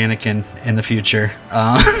cover mannequin in the future.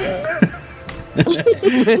 All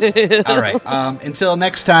right. Until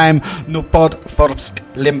next time, no pod forbsk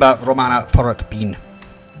limba romana forot bin.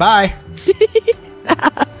 Bye.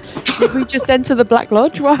 Did we just enter the Black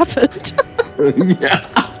Lodge? What happened?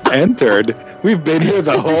 Entered. We've been here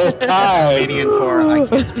the whole time. Romanian for I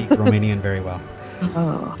can't speak Romanian very well.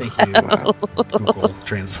 Thank you, Google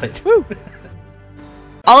Translate.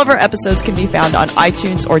 All of our episodes can be found on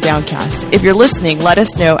iTunes or Downcast. If you're listening, let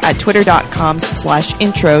us know at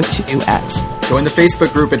twitter.com/intro2x. Join the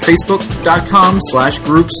Facebook group at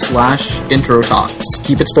facebook.com/groups/intro talks.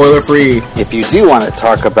 Keep it spoiler free. If you do want to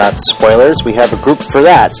talk about spoilers, we have a group for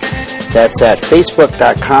that. That's at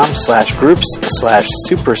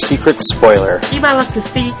facebook.com/groups/super secret spoiler. Email us with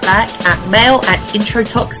feedback at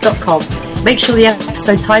mail@introtalks.com. Make sure the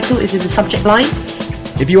episode title is in the subject line.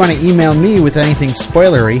 If you want to email me with anything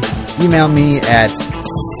spoilery, email me at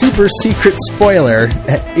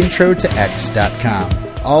supersecretspoiler@introtox.com.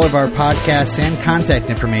 All of our podcasts and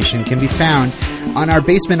contact information can be found on our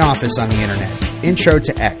basement office on the internet,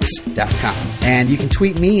 introtox.com. And you can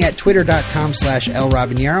tweet me at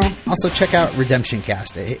twitter.com/elrobinero. Also check out Redemption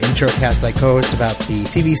Cast, an introcast I co-host about the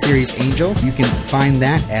TV series Angel. You can find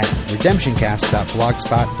that at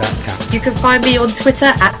redemptioncast.blogspot.com. You can find me on Twitter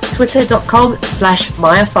at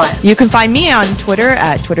twitter.com/MayaFire. You can find me on Twitter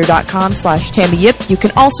at twitter.com/TammyYip. You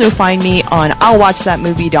can also find me on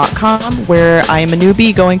I'llWatchThatMovie.com, where I am a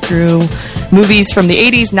newbie going through movies from the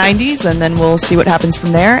 80s, 90s, and then we'll see what happens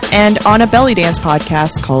from there, and on a belly dance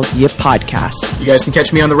podcast called Yip Podcast. You guys can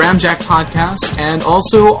catch me on the Ramjack podcast and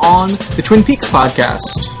also on the Twin Peaks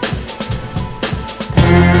podcast.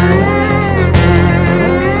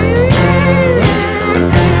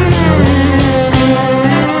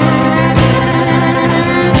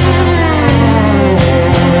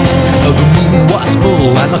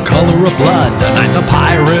 Full and the color of blood. The night the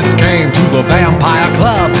pirates came to the vampire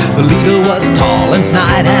club. The leader was tall and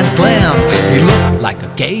snide and slim. He looked like a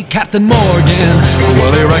gay Captain Morgan.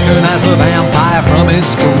 Well, he recognized the vampire from his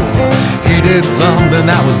school. He did something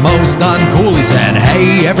that was most uncool. He said,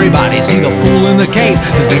 "Hey, everybody, see the fool in the cape?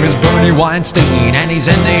 His name is Bernie Weinstein, and he's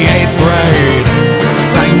in the 8th grade."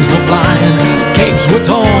 Things were flying, capes were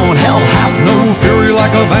torn. Hell hath no fury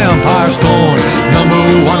like a vampire scorn. Number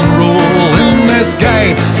one rule in this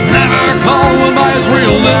game: never call one by his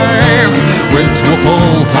real name. Wigs no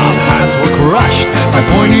pull, top hats were crushed by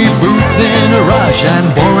pointy boots in a rush.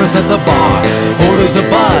 And Boris at the bar orders a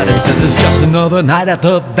bud and says it's just another night at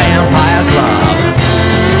the vampire club.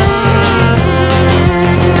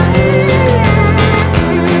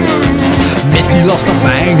 Missy lost a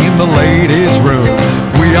fang in the ladies' room.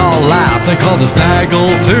 We all laughed and called us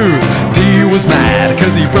Snaggletooth. D was mad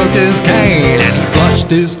cause he broke his cane and he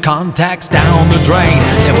flushed his contacts down the drain.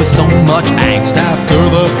 There was so much angst after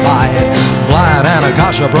the fight. Vlad and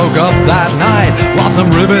Akasha broke up that night while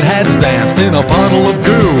some rivet heads danced in a puddle of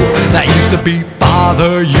goo that used to be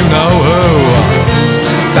Father You-Know-Who.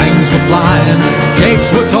 Things were flying, capes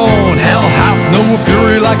were torn. Hell hath no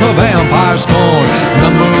fury like a vampire scorn.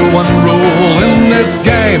 Number one rule in this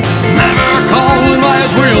game: never call him by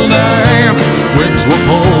his real name. Wigs were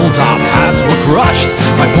pulled, top hats were crushed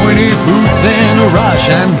by pointy boots in a rush.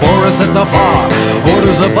 And Boris at the bar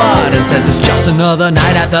orders a bud and says it's just another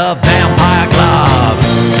night at the vampire club.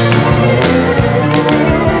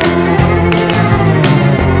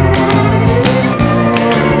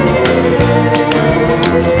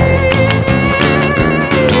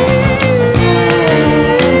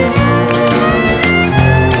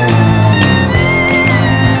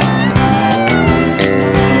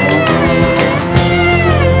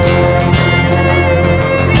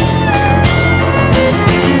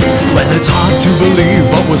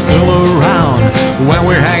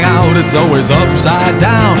 is always upside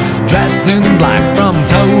down, dressed in black from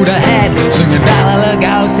toe to head, singing Bella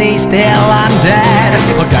Lugosi, still I'm dead.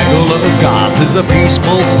 A gaggle of goth is a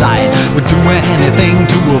peaceful sight, would do anything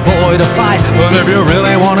to avoid a fight. But if you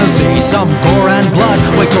really want to see some gore and blood,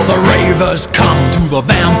 wait till the ravers come to the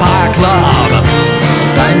vampire club.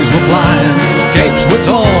 Fangs were flying, capes were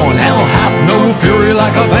torn, hell hath no fury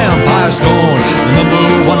like a vampire scorn. The number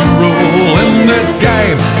one rule in this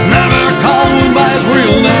game, never call one by his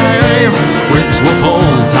real name. Wigs were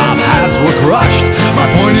pulled, top hats were crushed, my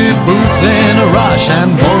pointed boots in a rush,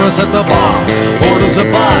 and Boris at the bar orders a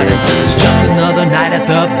bud and says it's just another night at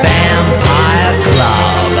the vampire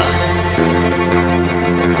club.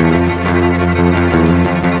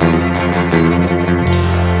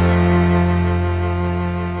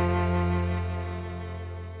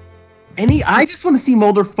 I just want to see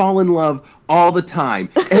Mulder fall in love all the time.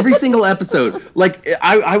 Every single episode. Like,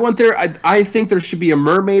 I want there, I think there should be a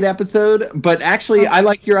mermaid episode, but actually, I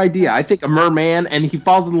like your idea. I think a merman, and he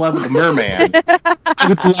falls in love with a merman. I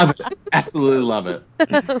would love it. Absolutely love it.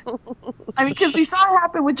 I mean, because we saw it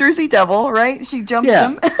happen with Jersey Devil, right? She jumps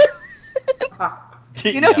him.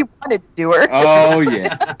 You know he wanted to do her. Oh,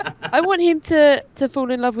 yeah. I want him to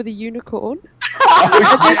fall in love with a unicorn.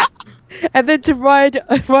 And then to ride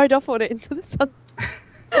off on it into the sun.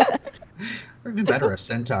 Or even better, a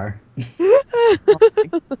centaur.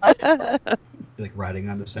 Like riding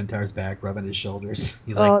on the centaur's back, rubbing his shoulders.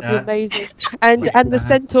 You like that? Amazing. And the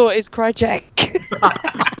centaur is Krychek.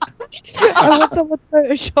 I want someone to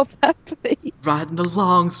Photoshop that, please. Riding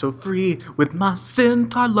along so free with my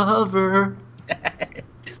centaur lover.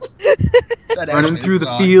 Running through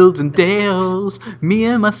the fields and dales, me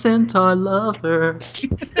and my centaur lover.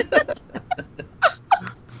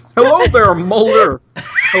 Hello there, Mulder.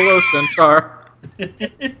 Hello, centaur.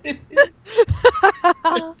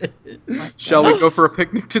 Shall we go for a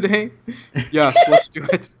picnic today? Yes, let's do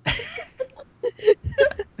it.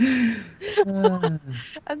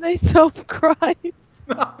 And they stop crying.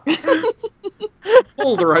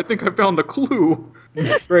 Mulder, I think I found a clue.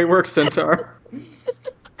 Great work, centaur.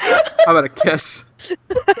 How about a kiss?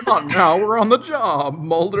 Come on now, we're on the job,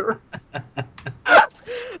 Mulder.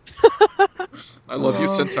 I love you,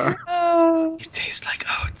 centaur. You taste like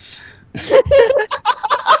oats.